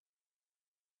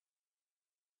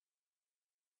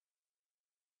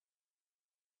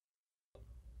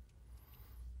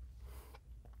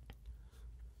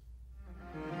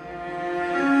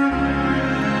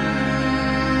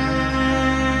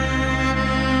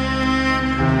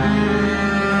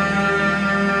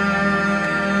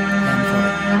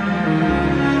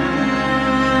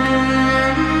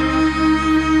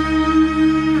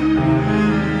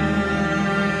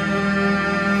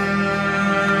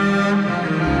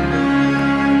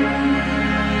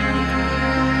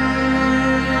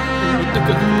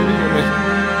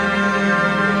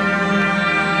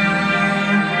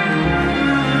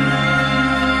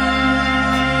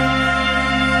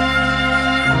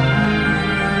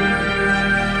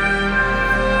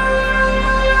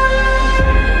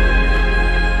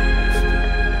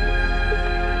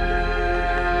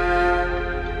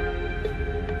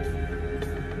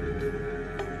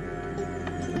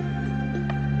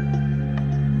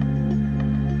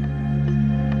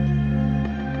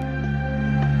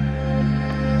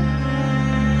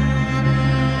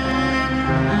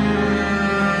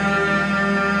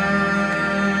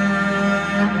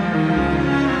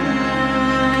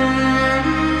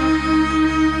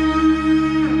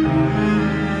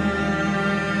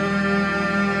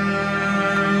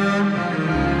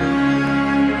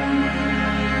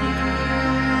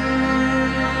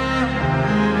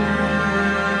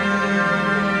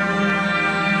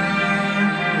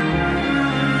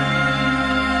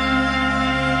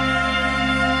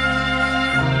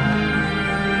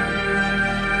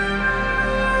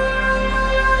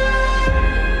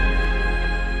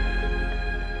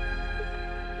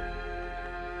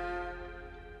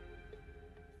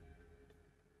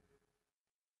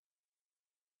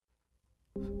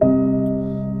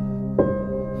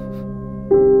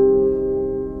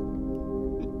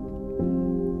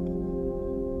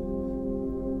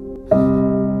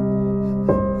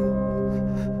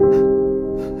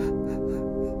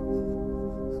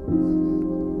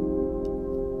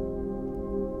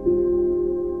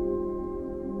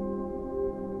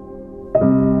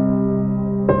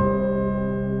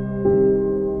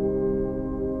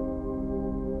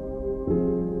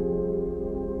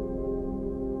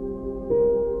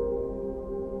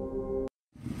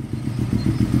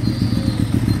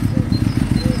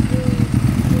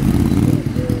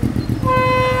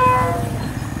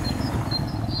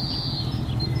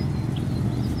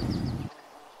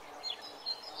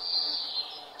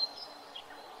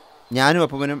 ഞാനും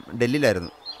അപ്പനും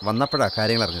ഡൽഹിയിലായിരുന്നു. വന്നപ്പോഴാണ്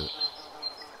കാര്യങ്ങൾ അറിഞ്ഞത്.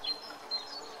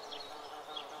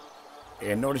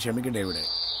 എന്നോട് ക്ഷമിക്കണ്ടേ, ഇവിടെ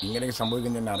ഇങ്ങനെയൊക്കെ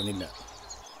സംഭവിക്കുന്ന ഞാൻ അറിഞ്ഞില്ല.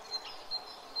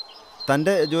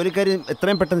 തൻ്റെ ജോലിക്കാരി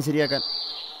എത്രയും പെട്ടെന്ന് ശരിയാക്കാൻ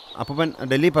അപ്പൻ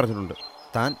ഡൽഹി പറഞ്ഞിട്ടുണ്ട്.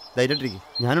 താൻ ധൈര്യമായിട്ടിരിക്കും,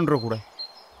 ഞാനുണ്ടോ കൂടെ.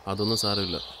 അതൊന്നും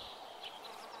സാരമില്ല.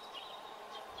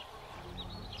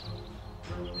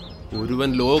 ഒരുവൻ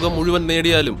ലോകം മുഴുവൻ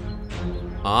നേടിയാലും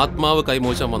ആത്മാവ്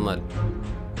കൈമോശം വന്നാൽ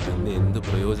പിന്നെ എന്ത്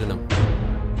പ്രയോജനം?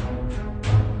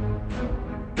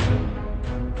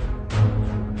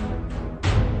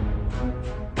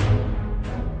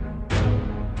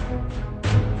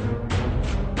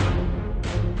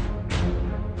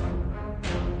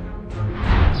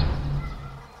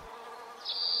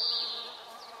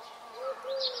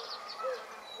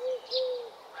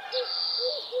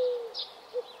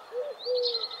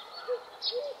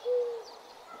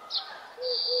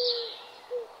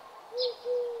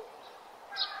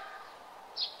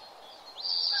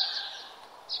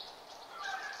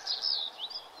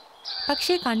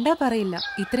 പക്ഷേ കണ്ടാ പറയില്ല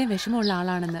ഇത്രയും വിഷമമുള്ള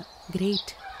ആളാണെന്ന്.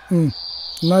 ഗ്രേറ്റ്.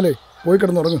 എന്നാലേ പോയി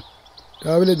കിടന്നുറങ്ങും,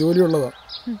 രാവിലെ ജോലിയുള്ളതാ.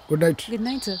 Good night. Good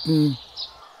night sir.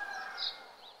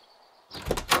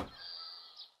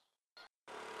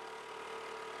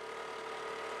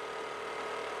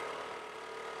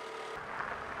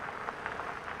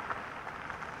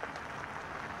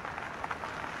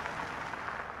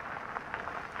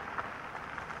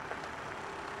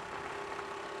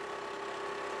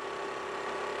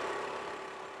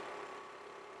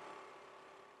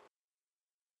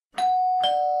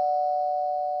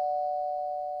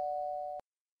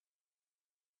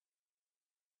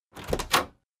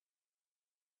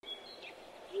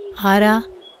 ആരാ?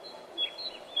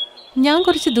 ഞാൻ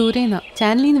കുറച്ച് ദൂരേന്നാ,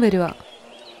 ചാനലിൽ നിന്ന് വരുവാ.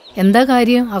 എന്താ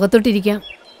കാര്യം? അകത്തോട്ടിരിക്കാം.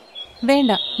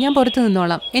 വേണ്ട, ഞാൻ പുറത്തു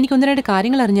നിന്നോളാം. എനിക്ക് 1-2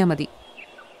 കാര്യങ്ങൾ അറിഞ്ഞാൽ മതി.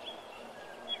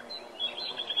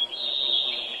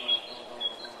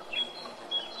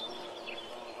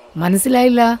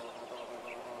 മനസ്സിലായില്ല.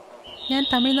 ഞാൻ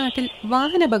തമിഴ്നാട്ടിൽ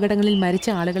വാഹനാപകടങ്ങളിൽ മരിച്ച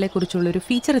ആളുകളെ കുറിച്ചുള്ളൊരു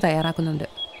ഫീച്ചർ തയ്യാറാക്കുന്നുണ്ട്.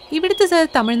 ഇവിടുത്തെ സാർ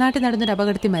തമിഴ്നാട്ടിൽ നടന്നൊരു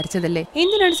അപകടത്തിൽ മരിച്ചതല്ലേ?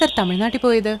 എന്തിനാണ് സാർ തമിഴ്നാട്ടിൽ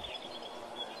പോയത്?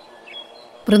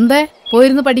 വൃന്ദേ,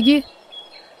 പോയിരുന്നു പഠിക്ക്.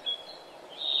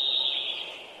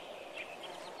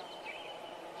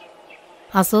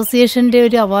 അസോസിയേഷൻ്റെ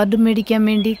ഒരു അവാർഡ് മേടിക്കാൻ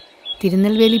വേണ്ടി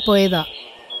തിരുനെൽവേലി പോയതാ.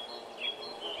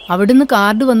 അവിടുന്ന്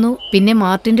കാർഡ് വന്നു, പിന്നെ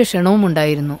മാർട്ടിൻ്റെ ക്ഷണവും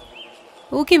ഉണ്ടായിരുന്നു.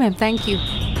 Okay ma'am, thank you.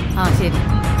 ആ ശരി.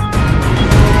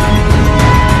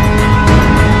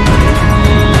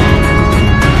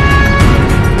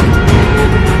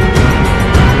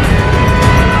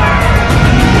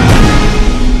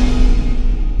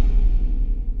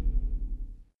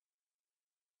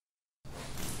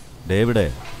 ഡേവിഡേ,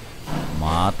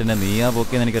 മാർട്ടിനെ നീയാ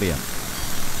പോക്കിയെന്ന് എനിക്കറിയാം.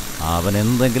 അവൻ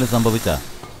എന്തെങ്കിലും സംഭവിച്ചാ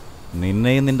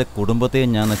നിന്നെയും നിന്റെ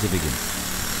കുടുംബത്തെയും ഞാൻ നശിപ്പിക്കും.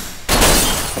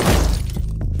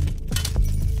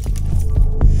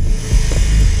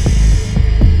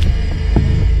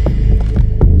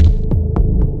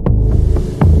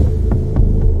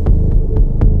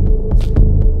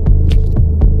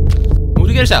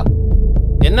 മുരുകേഷ,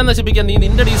 എന്നെ നശിപ്പിക്കാൻ നീ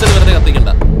നിന്റെ ഡീസൽ വെറുതെ കത്തിക്കണ്ട.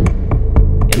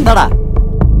 എന്താടാ?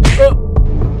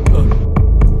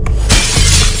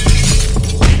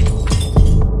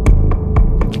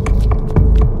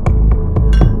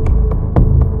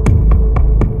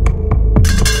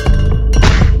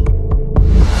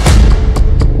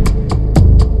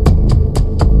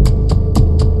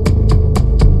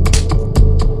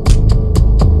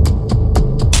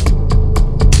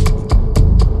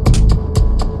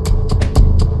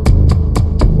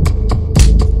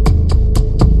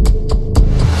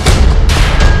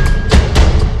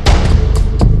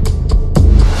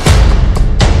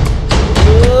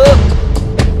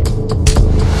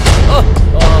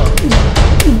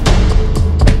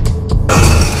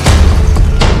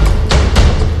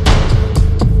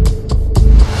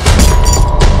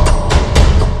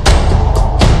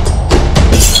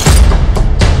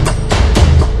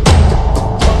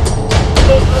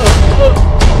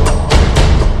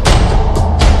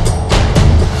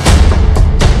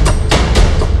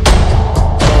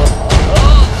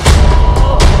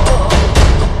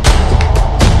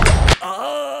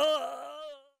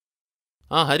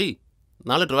 ആ ഹരി,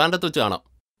 നാളെ ട്രിവാൻഡ്രത്ത് വെച്ച് കാണാം.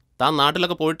 താൻ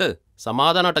നാട്ടിലൊക്കെ പോയിട്ട്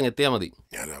സമാധാനമായിട്ടങ്ങ് എത്തിയാൽ മതി.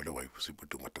 ഞാൻ രാവിലെ IPC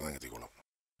വിട്ടു, മറ്റന്നാൾ എത്തിക്കോളാം.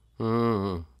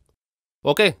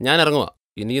 ഓക്കെ, ഞാൻ ഇറങ്ങുക.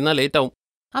 ഇനി എന്നാൽ ലേറ്റ് ആവും.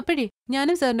 അപ്പോഴേ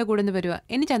ഞാനും സാറിന്റെ കൂടെ ഒന്ന് വരുവാ.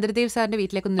 എന്നെ ചന്ദ്രദേവ് സാറിന്റെ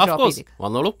വീട്ടിലേക്കൊന്ന് ഡ്രോപ്പ് ചെയ്തേക്ക്.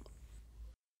 വന്നോളൂ.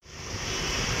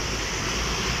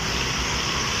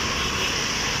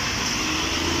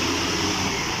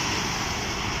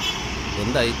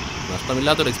 എന്തായി?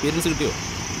 നഷ്ടമില്ലാത്തൊരു എക്സ്പീരിയൻസ് കിട്ടിയോ?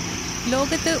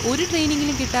 ലോകത്ത് ഒരു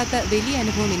ട്രെയിനിങ്ങിലും കിട്ടാത്ത വലിയ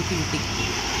അനുഭവം എനിക്ക് കിട്ടി.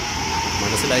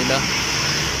 മനസ്സിലായില്ല.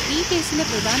 ഈ കേസിലെ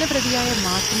പ്രധാന പ്രതിയായ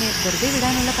മാർട്ടിനെ വെറുതെ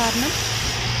വിടാനുള്ള കാരണം?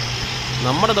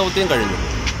 നമ്മുടെ ദൗത്യം കഴിഞ്ഞു.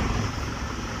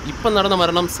 ഇപ്പം നടന്ന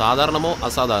മരണം സാധാരണമോ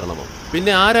അസാധാരണമോ?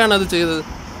 പിന്നെ ആരാണ് അത് ചെയ്തത്?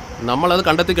 നമ്മളത്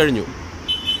കണ്ടെത്തി കഴിഞ്ഞു.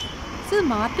 Sir,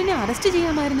 മാർട്ടിനെ arrest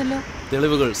ചെയ്യാമായിരുന്നല്ലോ.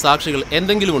 തെളിവുകൾ, സാക്ഷികൾ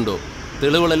എന്തെങ്കിലും ഉണ്ടോ?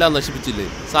 തെളിവുകളെല്ലാം നശിപ്പിച്ചില്ലേ?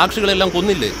 സാക്ഷികളെല്ലാം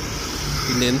കൊന്നില്ലേ?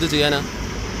 പിന്നെ എന്ത് ചെയ്യാനാ?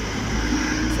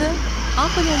 സർ, ആ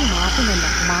കൊലയാണ് മാർട്ടിനല്ല.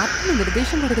 മാർട്ടിന്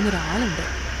നിർദ്ദേശം കൊടുക്കുന്ന ഒരാളുണ്ട്.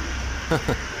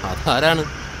 അതാരാണ്?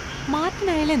 മാർട്ടിൻ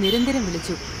അയാളെ നിരന്തരം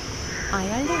വിളിച്ചു.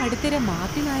 അയാളുടെ അടുത്തിടെ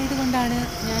മാർട്ടിൻ ആയതുകൊണ്ടാണ്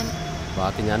ഞാൻ...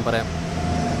 ബാക്കി ഞാൻ പറയാം.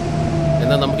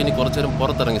 എന്നാൽ നമുക്കിനി കുറച്ചേരം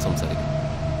പുറത്തിറങ്ങി സംസാരിക്കാം.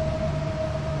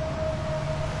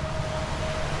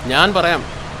 ഞാൻ പറയാം.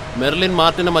 മെർലിൻ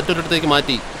മാർട്ടിനെ മറ്റൊരിടത്തേക്ക്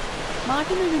മാറ്റി.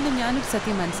 മാർട്ടിനിൽ നിന്നും ഞാനൊരു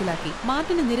സത്യം മനസ്സിലാക്കി.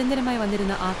 മാർട്ടിന് നിരന്തരമായി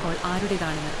വന്നിരുന്ന ആ call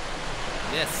ആരുടേതാണെന്ന്.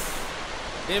 Yes,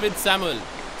 David Samuel,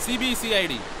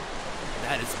 CBCID.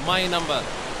 That is my number.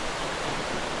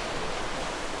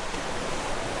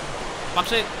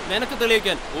 പക്ഷേ നിനക്ക്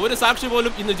തെളിയിക്കാൻ ഒരു സാക്ഷി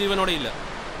പോലും ഇന്ന് ജീവനോടെ ഇല്ല.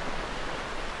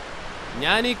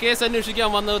 ഞാൻ ഈ കേസ് അന്വേഷിക്കാൻ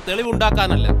വന്നത്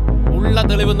തെളിവുണ്ടാക്കാനല്ല, ഉള്ള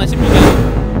തെളിവ് നശിപ്പിക്കാൻ.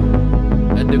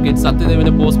 അഡ്വക്കേറ്റ്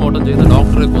സത്യദേവിനെ പോസ്റ്റ്മോർട്ടം ചെയ്ത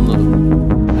ഡോക്ടറെ കൊന്നതും,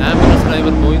 ആംബുലൻസ്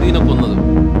ഡ്രൈവർ മൊയ്തീനെ കൊന്നതും,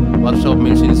 വർക്ക്ഷോപ്പ്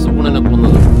മേശിരി സുഗുണനെ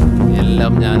കൊന്നതും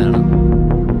എല്ലാം ഞാനാണ്.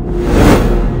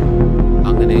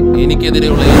 അങ്ങനെ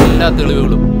എനിക്കെതിരെയുള്ള എല്ലാ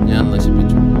തെളിവുകളും ഞാൻ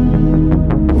നശിപ്പിച്ചു.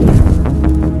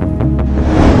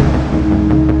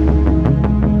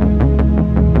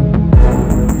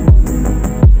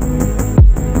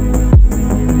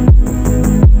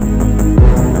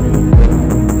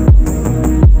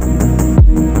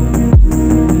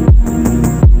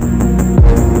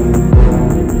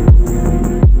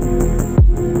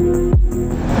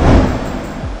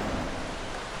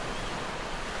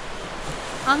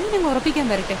 അങ്ങനെ ഉറപ്പിക്കാൻ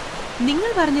വരട്ടെ.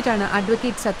 നിങ്ങൾ പറഞ്ഞിട്ടാണ്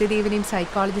അഡ്വക്കേറ്റ് സത്യദേവനെയും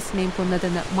സൈക്കോളജിസ്റ്റിനെയും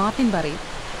കൊന്നതെന്ന് മാർട്ടിൻ പറയും.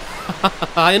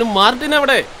 അതിന് മാർട്ടിൻ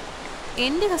എവിടെ?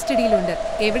 എന്റെ കസ്റ്റഡിയിലുണ്ട്.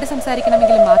 എവിടെ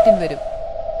സംസാരിക്കണമെങ്കിലും മാർട്ടിൻ വരും.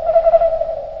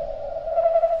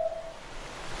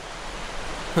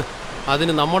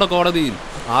 അതിന് നമ്മുടെ കോടതിയിൽ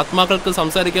ആത്മാക്കൾക്ക്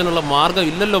സംസാരിക്കാനുള്ള മാർഗം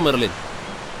ഇല്ലല്ലോ മെർലിൻ.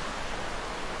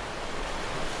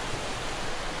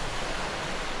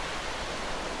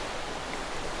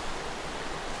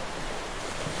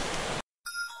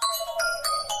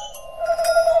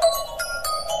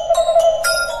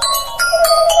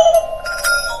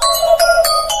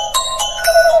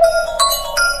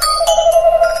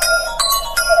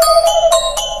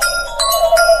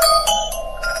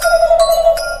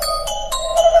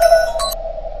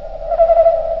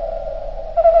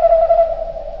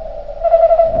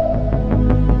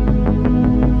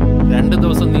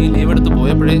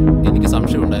 എനിക്ക്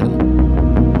സംശയമുണ്ടായിരുന്നു.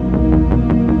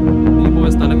 നീ പോയ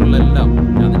സ്ഥലങ്ങളിലെല്ലാം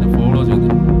ഞാൻ നിന്നെ ഫോളോ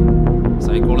ചെയ്തിരുന്നു.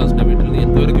 സൈക്കോളജിസ്റ്റിന്റെ വീട്ടിൽ നീ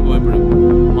എൻക്വയറിക്ക് പോയപ്പോഴും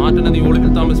മാർട്ടിനെ നീ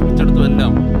ഒളിവിൽ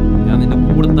താമസിപ്പിച്ചെടുത്തുമെല്ലാം ഞാൻ നിന്റെ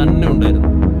കൂടെ തന്നെ ഉണ്ടായിരുന്നു.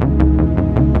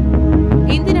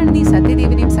 എന്തിനാണ് നീ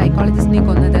സത്യദേവനെയും സൈക്കോളജിസ്റ്റിനെയും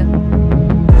കൊന്നത്?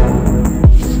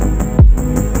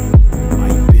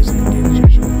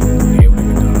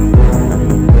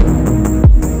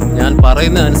 ഞാൻ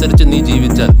പറയുന്ന അനുസരിച്ച് നീ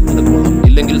ജീവിച്ചാൽ നിനക്ക് കൊള്ളാം.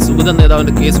 ഇല്ലെങ്കിൽ സുഗത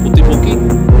നേതാവിന്റെ കേസ് കുത്തിപ്പൊക്കി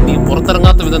നീ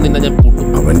പുറത്തിറങ്ങാത്ത വിധം നിന്നെ ഞാൻ പൂട്ടും.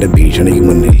 അവന്റെ ഭീഷണിക്ക്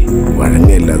മുന്നിൽ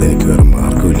വഴങ്ങിയല്ലാതെ എനിക്ക് വേറെ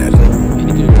മാർഗമില്ലായിരുന്നു.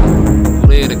 എനിക്ക്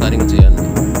കുറേയേറെ കാര്യങ്ങൾ ചെയ്യാനുണ്ട്.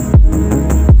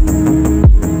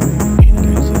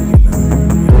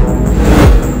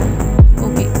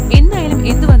 ഓക്കെ, എന്തായാലും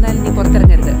എന്ത് വന്നാലും നീ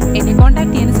പുറത്തിറങ്ങരുത്. എന്നെ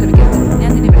കോൺടാക്ട് ചെയ്യാൻ ശ്രമിക്കരുത്.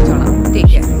 ഞാൻ നിന്നെ വിളിച്ചോളാം. Take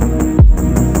care.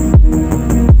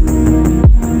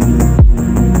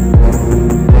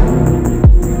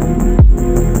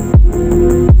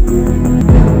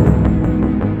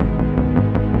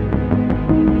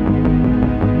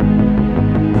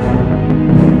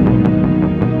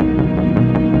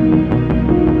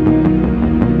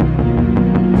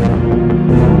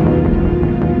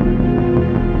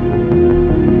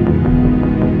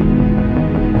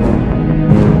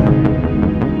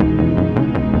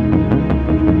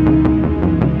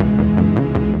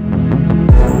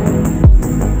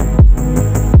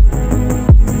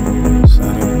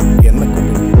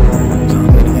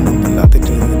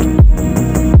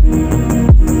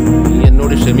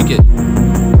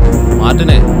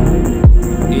 മാർട്ടിനെ,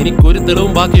 എനിക്കൊരു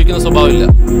തെളിവും ബാക്കി വയ്ക്കുന്ന സ്വഭാവമില്ല.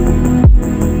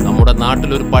 നമ്മുടെ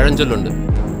നാട്ടിലൊരു പഴഞ്ചൊല്ലുണ്ട്,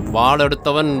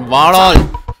 വാളെടുത്തവൻ വാളാൽ.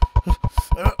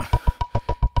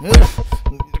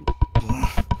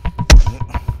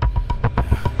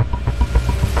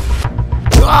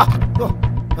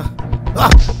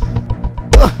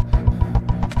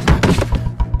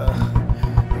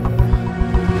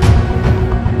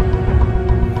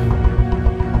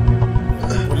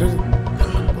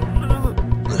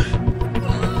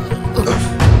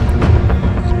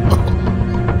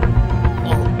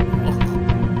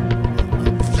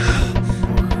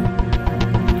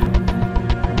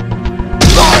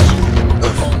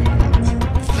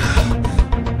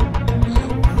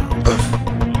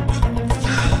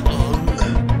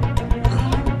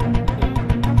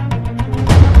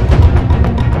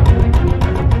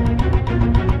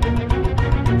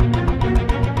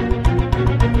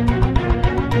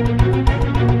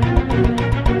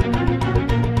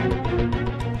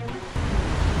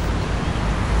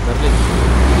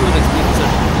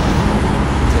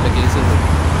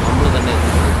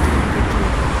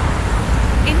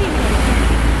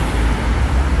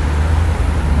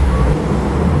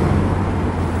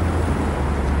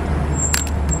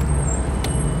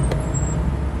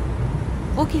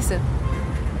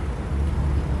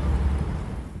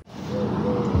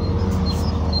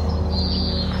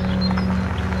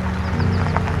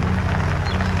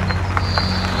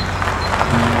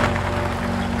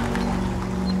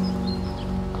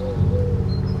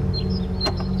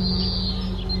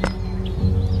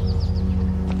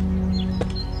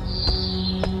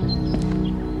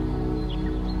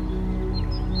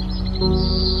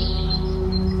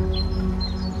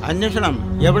 അന്വേഷണം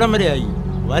എവിടം വരെയായി?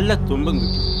 വല്ല തുമ്പും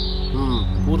കിട്ടി?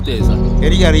 പൂർത്തിയായി സാർ.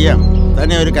 എനിക്കറിയാം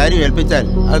തന്നെ ഒരു കാര്യം ഏൽപ്പിച്ചാൽ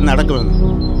അത് നടക്കുമെന്ന്.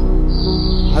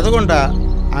 അതുകൊണ്ടാ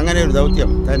അങ്ങനെ ഒരു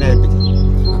ദൗത്യം തന്നെ ഏൽപ്പിച്ചത്.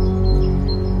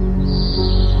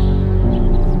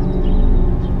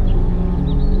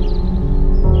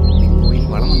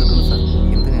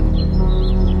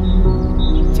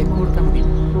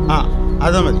 ആ,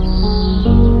 അത് മതി.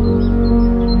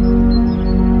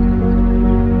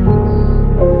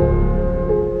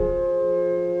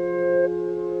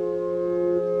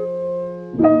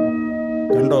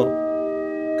 കണ്ടോ,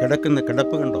 കിടക്കുന്ന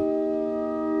കിടപ്പ് കണ്ടോ?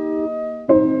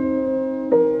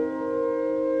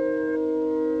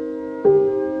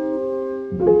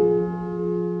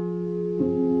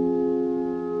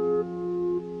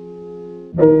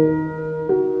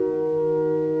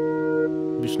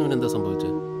 വിഷ്ണുവിന് എന്താ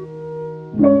സംഭവിച്ചത്?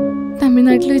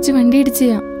 തമിഴ്നാട്ടിൽ വെച്ച് വണ്ടി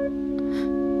ഇടിച്ചാ.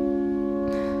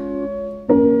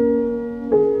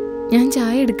 ഞാൻ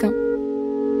ചായ എടുക്കാം.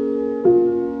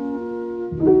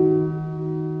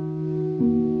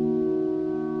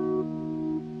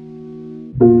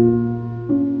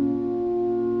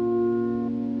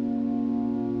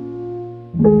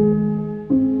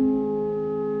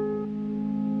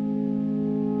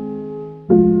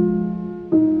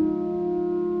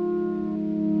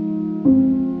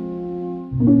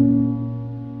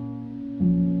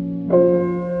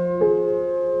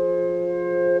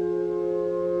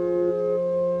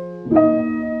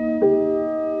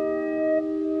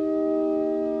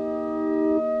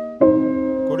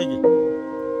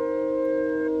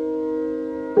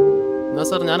 എന്നാ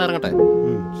സാർ ഞാൻ ഇറങ്ങട്ടെ?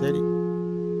 ശരി.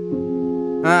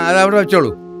 ആ, അതവിടെ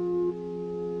വെച്ചോളൂ.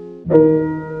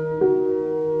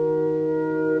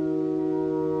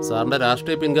 സാറിന്റെ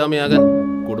രാഷ്ട്രീയ പിൻഗാമിയാകാൻ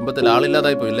കുടുംബത്തിൽ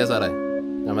ആളില്ലാതായി പോയില്ലേ സാറേ?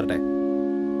 ഞാൻ വരട്ടെ.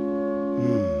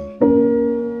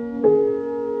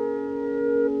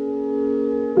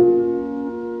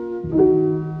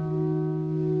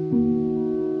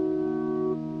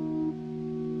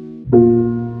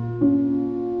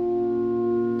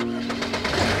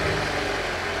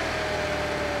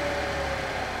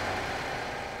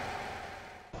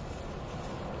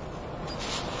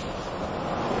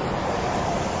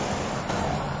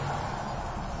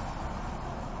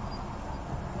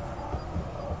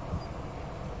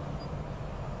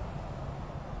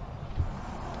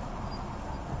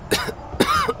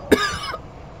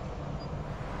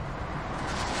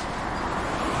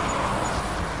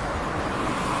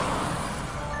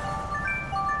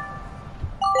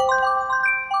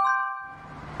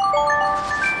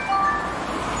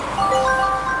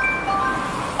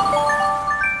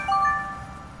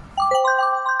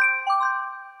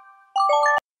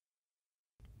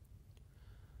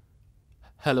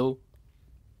 ഹലോ.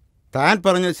 താൻ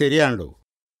പറഞ്ഞത് ശരിയാണല്ലോ.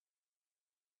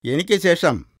 എനിക്ക്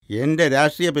ശേഷം എൻ്റെ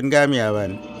രാഷ്ട്രീയ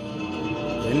പിൻഗാമിയാവാൻ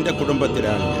എൻ്റെ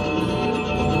കുടുംബത്തിലാണ്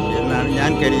എന്നാണ്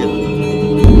ഞാൻ കരുതിയത്.